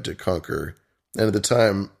tried to conquer. And at the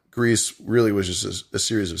time, Greece really was just a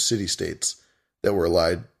series of city-states that were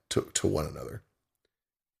allied to one another.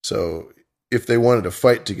 So if they wanted to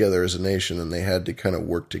fight together as a nation, then they had to kind of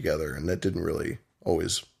work together, and that didn't really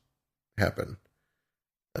always happen.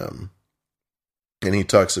 And he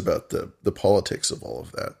talks about the politics of all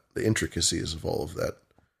of that, the intricacies of all of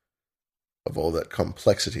that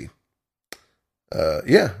complexity.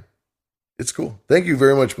 Yeah, it's cool. Thank you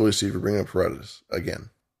very much, Billy Steve, for bringing up Herodotus again.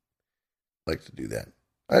 I like to do that.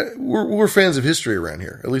 We're fans of history around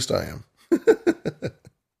here. At least I am.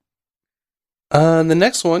 The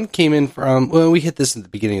next one came in from, we hit this at the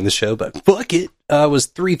beginning of the show, but fuck it. Was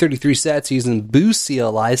 333 sats using Boo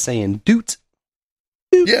CLI saying doot.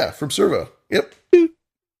 Yeah, from Servo. Yep. Doot.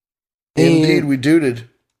 Indeed, we dooted.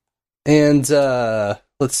 And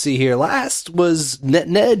let's see here. Last was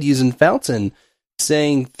Ned using Fountain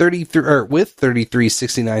saying 33, with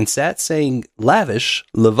 3369 sats saying lavish,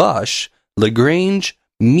 lavash, Lagrange,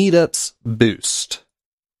 meetups, boost.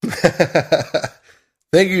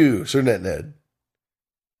 Thank you, Sir Ned.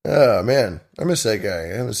 Oh, man. I miss that guy.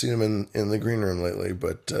 I haven't seen him in the green room lately,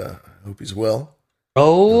 but I hope he's well.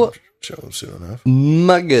 Oh, show him soon enough.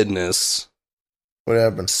 My goodness. What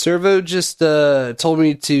happened? Servo just told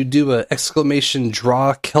me to do a exclamation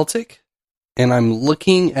draw Celtic, and I'm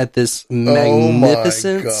looking at this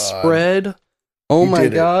magnificent spread. Oh my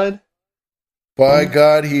God. By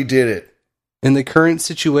God, he did it. In the current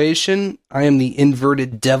situation, I am the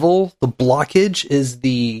inverted devil. The blockage is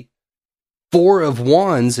the 4 of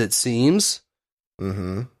Wands, it seems.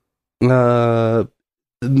 Mm-hmm.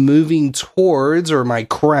 Moving towards, or my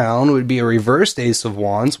crown would be a reversed Ace of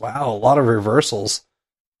Wands. Wow, a lot of reversals.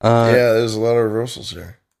 Yeah, there's a lot of reversals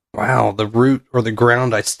here. Wow, the root or the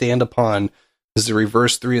ground I stand upon is the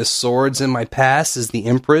reverse 3 of Swords. In my past is the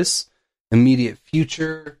Empress. Immediate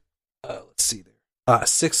future. Let's see there.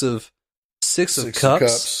 Six of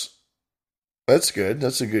Cups. That's good.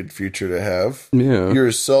 That's a good future to have. Yeah.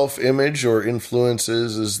 Your self-image or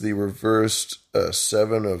influences is the reversed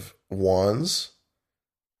 7 of Wands,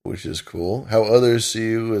 which is cool. How others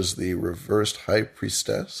see you is the reversed High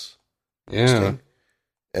Priestess. Yeah.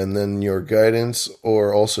 And then your guidance,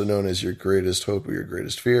 or also known as your greatest hope or your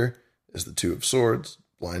greatest fear, is the 2 of Swords,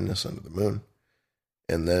 blindness under the moon.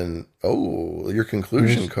 And then, your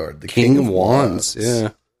conclusion card, the King of Wands. Yeah.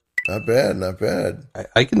 Not bad, not bad.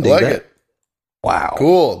 I can dig that. It. Wow.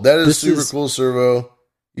 Cool. That is super cool, Servo.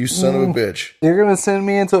 You son of a bitch. You're going to send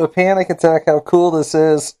me into a panic attack how cool this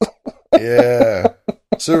is. Yeah.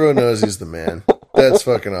 Servo knows he's the man. That's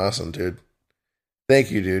fucking awesome, dude.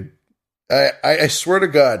 Thank you, dude. I swear to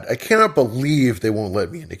God, I cannot believe they won't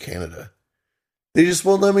let me into Canada. They just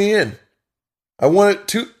won't let me in.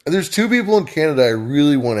 There's 2 people in Canada I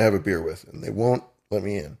really want to have a beer with, and they won't let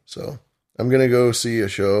me in. So I'm going to go see a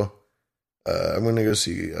show. I'm going to go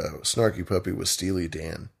see Snarky Puppy with Steely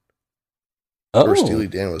Dan. Or Steely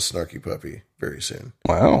Dan with Snarky Puppy very soon.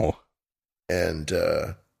 Wow. And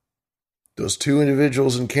those 2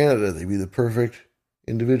 individuals in Canada, they'd be the perfect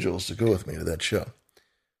individuals to go with me to that show.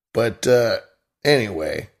 But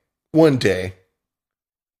anyway, one day,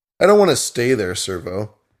 I don't want to stay there,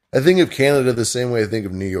 Servo. I think of Canada the same way I think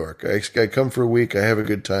of New York. I come for a week, I have a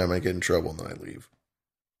good time, I get in trouble, and then I leave.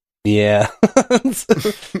 Yeah.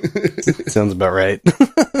 Sounds about right.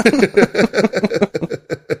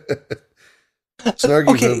 Snarky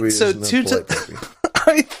Okay, puppy so is no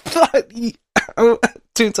polite puppy.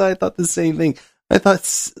 I thought the same thing. I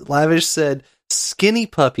thought Lavish said Skinny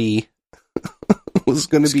Puppy was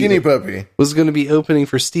going to be opening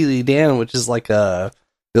for Steely Dan, which is they're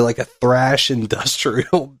like a thrash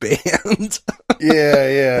industrial band.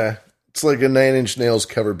 Yeah. It's like a 9 Inch Nails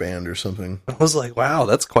cover band or something. I was like, wow,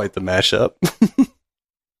 that's quite the mashup.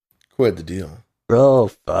 Quite the deal. Oh,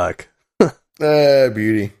 fuck.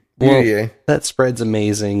 Beauty. Beauty, eh? That spread's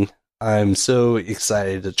amazing. I'm so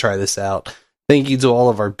excited to try this out. Thank you to all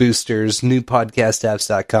of our boosters,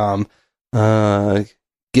 newpodcastapps.com.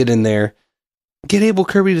 Get in there. Get Abel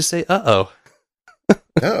Kirby to say, uh-oh.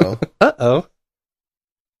 Uh-oh. Uh-oh.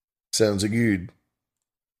 Sounds good.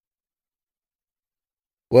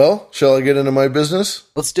 Well, shall I get into my business?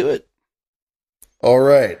 Let's do it. All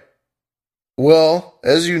right. Well,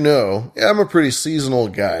 as you know, I'm a pretty seasonal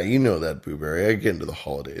guy. You know that, Booberry. I get into the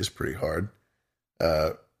holidays pretty hard.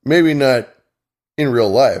 Maybe not in real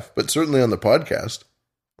life, but certainly on the podcast.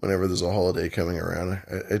 Whenever there's a holiday coming around,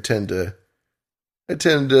 I tend to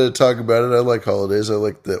talk about it. I like holidays. I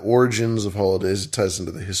like the origins of holidays. It ties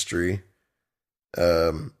into the history.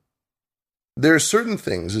 There are certain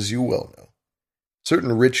things, as you well know,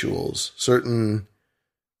 certain rituals, certain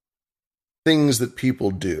things that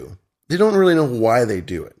people do. They don't really know why they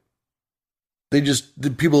do it.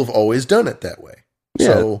 The people have always done it that way. Yeah,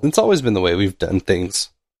 so, it's always been the way we've done things.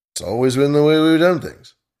 It's always been the way we've done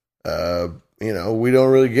things. We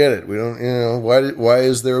don't really get it. We don't, why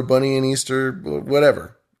is there a bunny in Easter?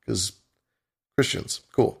 Whatever. Because Christians,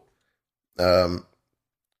 cool.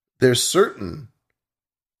 There's certain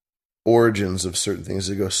origins of certain things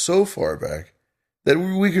that go so far back that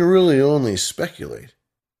we can really only speculate.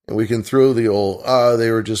 And we can throw the old, they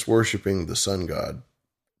were just worshiping the sun god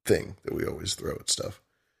thing that we always throw at stuff.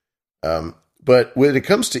 But when it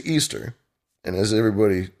comes to Easter, and as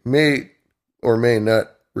everybody may or may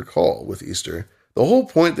not recall with Easter, the whole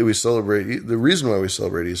point that we celebrate, the reason why we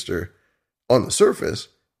celebrate Easter on the surface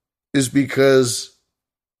is because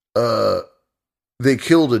they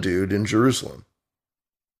killed a dude in Jerusalem.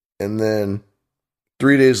 And then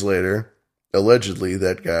 3 days later, allegedly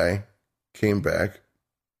that guy came back,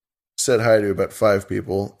 said hi to about 5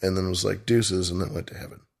 people, and then was like deuces, and then went to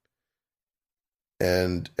heaven.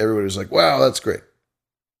 And everybody was like, wow, that's great.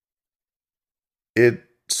 It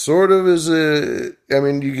sort of is you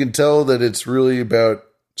can tell that it's really about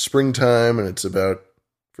springtime and it's about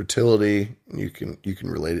fertility, and you can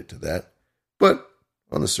relate it to that. But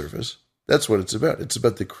on the surface, that's what it's about. It's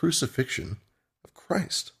about the crucifixion of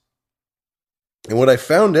Christ. And what I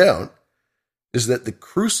found out is that the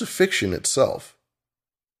crucifixion itself,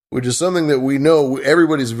 which is something that we know,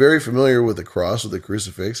 everybody's very familiar with the cross, with the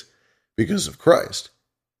crucifix, because of Christ.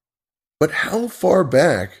 But how far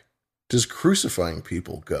back does crucifying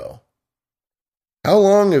people go? How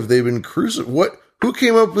long have they been crucified? Who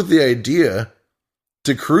came up with the idea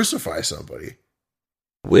to crucify somebody?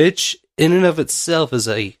 Which, in and of itself, is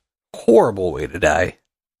a horrible way to die.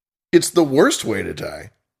 It's the worst way to die.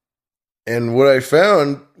 And what I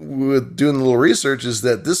found with doing a little research is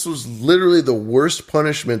that this was literally the worst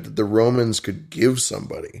punishment that the Romans could give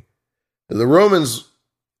somebody. The Romans,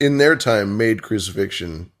 in their time, made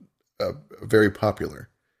crucifixion very popular.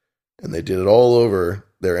 And they did it all over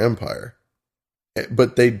their empire.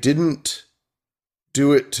 But they didn't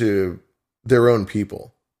do it to their own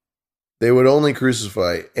people. They would only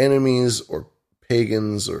crucify enemies or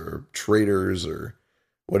pagans or traitors or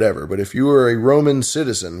whatever. But if you were a Roman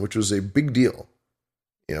citizen, which was a big deal,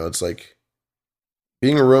 it's like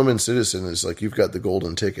being a Roman citizen is like you've got the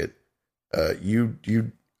golden ticket.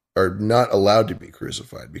 You are not allowed to be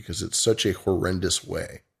crucified because it's such a horrendous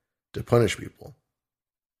way to punish people.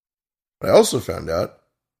 But I also found out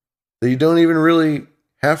that you don't even really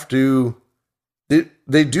have to.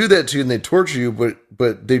 They do that to you and they torture you,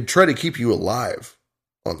 but they try to keep you alive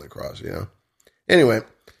on the cross. Anyway,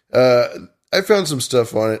 I found some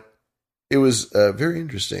stuff on it. It was very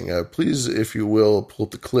interesting. Please, if you will, pull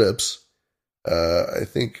up the clips. I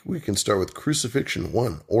think we can start with Crucifixion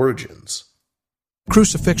 1, Origins.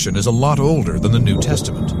 Crucifixion is a lot older than the New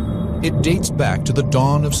Testament. It dates back to the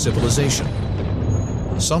dawn of civilization.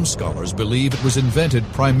 Some scholars believe it was invented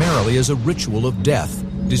primarily as a ritual of death,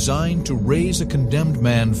 designed to raise a condemned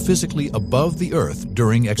man physically above the earth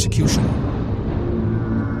during execution.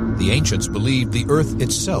 The ancients believed the earth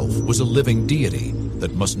itself was a living deity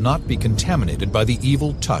that must not be contaminated by the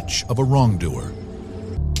evil touch of a wrongdoer.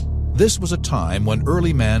 This was a time when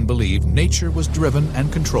early man believed nature was driven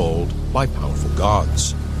and controlled by powerful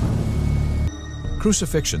gods.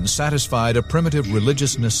 Crucifixion satisfied a primitive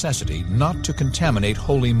religious necessity not to contaminate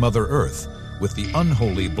Holy Mother Earth, with the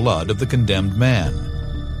unholy blood of the condemned man.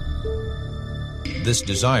 This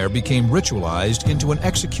desire became ritualized into an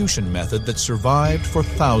execution method that survived for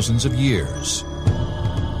thousands of years.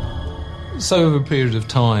 So over a period of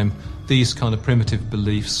time, these kind of primitive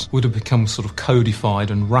beliefs would have become sort of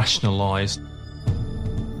codified and rationalized.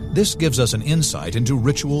 This gives us an insight into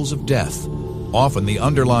rituals of death. Often the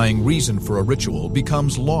underlying reason for a ritual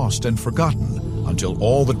becomes lost and forgotten until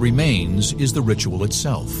all that remains is the ritual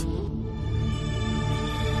itself.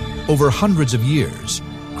 Over hundreds of years,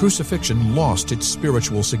 crucifixion lost its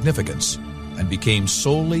spiritual significance and became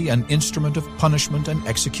solely an instrument of punishment and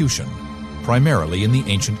execution, primarily in the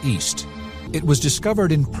ancient East. It was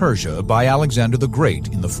discovered in Persia by Alexander the Great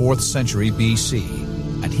in the 4th century BC,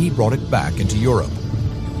 and he brought it back into Europe.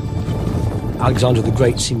 Alexander the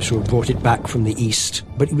Great seems to have brought it back from the East,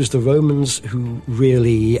 but it was the Romans who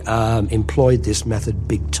really employed this method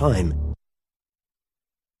big time.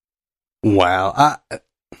 Wow.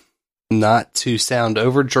 Not to sound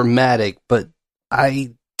over dramatic, but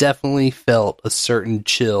I definitely felt a certain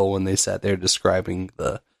chill when they sat there describing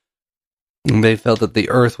they felt that the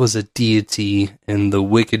earth was a deity and the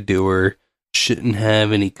wicked doer shouldn't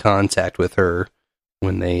have any contact with her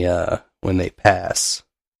when they pass.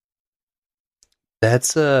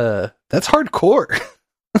 That's hardcore.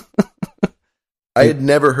 I had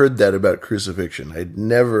never heard that about crucifixion. I'd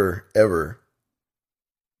never, ever.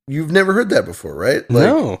 You've never heard that before, right?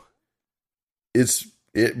 No.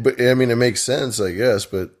 But I mean, it makes sense, I guess,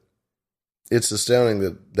 but it's astounding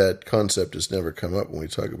that that concept has never come up when we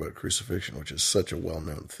talk about crucifixion, which is such a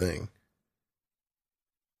well-known thing.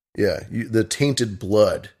 Yeah, the tainted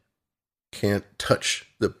blood can't touch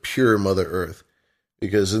the pure Mother Earth,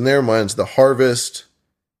 because in their minds, the harvest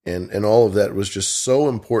and all of that was just so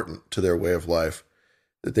important to their way of life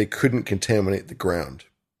that they couldn't contaminate the ground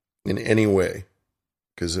in any way,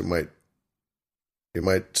 because it might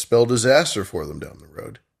spell disaster for them down the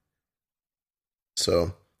road.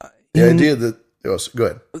 So the idea that go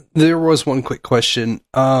ahead. There was one quick question.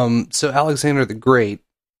 So Alexander the Great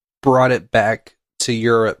brought it back to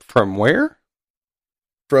Europe from where?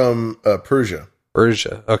 From Persia.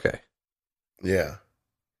 Persia. Okay. Yeah.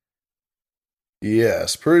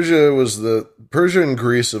 Yes, Persia and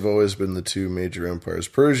Greece have always been the two major empires.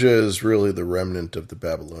 Persia is really the remnant of the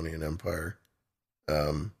Babylonian Empire.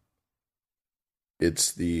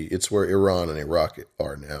 It's where Iran and Iraq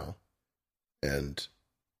are now, and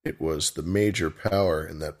it was the major power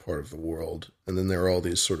in that part of the world. And then there are all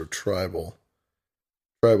these sort of tribal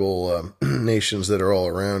nations that are all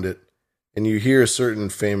around it, and you hear certain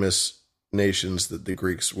famous nations that the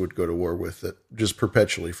Greeks would go to war with that just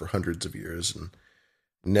perpetually for hundreds of years and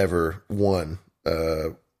never won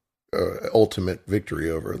ultimate victory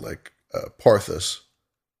over, like Parthas,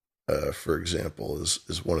 for example,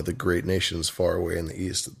 is one of the great nations far away in the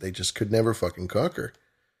east that they just could never fucking conquer.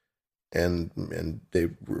 And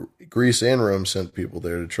Greece and Rome sent people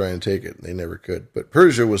there to try and take it, and they never could. But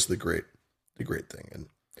Persia was the great thing, and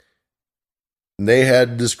they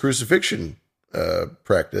had this crucifixion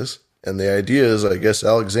practice. And the idea is, I guess,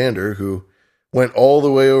 Alexander, who went all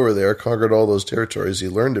the way over there, conquered all those territories, he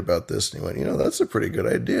learned about this, and he went, that's a pretty good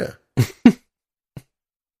idea.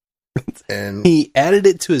 And he added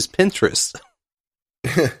it to his Pinterest.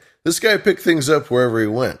 This guy picked things up wherever he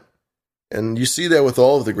went. And you see that with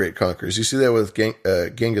all of the great conquerors. You see that with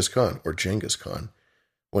Genghis Khan, or Genghis Khan.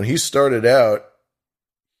 When he started out,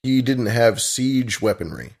 he didn't have siege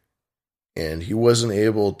weaponry, and he wasn't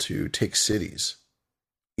able to take cities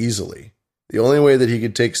easily. The only way that he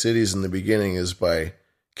could take cities in the beginning is by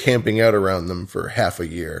camping out around them for half a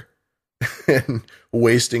year and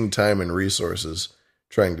wasting time and resources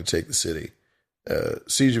trying to take the city.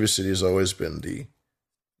 Siege of a city has always been the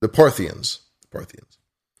Parthians.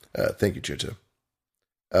 Thank you, Chito.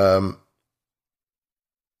 And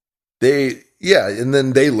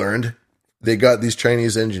then they learned. They got these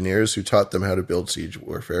Chinese engineers who taught them how to build siege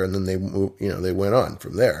warfare, and then they moved, they went on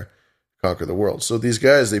from there, conquer the world. So these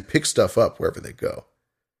guys, they pick stuff up wherever they go.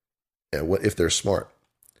 And if they're smart,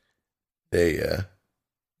 they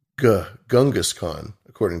Genghis Khan,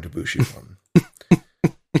 according to Bushido.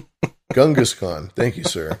 Genghis Khan, thank you,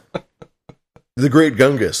 sir. The great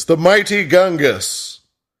Genghis, the mighty Genghis.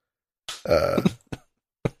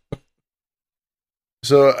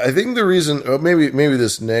 So I think the reason, maybe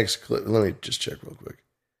this next clip, let me just check real quick.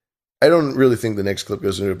 I don't really think the next clip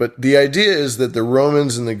goes into it, but the idea is that the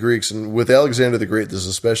Romans and the Greeks, and with Alexander the Great, this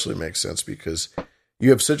especially makes sense because you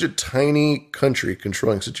have such a tiny country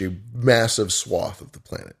controlling such a massive swath of the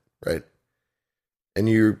planet, right? And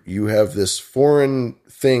you have this foreign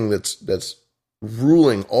thing that's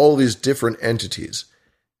ruling all these different entities,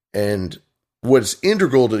 and what's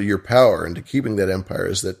integral to your power and to keeping that empire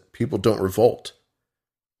is that people don't revolt.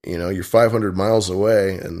 You know, you're 500 miles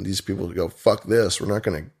away and these people go, fuck this. We're not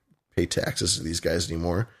going to pay taxes to these guys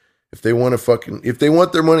anymore. If they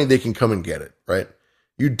want their money, they can come and get it, right?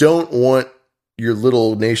 You don't want your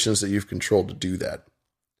little nations that you've controlled to do that.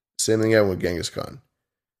 Same thing happened with Genghis Khan.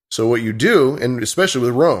 So what you do, and especially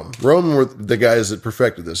with Rome were the guys that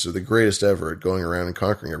perfected this. They're the greatest ever at going around and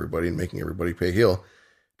conquering everybody and making everybody pay heel,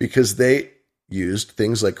 because they used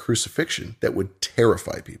things like crucifixion that would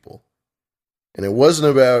terrify people. And it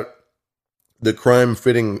wasn't about the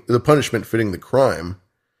punishment fitting the crime.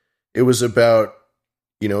 It was about,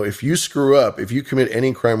 you know, if you screw up, if you commit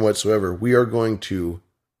any crime whatsoever, we are going to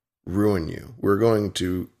ruin you. We're going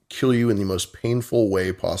to kill you in the most painful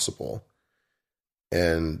way possible.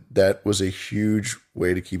 And that was a huge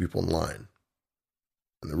way to keep people in line.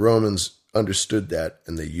 And the Romans understood that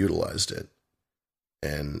and they utilized it.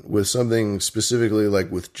 And with something specifically like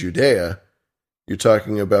with Judea, you're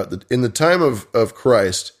talking about in the time of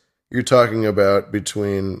Christ, you're talking about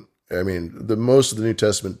most of the New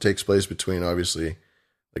Testament takes place between obviously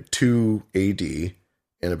like 2 AD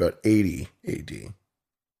and about 80 AD.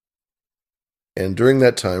 And during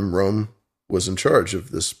that time, Rome was in charge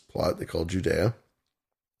of this plot they called Judea.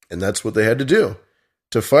 And that's what they had to do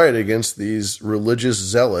to fight against these religious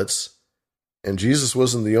zealots. And Jesus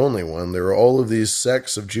wasn't the only one. There were all of these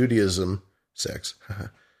sects of Judaism,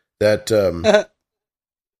 that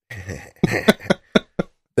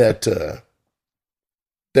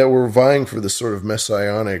that were vying for this sort of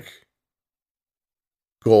messianic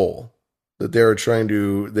goal, that they were trying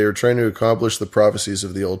to accomplish the prophecies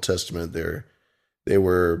of the Old Testament. They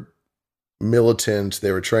were militant.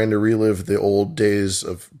 They were trying to relive the old days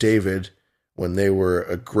of David when they were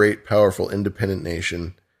a great, powerful, independent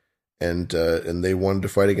nation, and they wanted to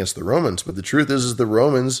fight against the Romans. But the truth is the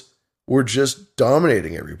Romans were just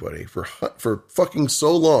dominating everybody for fucking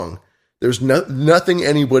so long. There's nothing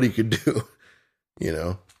anybody could do. You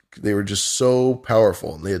know, they were just so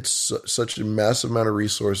powerful, and they had such a massive amount of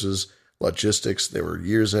resources, logistics. They were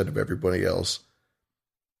years ahead of everybody else.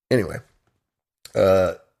 Anyway,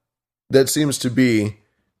 that seems to be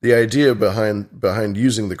the idea behind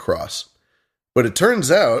using the cross. But it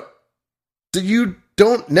turns out that you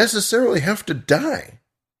don't necessarily have to die.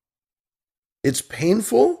 It's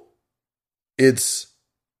painful. It's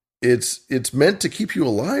meant to keep you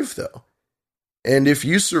alive, though. And if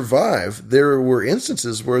you survive, there were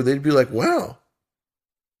instances where they'd be like, wow,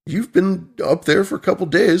 you've been up there for a couple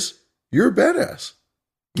days. You're a badass.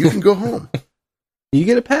 You can go home. You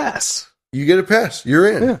get a pass.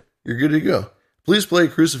 You're in. Yeah. You're good to go. Please play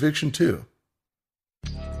Crucifixion 2.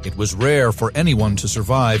 It was rare for anyone to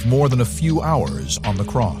survive more than a few hours on the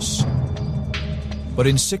cross. But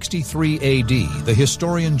in 63 AD, the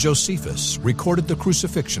historian Josephus recorded the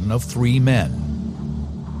crucifixion of 3 men.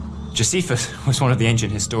 Josephus was one of the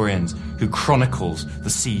ancient historians who chronicles the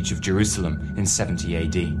siege of Jerusalem in 70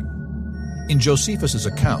 AD. In Josephus's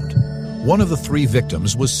account, one of the 3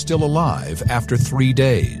 victims was still alive after 3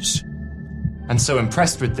 days. And so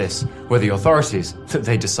impressed with this were the authorities that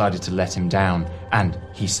they decided to let him down, and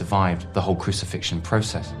he survived the whole crucifixion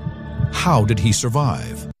process. How did he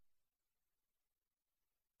survive?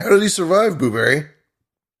 How did he survive, Booberry?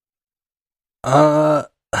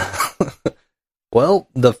 Well,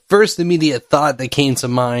 the first immediate thought that came to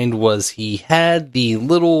mind was he had the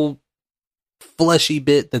little fleshy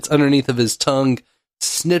bit that's underneath of his tongue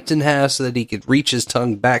snipped in half so that he could reach his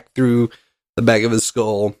tongue back through the back of his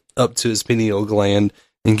skull up to his pineal gland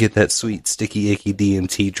and get that sweet, sticky, icky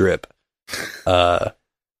DMT drip.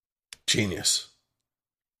 Genius.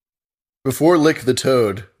 Before Lick the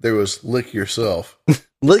Toad, there was Lick Yourself.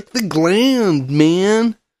 Lick the gland,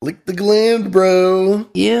 man. Lick the gland, bro.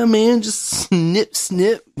 Yeah, man, just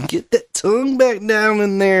snip. Get that tongue back down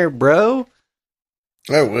in there, bro.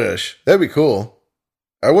 I wish. That'd be cool.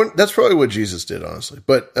 That's probably what Jesus did, honestly.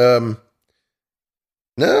 But, no,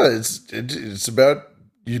 it's about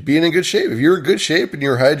you being in good shape. If you're in good shape and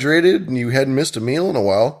you're hydrated and you hadn't missed a meal in a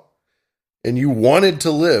while and you wanted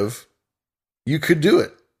to live, you could do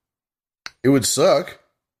it. It would suck,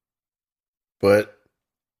 but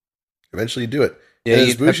eventually you do it. Yeah,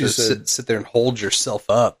 you'd have to sit there and hold yourself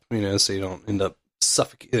up, so you don't end up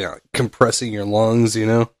suffocating, compressing your lungs,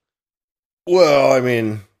 Well, I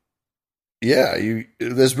mean, yeah,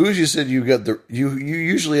 as Bushi said, you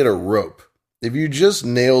usually had a rope. If you just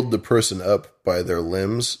nailed the person up by their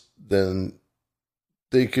limbs, then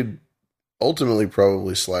they could ultimately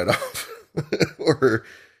probably slide off. Or,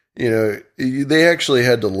 they actually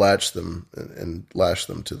had to latch them and lash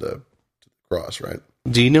them to the cross, right?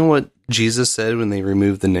 Do you know what Jesus said when they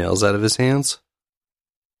removed the nails out of his hands?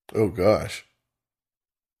 Oh, gosh.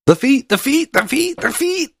 The feet, the feet, the feet, the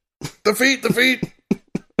feet. The feet, the feet.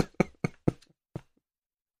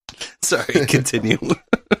 Sorry, continue.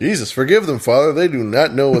 Jesus, forgive them, Father. They do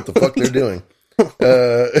not know what the fuck they're doing.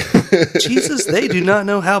 Jesus, they do not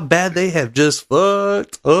know how bad they have just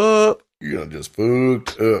fucked up. You're just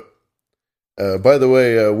fucked up. By the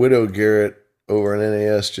way, Widow Garrett over on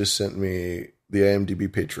NAS just sent me the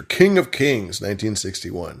IMDb page for King of Kings,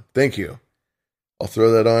 1961. Thank you. I'll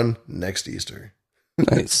throw that on next Easter.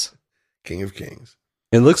 Nice. King of Kings.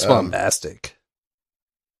 It looks bombastic.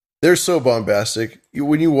 They're so bombastic.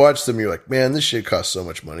 When you watch them, you're like, man, this shit costs so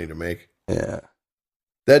much money to make. Yeah.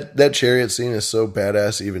 That chariot scene is so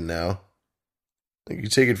badass even now. Like, you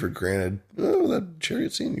take it for granted. Oh, that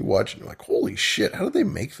chariot scene, you watch it, and you're like, holy shit, how did they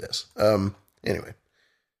make this? Anyway.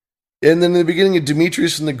 And then in the beginning of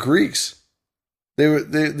Demetrius and the Greeks, they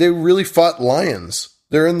really fought lions.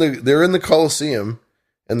 They're in the Colosseum,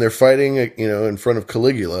 and they're fighting, in front of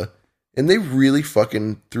Caligula, and they really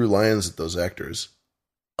fucking threw lions at those actors.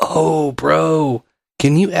 Oh, bro.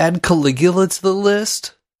 Can you add Caligula to the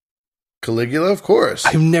list? Caligula, of course.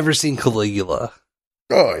 I've never seen Caligula.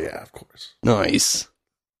 Oh, yeah, of course. Nice.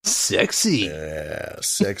 Sexy. Yeah,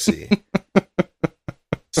 sexy.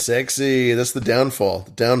 Sexy. That's the downfall.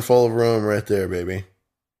 The downfall of Rome right there, baby.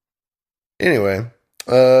 Anyway,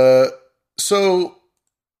 so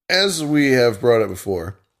as we have brought up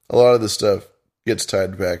before, a lot of this stuff gets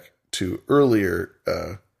tied back to earlier,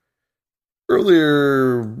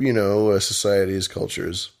 societies,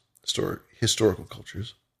 cultures, historical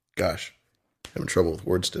cultures. Gosh, having trouble with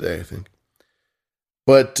words today, I think.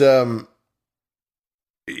 But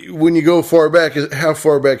when you go far back, how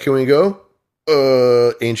far back can we go?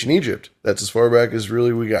 Ancient Egypt. That's as far back as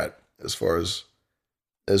really we got, as far as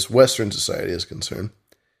Western society is concerned.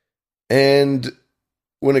 And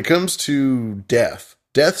when it comes to death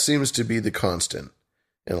seems to be the constant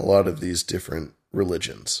in a lot of these different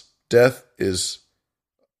religions. Death is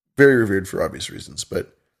very revered for obvious reasons,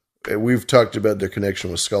 but we've talked about their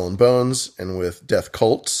connection with Skull and Bones and with death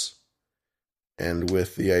cults, and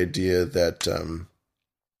with the idea that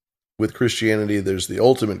with Christianity, there's the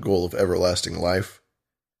ultimate goal of everlasting life,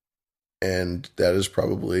 and that is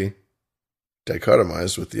probably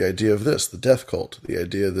dichotomized with the idea of this, the death cult, the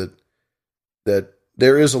idea that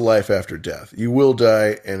there is a life after death. You will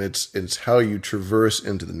die, and it's how you traverse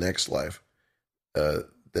into the next life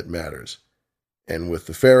that matters. And with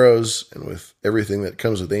the pharaohs and with everything that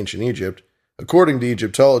comes with ancient Egypt, according to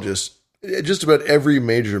Egyptologists, just about every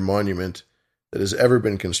major monument that has ever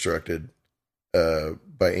been constructed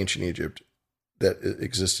by ancient Egypt that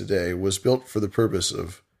exists today was built for the purpose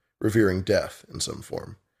of revering death in some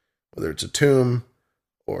form, whether it's a tomb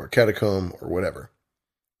or a catacomb or whatever.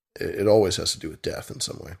 It always has to do with death in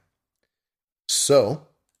some way. So,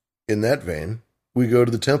 in that vein, we go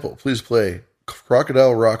to the temple. Please play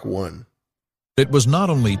Crocodile Rock 1. It was not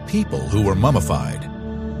only people who were mummified.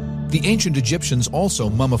 The ancient Egyptians also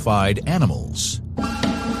mummified animals.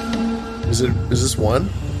 Is this one?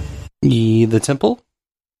 The temple?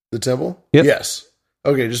 The temple? Yep. Yes.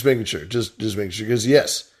 Okay, just making sure. Just making sure. Because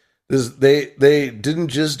yes, they didn't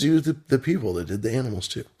just do the people, they did the animals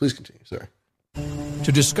too. Please continue. Sorry.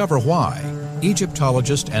 To discover why,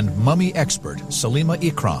 Egyptologist and mummy expert Salima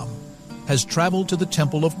Ikram has traveled to the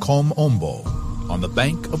temple of Kom Ombo on the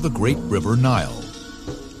bank of the great river Nile.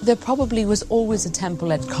 There probably was always a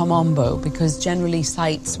temple at Kom Ombo, because generally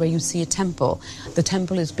sites where you see a temple, the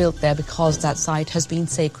temple is built there because that site has been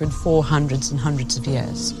sacred for hundreds and hundreds of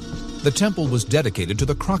years. The temple was dedicated to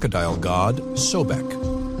the crocodile god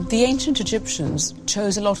Sobek. The ancient Egyptians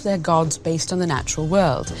chose a lot of their gods based on the natural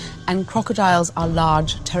world, and crocodiles are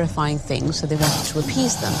large, terrifying things, so they wanted to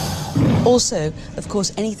appease them. Also, of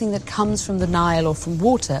course, anything that comes from the Nile or from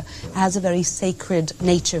water has a very sacred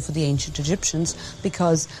nature for the ancient Egyptians,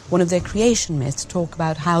 because one of their creation myths talk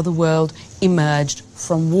about how the world emerged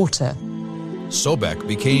from water. Sobek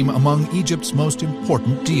became among Egypt's most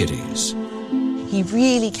important deities. He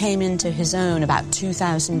really came into his own about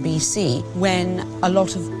 2000 BC when a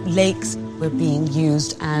lot of lakes were being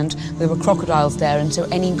used and there were crocodiles there, and so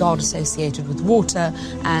any god associated with water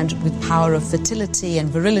and with power of fertility and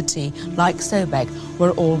virility, like Sobek,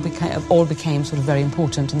 all became sort of very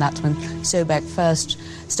important, and that's when Sobek first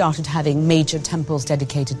started having major temples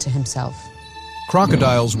dedicated to himself.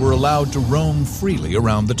 Crocodiles were allowed to roam freely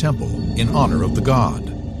around the temple in honor of the god.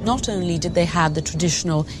 not only did they have the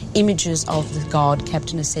traditional images of the god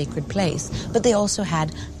kept in a sacred place, but they also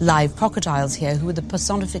had live crocodiles here who were the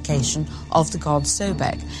personification of the god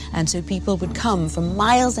Sobek. And so people would come from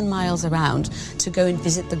miles and miles around to go and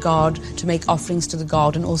visit the god, to make offerings to the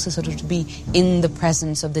god, and also sort of to be in the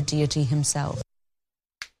presence of the deity himself.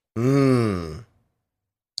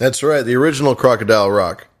 That's right, the original Crocodile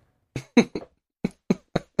Rock.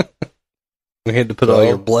 We had to put all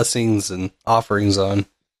your blessings and offerings on.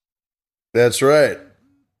 That's right.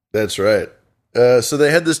 That's right. So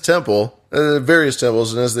they had this temple, various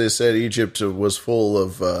temples, and as they said, Egypt was full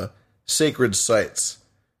of sacred sites.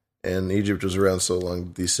 And Egypt was around so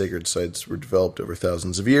long, these sacred sites were developed over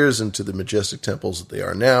thousands of years into the majestic temples that they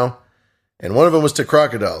are now. And one of them was to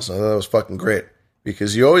crocodiles. And I thought that was fucking great.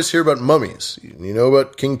 Because you always hear about mummies. You know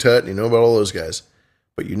about King Tut, you know about all those guys.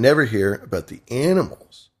 But you never hear about the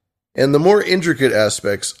animals. And the more intricate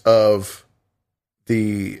aspects of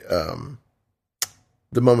the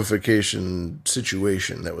mummification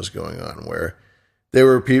situation that was going on, where there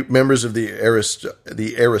were members of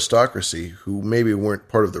the aristocracy who maybe weren't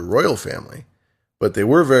part of the royal family, but they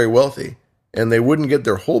were very wealthy, and they wouldn't get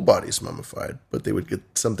their whole bodies mummified, but they would get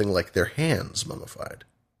something like their hands mummified.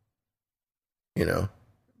 You know,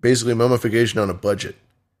 basically mummification on a budget.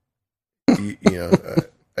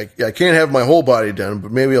 I can't have my whole body done, but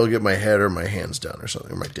maybe I'll get my head or my hands done or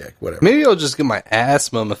something, or my dick, whatever. Maybe I'll just get my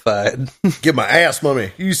ass mummified. Get my ass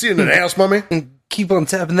mummy. You see an ass mummy? Keep on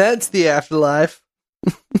tapping that to the afterlife.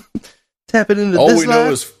 Tap it into all this we life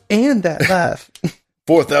know is and that life.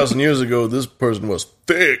 4,000 years ago, this person was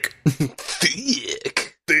thick.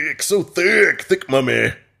 Thick, so thick. Thick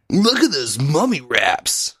mummy. Look at those mummy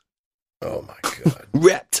wraps. Oh my god.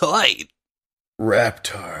 Wrap tight.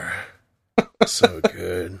 Raptor. So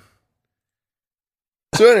good.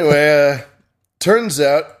 So anyway, turns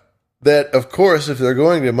out that, of course, if they're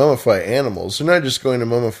going to mummify animals, they're not just going to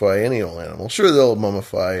mummify any old animal. Sure, they'll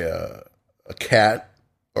mummify a cat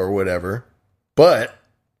or whatever, but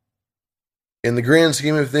in the grand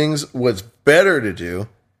scheme of things, what's better to do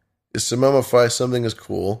is to mummify something as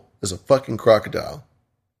cool as a fucking crocodile.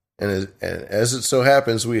 And as it so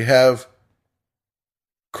happens, we have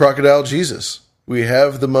Crocodile Jesus. We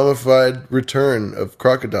have the mummified return of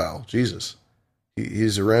Crocodile Jesus.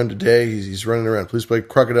 He's around today. He's running around. Please play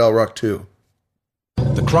Crocodile Rock 2.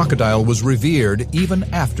 The crocodile was revered even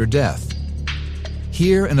after death.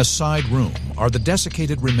 Here in a side room are the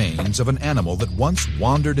desiccated remains of an animal that once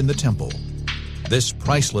wandered in the temple. This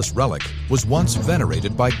priceless relic was once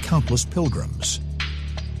venerated by countless pilgrims.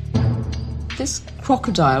 This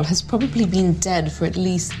crocodile has probably been dead for at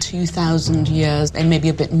least 2,000 years, and maybe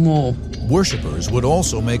a bit more. Worshippers would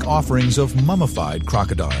also make offerings of mummified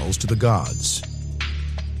crocodiles to the gods.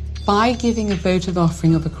 By giving a votive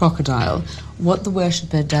offering of a crocodile, what the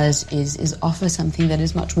worshipper does is offer something that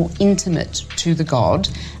is much more intimate to the god,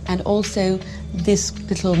 and also this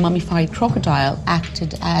little mummified crocodile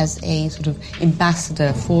acted as a sort of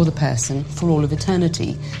ambassador for the person for all of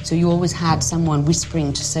eternity. So you always had someone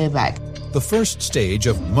whispering to Sobek. The first stage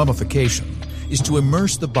of mummification is to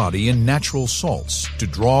immerse the body in natural salts to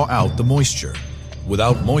draw out the moisture.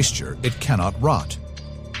 Without moisture, it cannot rot.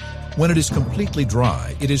 When it is completely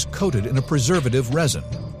dry, it is coated in a preservative resin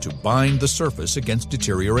to bind the surface against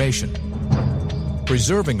deterioration.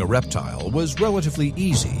 Preserving a reptile was relatively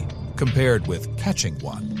easy compared with catching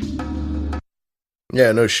one.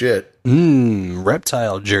 Yeah, no shit.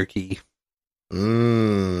 Reptile jerky.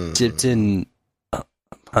 Dipped in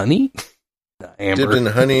honey? Amber. Dipped in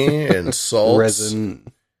honey and salt.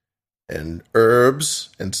 Resin. And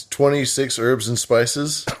herbs. And 26 herbs and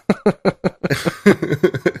spices.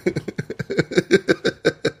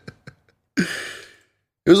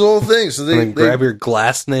 It was a whole thing. So they grab your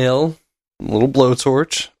glass nail, a little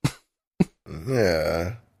blowtorch.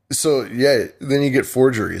 Yeah. So, yeah, then you get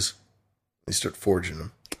forgeries. They start forging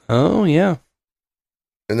them. Oh, yeah.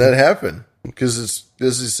 And that happened. Because,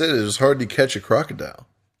 as you said, it was hard to catch a crocodile.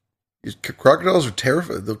 Crocodiles are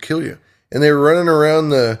terrified. They'll kill you. And they were running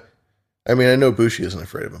around I know Bushi isn't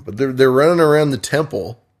afraid of them, but they're running around the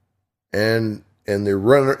temple, and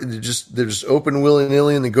they're just open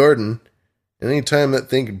willy-nilly in the garden. And anytime that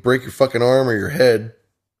thing could break your fucking arm or your head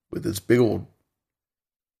with its big old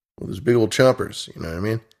chompers, you know what I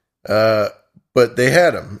mean? But they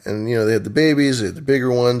had them, and they had the babies, they had the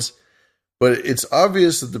bigger ones. But it's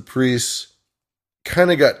obvious that the priests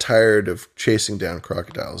kind of got tired of chasing down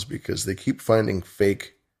crocodiles because they keep finding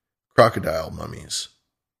fake crocodile mummies,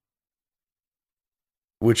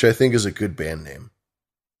 which I think is a good band name.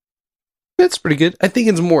 That's pretty good. I think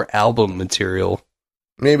it's more album material.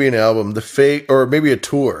 Maybe an album, or maybe a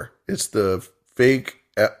tour. It's the fake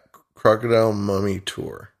Crocodile Mummy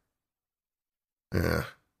Tour. Yeah,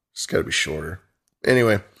 it's got to be shorter.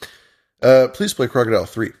 Anyway, please play Crocodile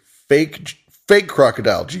 3. Fake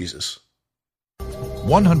Crocodile Jesus.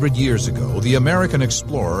 100 years ago, the American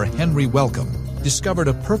explorer Henry Wellcome discovered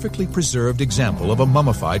a perfectly preserved example of a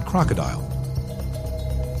mummified crocodile.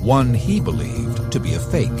 One he believed to be a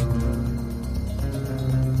fake.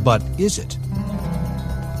 But is it?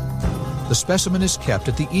 The specimen is kept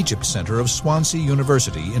at the Egypt Center of Swansea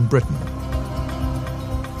University in Britain.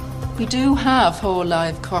 We do have whole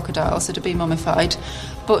live crocodiles that have been mummified,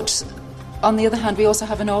 but on the other hand, we also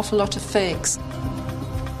have an awful lot of fakes.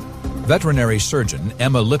 Veterinary surgeon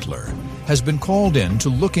Emma Littler has been called in to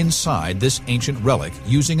look inside this ancient relic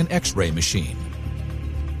using an X-ray machine.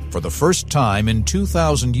 For the first time in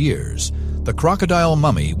 2,000 years, the crocodile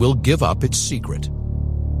mummy will give up its secret.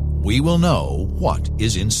 We will know what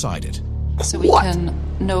is inside it. So we can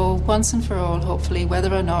know once and for all, hopefully,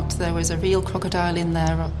 whether or not there was a real crocodile in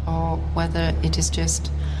there or whether it is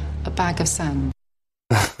just a bag of sand.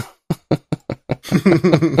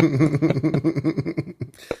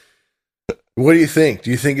 What do you think?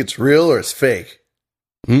 Do you think it's real or it's fake?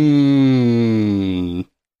 Do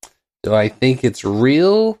I think it's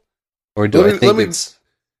real? Or do I think it's...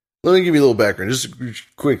 Let me give you a little background, just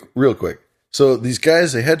real quick. So these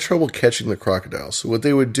guys, they had trouble catching the crocodiles. So what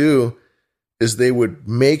they would do is they would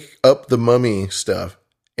make up the mummy stuff,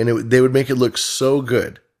 and they would make it look so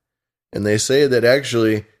good. And they say that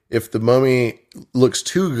actually, if the mummy looks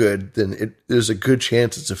too good, then there's a good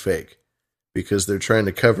chance it's a fake, because they're trying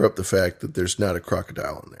to cover up the fact that there's not a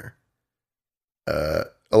crocodile in there.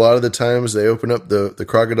 A lot of the times they open up the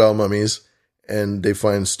crocodile mummies and they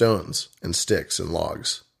find stones and sticks and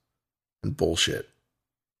logs and bullshit.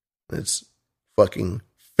 It's fucking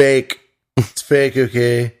fake. It's fake,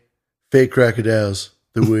 okay? Fake crocodiles.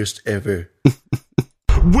 The worst ever.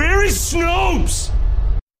 Where is Snopes?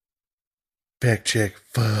 Fact check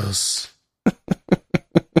false.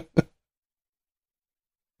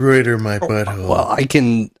 Reuter my butthole. Well,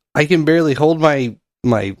 I can barely hold my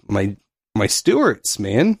Stewarts,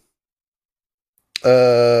 man.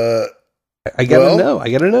 I gotta know. I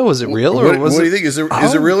gotta know. Was it real or was it? What do you think? Is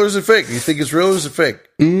it real or is it fake? Do you think it's real or is it fake?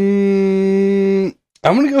 I'm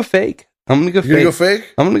gonna go fake. I'm gonna go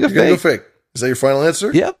fake. I'm gonna go fake. Is that your final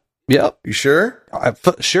answer? Yep. You sure?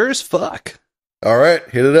 Sure as fuck. All right,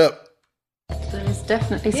 hit it up. There is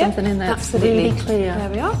definitely something in there. Absolutely clear. There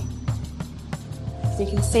we are. So you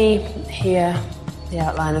can see here the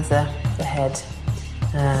outline of the head.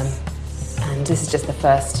 And this is just the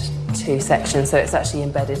first two sections, so it's actually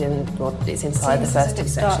embedded in, well, it's inside the first two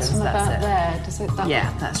sections. From That's about it. There. Does it?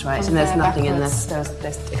 Yeah, that's right. And there's nothing in this. There's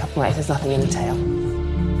a couple of there's nothing in the tail.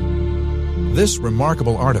 This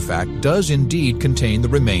remarkable artifact does indeed contain the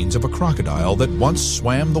remains of a crocodile that once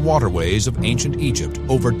swam the waterways of ancient Egypt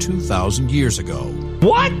over 2,000 years ago.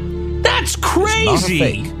 What? That's crazy! It's not a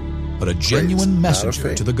fake, but a genuine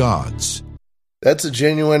messenger to the gods. That's a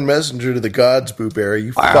genuine messenger to the gods, Boo Berry.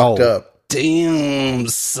 You Wow. fucked up. Damn,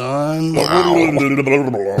 son. That's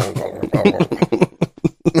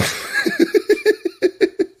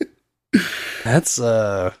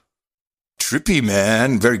trippy,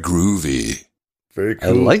 man. Very groovy. Very cool.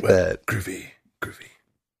 I like that. Groovy.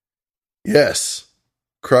 Yes.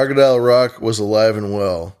 Crocodile Rock was alive and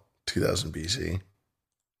well, 2000 BC.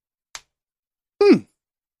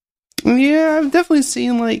 Yeah, I've definitely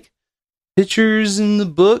seen like pictures in the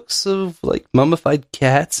books of like mummified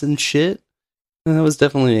cats and shit. And that was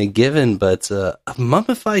definitely a given, but a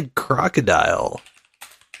mummified crocodile.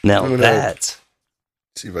 Now that.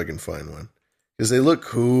 See if I can find one. Because they look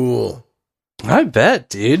cool. I bet,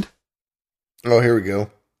 dude. Oh, here we go.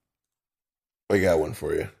 I got one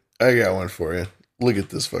for you. Look at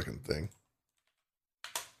this fucking thing.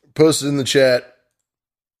 Post it in the chat.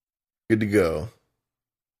 Good to go.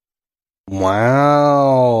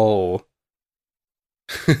 Wow.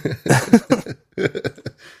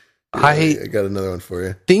 I got another one for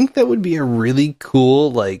you. Think that would be a really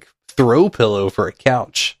cool like throw pillow for a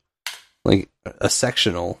couch. Like a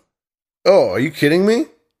sectional. Oh, are you kidding me?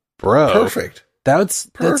 Bro. Perfect. That's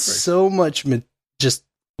so much just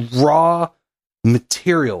raw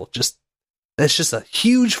material. That's just a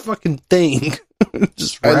huge fucking thing.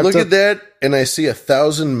 Just I look up. at that and I see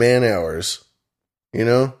 1,000 man hours. You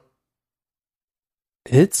know?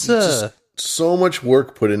 It's just so much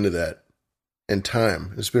work put into that. And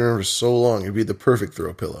time. It's been around for so long. It'd be the perfect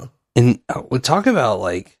throw pillow. And we're talking about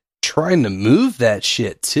like trying to move that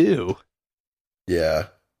shit too. Yeah.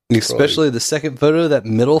 Especially the second photo, that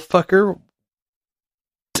middle fucker.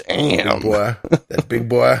 Damn. Big boy. That big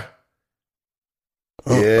boy.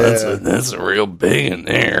 Yeah. That's a real big in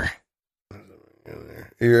there.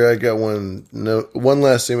 Here, I got one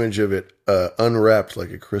last image of it unwrapped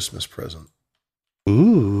like a Christmas present.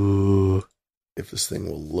 Ooh. If this thing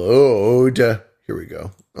will load. Here we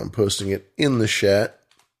go. I'm posting it in the chat.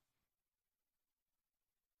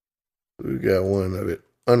 We got one of it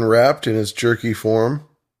unwrapped in its jerky form.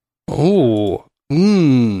 Oh.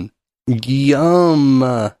 Yum.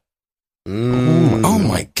 Mm. Oh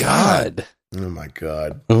my god. Oh my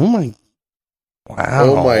god. Oh my. Wow.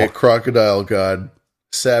 Oh my crocodile god.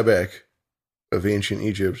 Sabek of ancient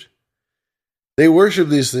Egypt. They worship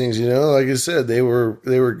these things, you know. Like I said, they were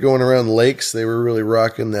going around lakes. They were really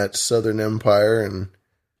rocking that southern empire, and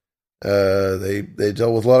they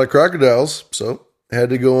dealt with a lot of crocodiles. So had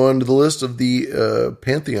to go onto the list of the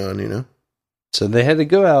pantheon, you know. So they had to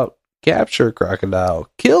go out, capture a crocodile,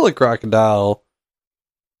 kill a crocodile,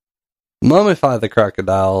 mummify the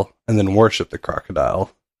crocodile, and then worship the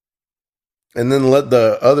crocodile. And then let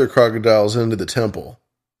the other crocodiles into the temple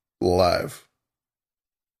live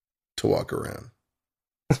to walk around.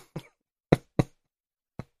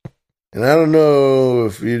 And I don't know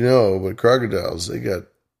if you know, but crocodiles, they got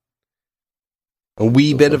a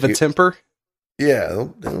wee bit of a temper. Yeah,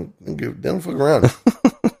 they don't fuck around.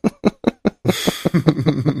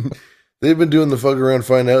 They've been doing the fuck around,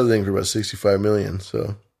 find out thing for about 65 million,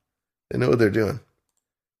 so they know what they're doing.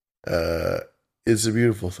 It's a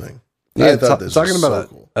beautiful thing. Yeah, I thought this talking was about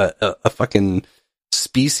so cool. a fucking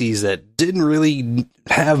species that didn't really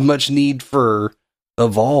have much need for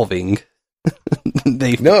evolving.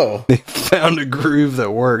 They found a groove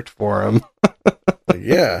that worked for them.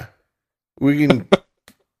 Yeah, we can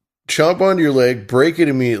chomp onto your leg, break it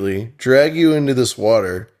immediately, drag you into this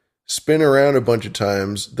water, spin around a bunch of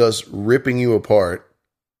times, thus ripping you apart,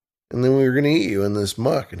 and then we're going to eat you in this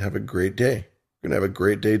muck and have a great day. We're going to have a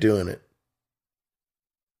great day doing it.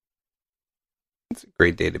 It's a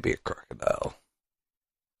great day to be a crocodile.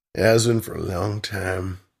 It has been for a long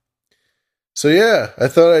time. So yeah, I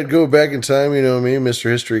thought I'd go back in time, you know me,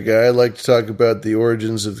 Mr. History Guy. I'd like to talk about the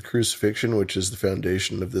origins of the crucifixion, which is the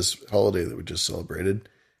foundation of this holiday that we just celebrated.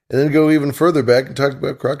 And then go even further back and talk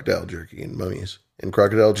about crocodile jerky and mummies and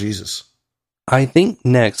crocodile Jesus. I think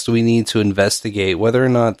next we need to investigate whether or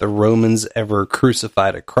not the Romans ever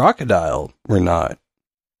crucified a crocodile or not.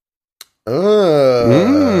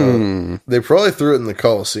 They probably threw it in the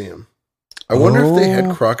Colosseum. I wonder if they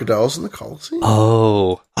had crocodiles in the Colosseum.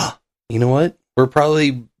 Oh, you know what? We're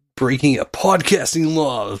probably breaking a podcasting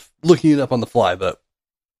law of looking it up on the fly, but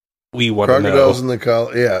we want to know. Crocodiles in the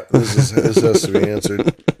Colosseum. Yeah, this has to be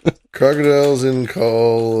answered. Crocodiles in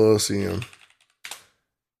Colosseum.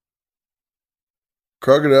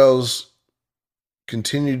 Crocodiles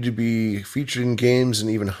continued to be featured in games and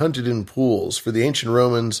even hunted in pools. For the ancient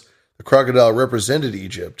Romans, the crocodile represented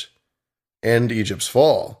Egypt and Egypt's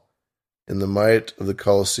fall. In the might of the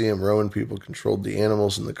Colosseum, Roman people controlled the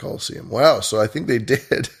animals in the Colosseum. Wow, so I think they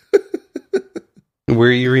did. Where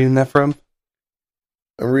are you reading that from?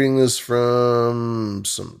 I'm reading this from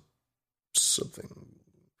something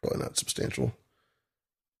probably not substantial.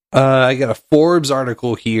 I got a Forbes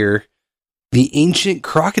article here. The ancient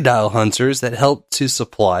crocodile hunters that helped to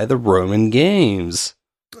supply the Roman games.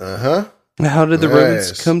 Uh-huh. How did the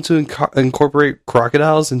Romans come to incorporate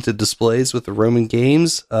crocodiles into displays with the Roman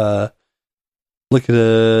games? A look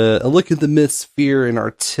at the myths, fear, and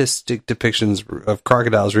artistic depictions of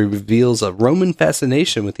crocodiles reveals a Roman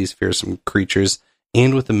fascination with these fearsome creatures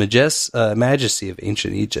and with the majesty of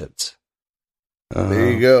ancient Egypt.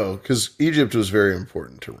 There you go, because Egypt was very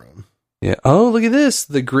important to Rome. Yeah. Oh, look at this.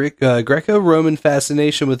 The Greco-Roman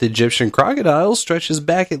fascination with Egyptian crocodiles stretches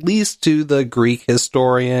back at least to the Greek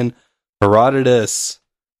historian Herodotus.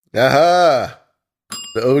 Aha!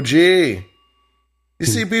 The OG. You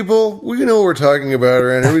see, people, we know what we're talking about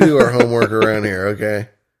around here. We do our homework around here, okay?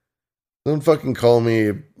 Don't fucking call me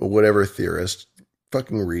a whatever theorist.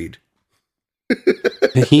 Fucking read.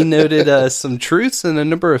 He noted some truths and a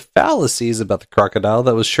number of fallacies about the crocodile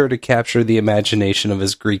that was sure to capture the imagination of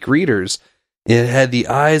his Greek readers. It had the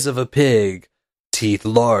eyes of a pig, teeth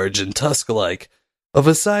large and tusk-like, of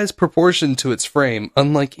a size proportioned to its frame,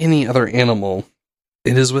 unlike any other animal.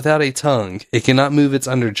 It is without a tongue, it cannot move its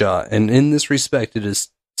underjaw, and in this respect it is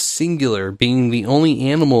singular, being the only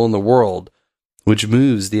animal in the world which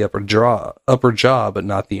moves the upper jaw but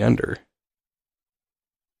not the under.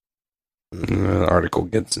 The article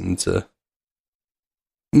gets into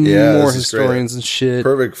more historians and shit.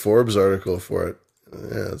 Perfect Forbes article for it.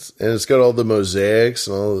 Yeah, it's got all the mosaics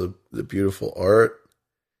and all the beautiful art.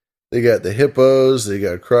 They got the hippos, they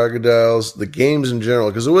got crocodiles, the games in general,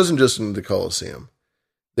 because it wasn't just in the Colosseum.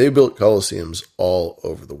 they built colosseums all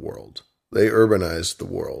over the world. They urbanized the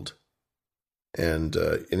world. And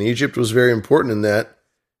Egypt was very important in that.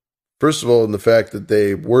 First of all, in the fact that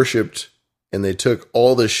they worshipped and they took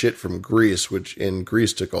all this shit from Greece, and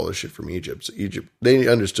Greece took all this shit from Egypt. So they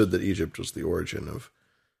understood that Egypt was the origin of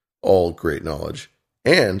all great knowledge.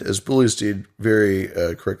 And as Bullysteed very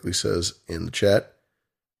correctly says in the chat,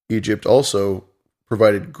 Egypt also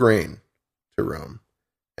provided grain to Rome.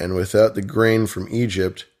 And without the grain from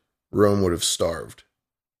Egypt, Rome would have starved.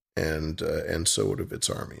 And so would have its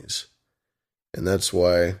armies. And that's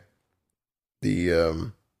why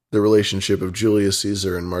the relationship of Julius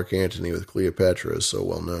Caesar and Mark Antony with Cleopatra is so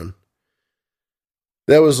well known.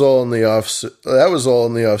 That was all in the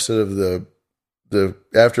offset of the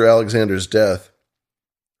after Alexander's death.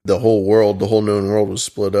 The whole known world was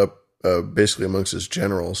split up basically amongst his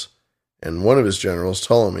generals, and one of his generals,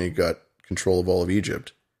 Ptolemy, got control of all of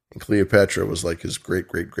Egypt, and Cleopatra was like his great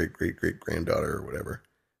granddaughter or whatever.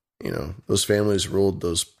 You know, those families ruled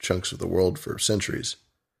those chunks of the world for centuries.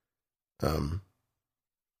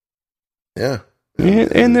 Yeah.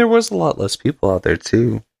 And there was a lot less people out there,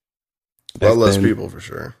 too. A lot less people, for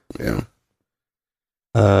sure. Yeah.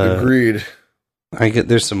 Agreed.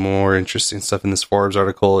 There's some more interesting stuff in this Forbes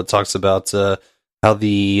article. It talks about how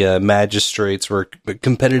the magistrates were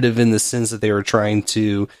competitive in the sense that they were trying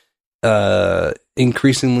to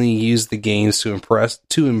increasingly use the games to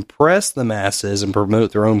impress the masses and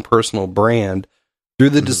promote their own personal brand through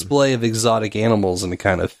the display of exotic animals in a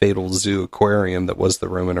kind of fatal zoo aquarium that was the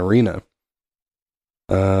Roman arena.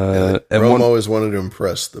 Rome always wanted to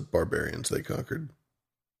impress the barbarians they conquered.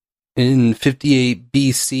 In 58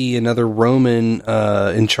 BC, another Roman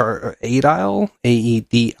Aedile,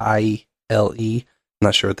 Aedile, I'm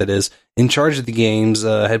not sure what that is, in charge of the games,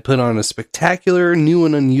 had put on a spectacular, new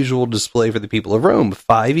and unusual display for the people of Rome.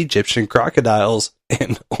 5 Egyptian crocodiles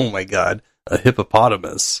and, oh my god, a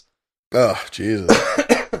hippopotamus. Oh, Jesus.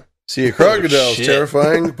 See, a crocodile is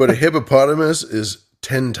terrifying, but a hippopotamus is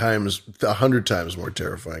 100 times more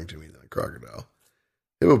terrifying to me than a crocodile.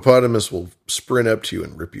 Hippopotamus will sprint up to you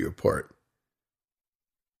and rip you apart.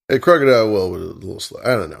 A crocodile will, but a little slow.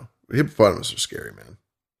 I don't know. Hippopotamus are scary, man.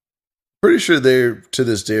 Pretty sure they're, to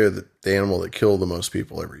this day, are the animal that kill the most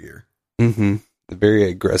people every year. Mm-hmm. A very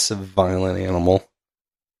aggressive, violent animal.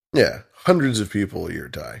 Yeah. Hundreds of people a year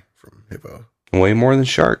die from hippo. Way more than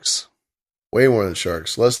sharks. Way more than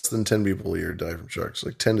sharks. Less than 10 people a year die from sharks.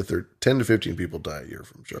 Like 10 to 15 people die a year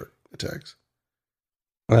from shark attacks.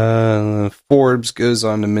 Forbes goes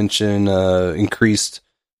on to mention increased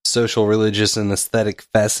social, religious, and aesthetic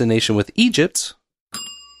fascination with Egypt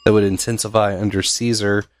that would intensify under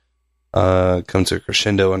Caesar, come to a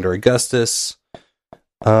crescendo under Augustus.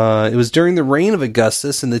 It was during the reign of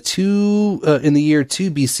Augustus in the year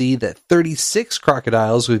 2 BC that 36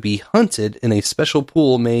 crocodiles would be hunted in a special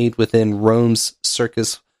pool made within Rome's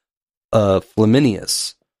Circus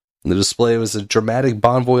Flaminius. The display was a dramatic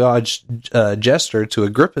bon voyage gesture to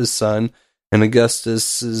Agrippa's son and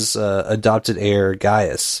Augustus's adopted heir,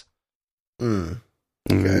 Gaius.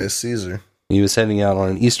 Gaius Caesar. He was heading out on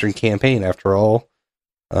an Eastern campaign, after all.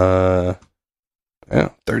 36.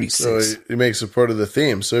 So he makes it part of the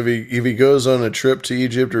theme. So if he goes on a trip to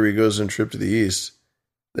Egypt or he goes on a trip to the East,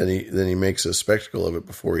 then he makes a spectacle of it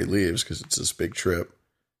before he leaves because it's this big trip.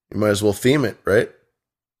 You might as well theme it, right?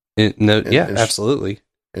 Absolutely.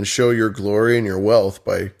 And show your glory and your wealth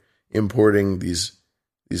by importing these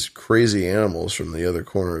crazy animals from the other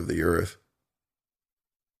corner of the earth.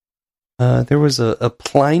 There was a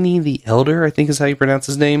Pliny the Elder, I think is how you pronounce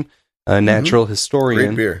his name, a natural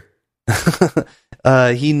historian. Great beer.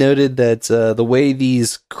 He noted that the way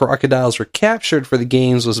these crocodiles were captured for the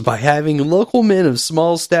games was by having local men of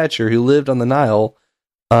small stature who lived on the Nile,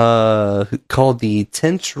 called the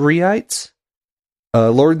Tentriites,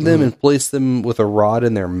 lured them and placed them with a rod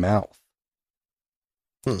in their mouth.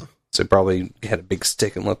 So probably had a big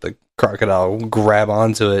stick and let the crocodile grab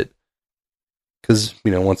onto it. Because,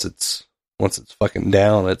 once it's fucking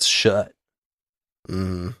down, it's shut.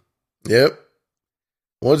 Yep.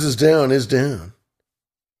 Once it's down, it's down.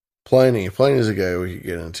 Pliny's a guy we could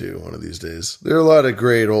get into one of these days. There are a lot of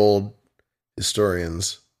great old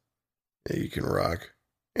historians that you can rock.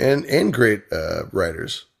 And great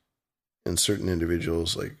writers. And certain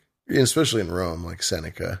individuals, especially in Rome, like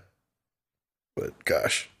Seneca. But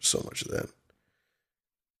gosh, so much of that.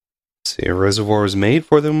 See, a reservoir was made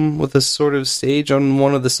for them with a sort of stage on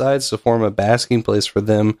one of the sides to form a basking place for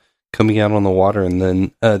them coming out on the water. And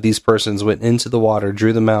then these persons went into the water,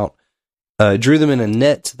 drew them in a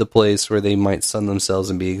net to the place where they might sun themselves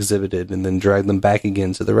and be exhibited, and then dragged them back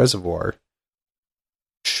again to the reservoir.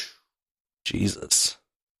 Jesus.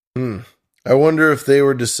 I wonder if they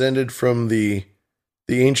were descended from the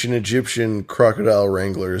ancient Egyptian crocodile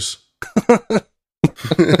wranglers.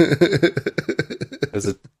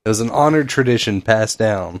 It was an honored tradition passed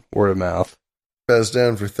down, word of mouth. Passed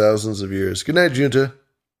down for thousands of years. Good night, Junta.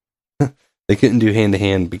 They couldn't do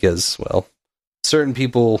hand-to-hand because, well, certain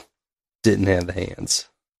people didn't have the hands.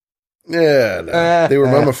 Yeah, no, they were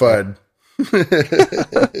mummified.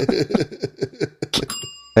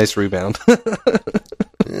 Nice rebound.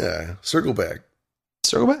 Yeah, circle back.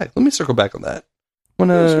 Circle back. Let me circle back on that.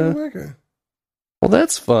 Circle back. Well,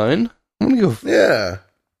 that's fun. I'm gonna go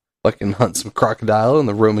fucking hunt some crocodile in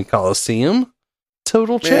the Roman Colosseum.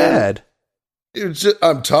 Total Chad. It's just,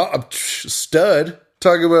 I'm stud.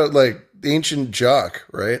 Talk about like the ancient jock,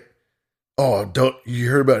 right? Oh, you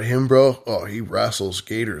heard about him, bro? Oh, he wrestles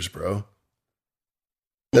gators, bro.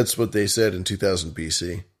 That's what they said in 2000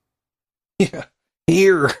 BC. Yeah.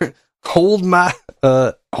 Here, hold my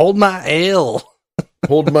ale.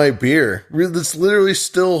 Hold my beer. That's literally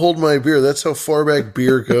still hold my beer. That's how far back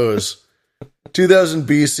beer goes. 2000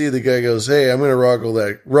 BC, the guy goes, "Hey, I'm going to rockle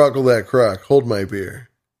that crock. Hold my beer.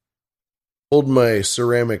 Hold my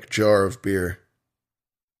ceramic jar of beer.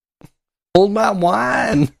 Hold my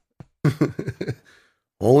wine."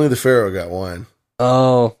 Only the Pharaoh got wine.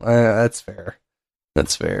 Oh, that's fair.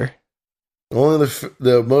 That's fair. Only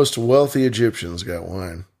the most wealthy Egyptians got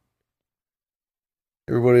wine.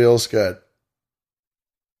 Everybody else got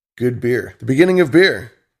good beer. The beginning of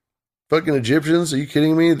beer. Fucking Egyptians, are you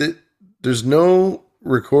kidding me? There's no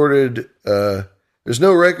recorded, there's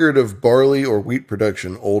no record of barley or wheat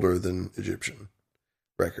production older than Egyptian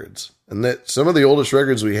records. And that some of the oldest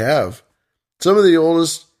records we have, some of the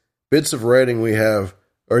oldest bits of writing we have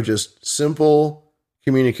are just simple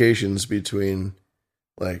communications between,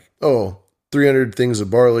 like, 300 things of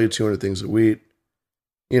barley, 200 things of wheat,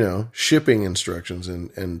 shipping instructions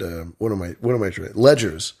and what am I trying?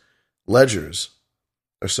 Ledgers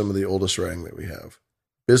are some of the oldest writing that we have.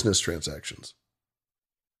 Business transactions.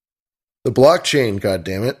 The blockchain,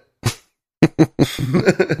 goddammit.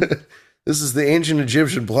 This is the ancient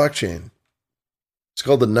Egyptian blockchain. It's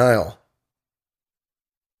called the Nile.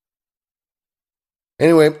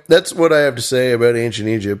 Anyway, that's what I have to say about ancient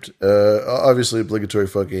Egypt. Obviously, obligatory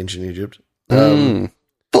fuck ancient Egypt.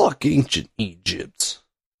 Fuck ancient Egypt.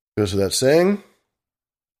 Goes without saying.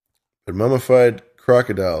 But mummified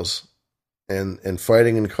crocodiles and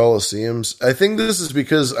fighting in Colosseums. I think this is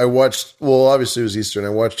because I watched, well, obviously it was Easter, and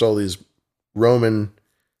I watched all these Roman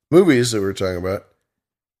movies that we were talking about.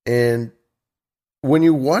 And when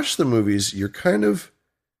you watch the movies, you're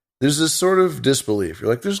there's this sort of disbelief. You're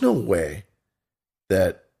like, there's no way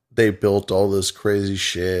that they built all this crazy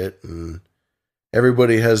shit and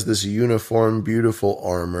everybody has this uniform, beautiful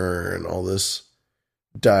armor and all this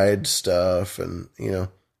dyed stuff. And, you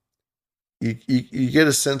get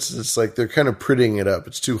a sense that it's like they're kind of prettying it up.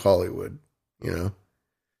 It's too Hollywood,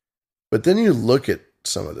 But then you look at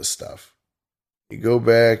some of this stuff. You go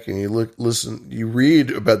back and you listen, you read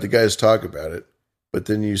about the guys talk about it, but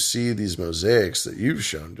then you see these mosaics that you've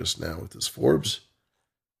shown just now with this Forbes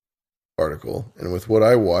article, and with what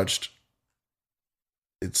I watched,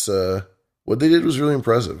 it's what they did was really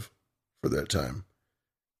impressive for that time,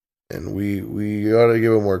 and we ought to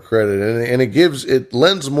give them more credit, and it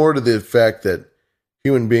lends more to the fact that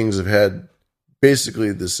human beings have had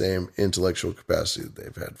basically the same intellectual capacity that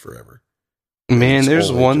they've had forever. Man,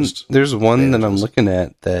 there's one that I'm looking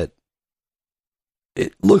at that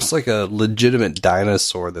it looks like a legitimate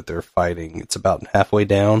dinosaur that they're fighting. It's about halfway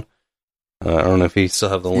down. I don't know if you still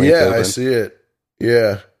have the link. Yeah, open. I see it.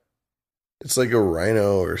 Yeah. It's like a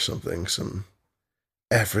rhino or something, some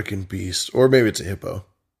African beast. Or maybe it's a hippo.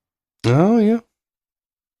 Oh, yeah.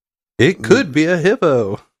 It could be a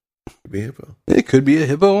hippo. Could be a hippo. It could be a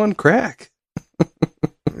hippo on crack.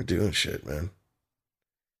 They're doing shit, man.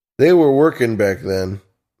 They were working back then.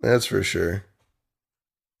 That's for sure.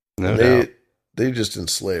 No doubt. They just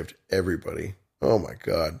enslaved everybody. Oh, my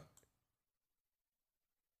God.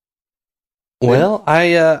 Well,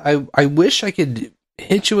 I wish I could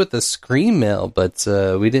hit you with a screen mail, but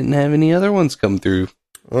we didn't have any other ones come through.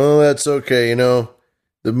 Well, that's okay. The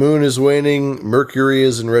moon is waning, Mercury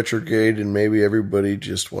is in retrograde, and maybe everybody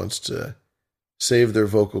just wants to save their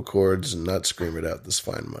vocal cords and not scream it out this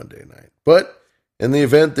fine Monday night. But in the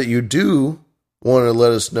event that you do want to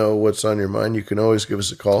let us know what's on your mind, you can always give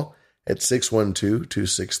us a call at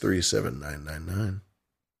 612-263-7999.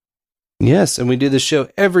 Yes, and we do the show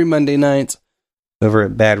every Monday night over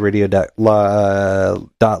at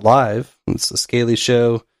badradio.live. It's the Scaly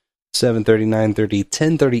Show, 7:30, 9:30,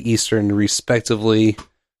 10:30 Eastern, respectively.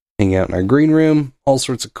 Hang out in our green room. All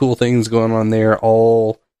sorts of cool things going on there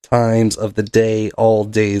all times of the day, all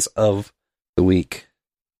days of the week.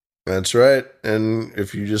 That's right. And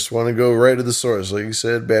if you just want to go right to the source, like you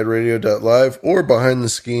said, badradio.live or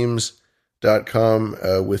behindtheschemes.com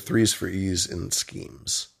with 3s for E's in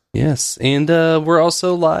schemes. Yes, and we're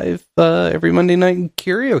also live every Monday night in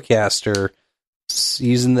CurioCaster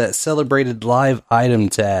using that celebrated live item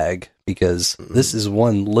tag because this is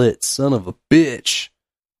one lit son of a bitch.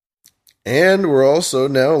 And we're also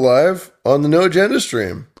now live on the No Agenda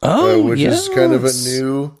stream, which is kind of a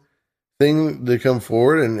new thing to come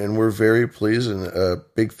forward, and we're very pleased, and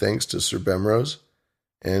big thanks to Sir Bemrose,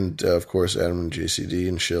 and of course Adam and JCD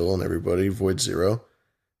and Shill and everybody, Void Zero,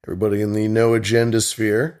 everybody in the No Agenda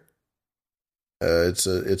sphere. It's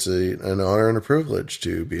an honor and a privilege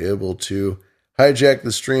to be able to hijack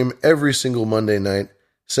the stream every single Monday night,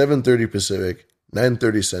 7:30 Pacific,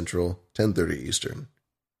 9:30 Central, 10:30 Eastern.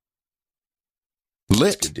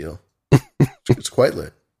 Lit. It's a good deal. It's quite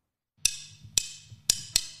lit.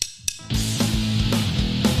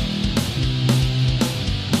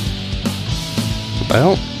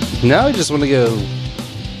 Well, now I just want to go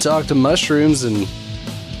talk to mushrooms and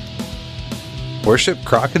worship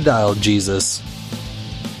Crocodile Jesus.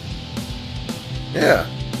 Yeah,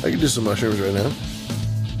 I can do some mushrooms right now.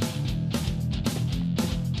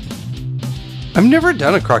 I've never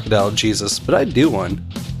done a Crocodile Jesus, but I'd do one.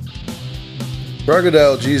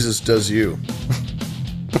 Crocodile Jesus does you.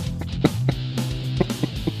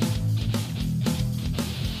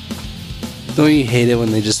 Don't you hate it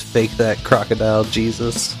when they just fake that Crocodile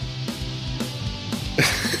Jesus?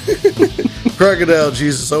 Crocodile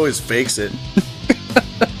Jesus always fakes it.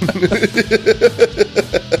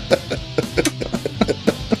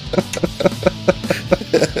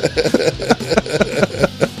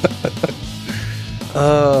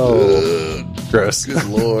 Oh, gross. Good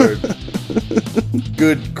Lord.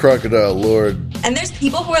 Good Crocodile Lord. And there's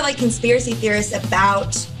people who are like conspiracy theorists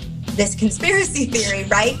about this conspiracy theory,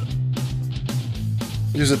 right?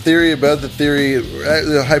 There's a theory about the theory,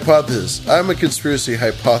 the hypothesis. I'm a conspiracy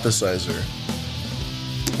hypothesizer.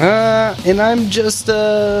 And I'm just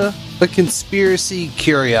a conspiracy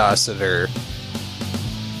curiositer.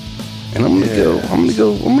 And I'm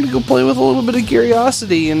gonna go play with a little bit of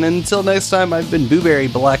curiosity. And until next time, I've been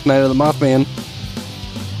Booberry, Black Knight of the Mothman.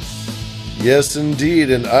 Yes, indeed,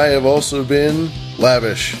 and I have also been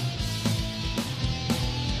Lavish.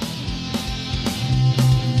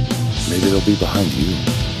 Maybe they'll be behind you.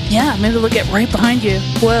 Yeah, maybe they'll get right behind you.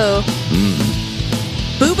 Whoa.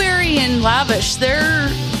 Booberry and Lavish, they're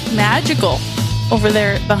magical over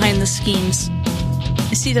there behind the schemes.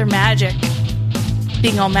 I see their magic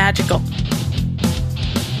being all magical.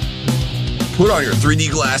 Put on your 3D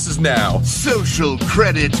glasses now. Social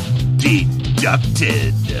credit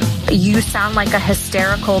deducted. You sound like a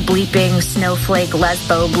hysterical bleeping snowflake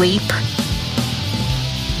lesbo bleep.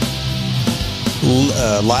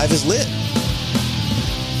 Live is lit.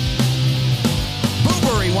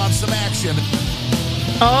 Booberry wants some action.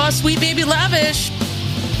 Oh, sweet baby Lavish.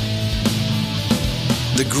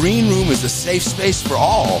 The green room is a safe space for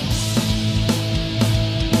all.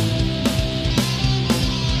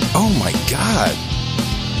 Oh my God.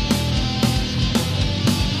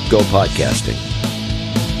 Go podcasting.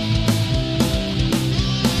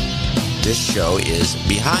 This show is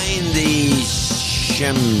Behind the Schemes.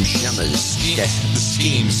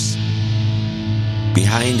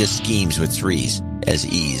 Behind the Schemes with 3s as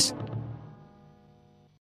E's.